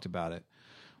we talked about it,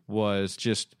 was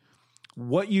just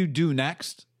what you do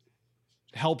next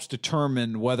helps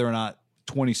determine whether or not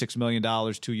 $26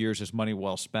 million, 2 years is money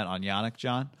well spent on Yannick,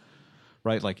 John.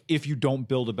 Right? If you don't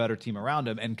build a better team around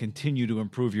him and continue to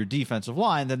improve your defensive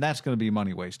line, then that's going to be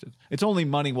money wasted. It's only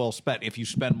money well spent if you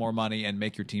spend more money and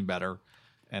make your team better.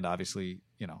 And obviously,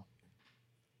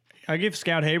 I give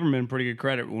Scout Haberman pretty good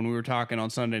credit when we were talking on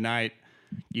Sunday night.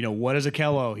 What is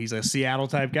Akello? He's a Seattle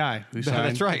type guy.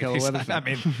 That's right. But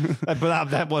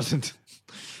that wasn't.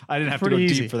 I didn't have to go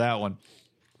deep for that one.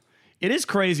 It is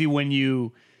crazy when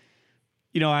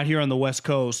out here on the West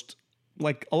Coast,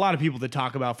 a lot of people that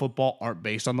talk about football aren't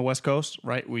based on the West Coast,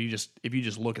 right? Where if you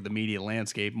just look at the media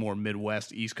landscape, more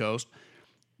Midwest, East Coast,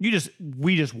 we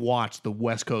just watch the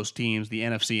West Coast teams, the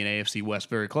NFC and AFC West,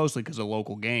 very closely because of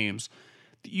local games.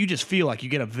 You just feel like you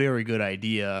get a very good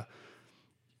idea,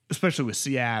 especially with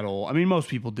Seattle. I mean, most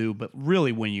people do, but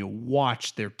really when you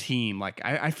watch their team,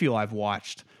 I feel I've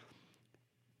watched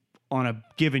on a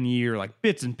given year,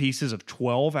 bits and pieces of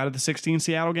 12 out of the 16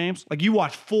 Seattle games. You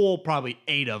watch full probably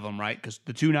 8 of them, right? Because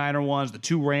the 2 Niner ones, the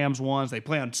 2 Rams ones, they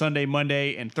play on Sunday,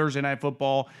 Monday, and Thursday Night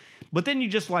Football. But then you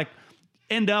just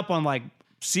end up on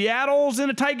Seattle's in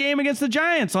a tight game against the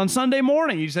Giants on Sunday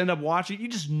morning. You just end up watching. You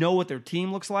just know what their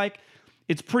team looks like.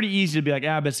 It's pretty easy to be like,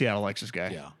 I bet Seattle likes this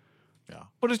guy. Yeah.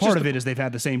 But part of it is they've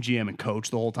had the same GM and coach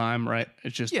the whole time, right?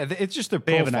 It's just it's just their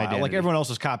profile. They have an identity. Everyone else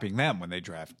is copying them when they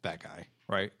draft that guy,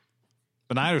 right?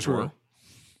 The Niners were.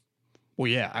 Well,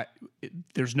 yeah,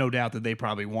 there's no doubt that they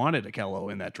probably wanted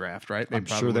Akello in that draft, right? I'm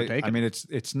sure they. I mean,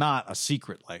 it's not a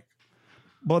secret. Like,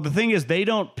 but the thing is, they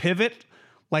don't pivot.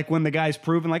 Like when the guy's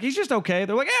proven like he's just okay,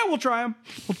 they're like, yeah, we'll try him.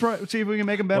 We'll try see if we can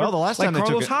make him better. Well, the last like time they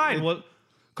Carlos took Hyde,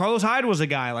 Carlos Hyde was a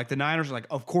guy like the Niners are like,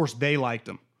 of course they liked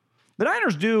him. The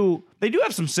Niners do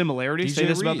have some similarities. Say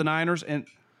this about the Niners and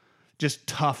just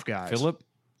tough guys. Phillip,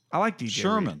 I like DJ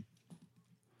Sherman,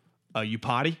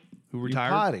 Upati, who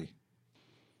retired. Upati.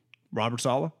 Robert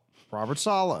Saleh.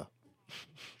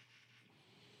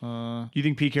 Do You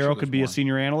think Pete Carroll could be a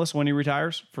senior analyst when he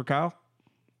retires for Kyle?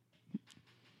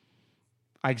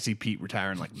 I can see Pete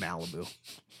retiring like Malibu.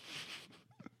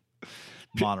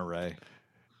 Monterey.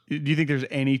 Do you think there's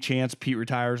any chance Pete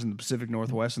retires in the Pacific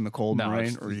Northwest in the cold and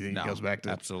rain, or do you think he goes back to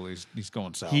absolutely? He's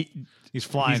going south. He's he's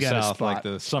flying got a south spot. like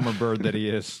the summer bird that he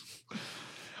is.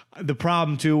 The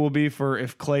problem too will be for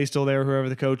if Clay's still there, whoever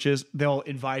the coach is, they'll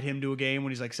invite him to a game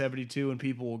when he's like 72, and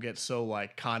people will get so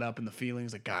like caught up in the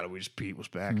feelings, like God, I wish Pete was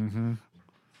back.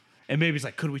 And maybe it's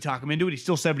like, could we talk him into it? He's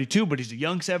still 72, but he's a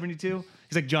young 72.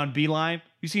 He's like John Beeline.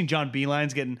 You've seen John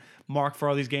Beeline's getting marked for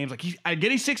all these games. Like I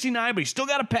get he's 69, but he's still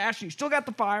got a passion. He's still got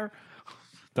the fire.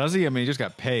 Does he? I mean, he just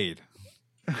got paid.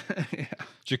 Yeah.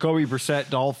 Jacoby Brissett,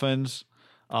 Dolphins.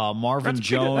 Marvin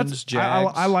Jones,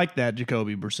 Jags. I like that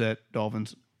Jacoby Brissett,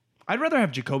 Dolphins. I'd rather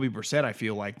have Jacoby Brissett, I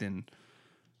feel like, than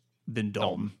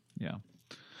Dalton. Yeah.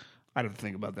 I'd have to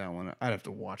think about that one. I'd have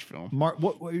to watch film.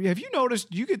 What have you noticed?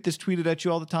 Do you get this tweeted at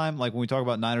you all the time? Like when we talk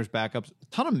about Niners backups, a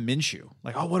ton of Minshew.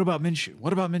 Like, oh, what about Minshew?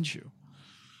 What about Minshew?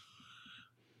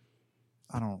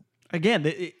 I don't. Again,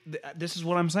 this is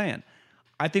what I'm saying.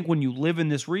 I think when you live in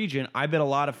this region, I bet a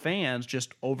lot of fans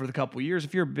just over the couple of years,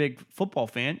 if you're a big football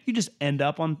fan, you just end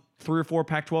up on 3 or 4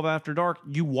 Pac-12 After Dark.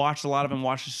 You watched a lot of them,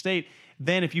 Washington State.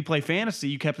 Then if you play fantasy,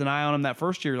 you kept an eye on him that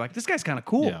first year. You're like, this guy's kind of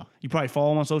cool. Yeah. You probably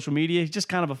follow him on social media. He's just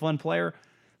kind of a fun player.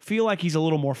 Feel like he's a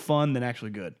little more fun than actually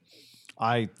good.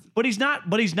 But he's not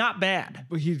bad.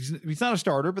 He's not a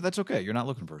starter, but that's okay. You're not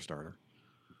looking for a starter.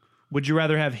 Would you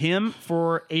rather have him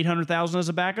for $800,000 as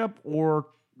a backup or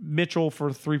Mitchell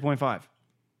for 3.5?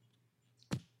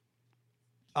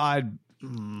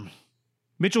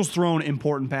 Mitchell's thrown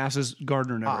important passes.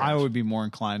 Gardner never. I would be more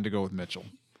inclined to go with Mitchell.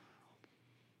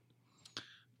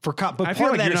 But I feel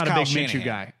like you're not a big Minshew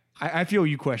guy. I feel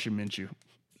you question Minshew.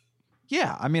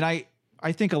 Yeah, I mean, I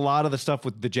think a lot of the stuff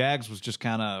with the Jags was just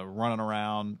kind of running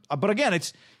around. But again,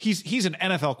 he's an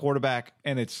NFL quarterback,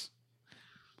 and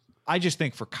I just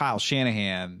think for Kyle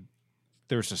Shanahan,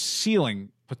 there's a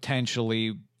ceiling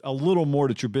potentially a little more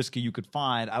to Trubisky you could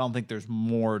find. I don't think there's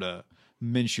more to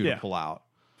Minshew to pull out.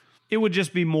 It would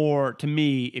just be more, to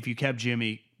me, if you kept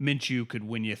Jimmy, Minshew could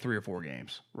win you 3 or 4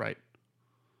 games, right?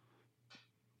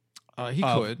 He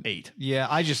could 8. Yeah,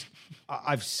 I've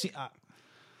seen.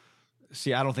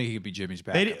 See, I don't think he could be Jimmy's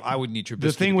backup. I would need Trubisky.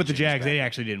 The thing with the Jags, backup. they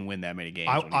actually didn't win that many games.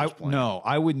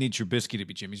 I would need Trubisky to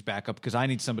be Jimmy's backup because I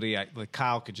need somebody like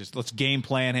Kyle could just let's game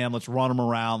plan him, let's run him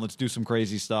around, let's do some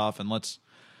crazy stuff, and let's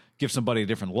give somebody a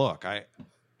different look. I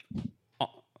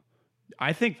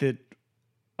think that.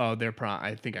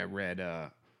 I think I read.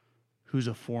 Who's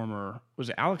a former? Was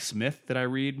it Alex Smith that I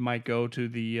read might go to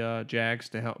the Jags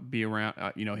to help be around?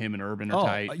 Him and Urban are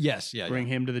tight. Yes, yeah. Bring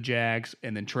him to the Jags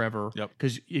and then Trevor. Yep.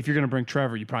 Because if you're going to bring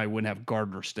Trevor, you probably wouldn't have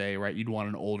Gardner stay, right? You'd want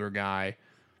an older guy.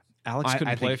 Alex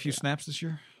couldn't play a few snaps this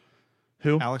year.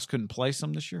 Who? Alex couldn't play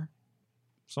some this year.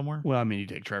 Somewhere. Well, I mean, you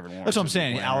take Trevor Lawrence. That's what I'm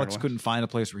saying. Alex couldn't find a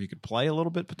place where he could play a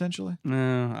little bit potentially.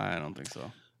 No, I don't think so.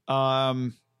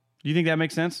 Do you think that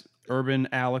makes sense? Urban,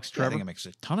 Alex, Trevor. I think it makes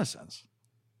a ton of sense.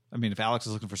 I mean, if Alex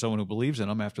is looking for someone who believes in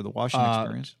him after the Washington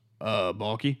experience.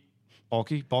 Balky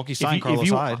signed Carlos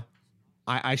Hyde.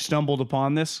 I stumbled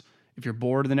upon this. If you're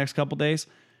bored in the next couple days,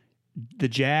 the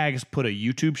Jags put a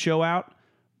YouTube show out,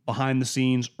 behind the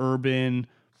scenes, Urban,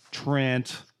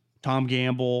 Trent, Tom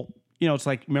Gamble. It's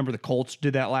like, remember the Colts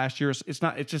did that last year? It's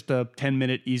just a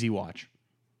 10-minute easy watch.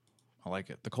 I like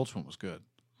it. The Colts one was good.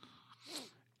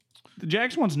 The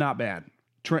Jags one's not bad.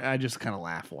 Trent, I just kind of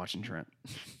laugh watching Trent.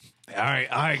 All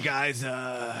right, guys.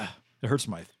 It hurts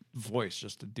my voice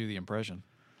just to do the impression.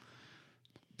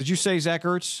 Did you say Zach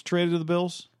Ertz traded to the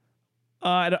Bills?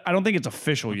 I don't think it's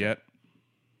official yet.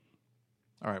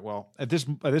 All right. Well, at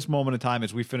this moment in time,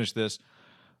 as we finish this,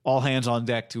 all hands on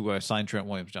deck to sign Trent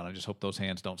Williams, John. I just hope those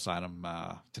hands don't sign him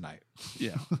tonight.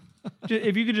 Yeah.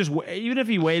 If you could even if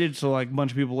he waited so like a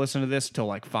bunch of people listen to this till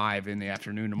like 5 in the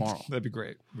afternoon tomorrow, that'd be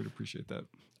great. We'd appreciate that.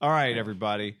 All right,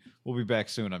 everybody. We'll be back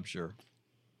soon, I'm sure.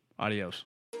 Adios.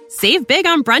 Save big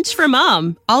on brunch for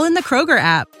mom, all in the Kroger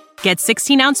app. Get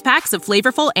 16-ounce packs of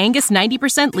flavorful Angus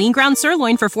 90% lean ground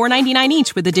sirloin for $4.99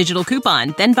 each with a digital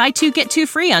coupon. Then buy 2, get 2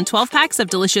 free on 12 packs of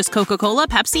delicious Coca-Cola,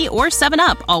 Pepsi, or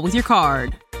 7-Up, all with your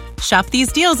card. Shop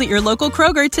these deals at your local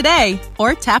Kroger today,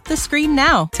 or tap the screen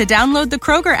now to download the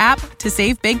Kroger app to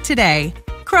save big today.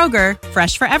 Kroger,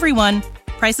 fresh for everyone.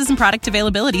 Prices and product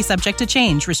availability subject to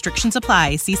change. Restrictions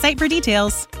apply. See site for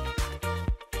details.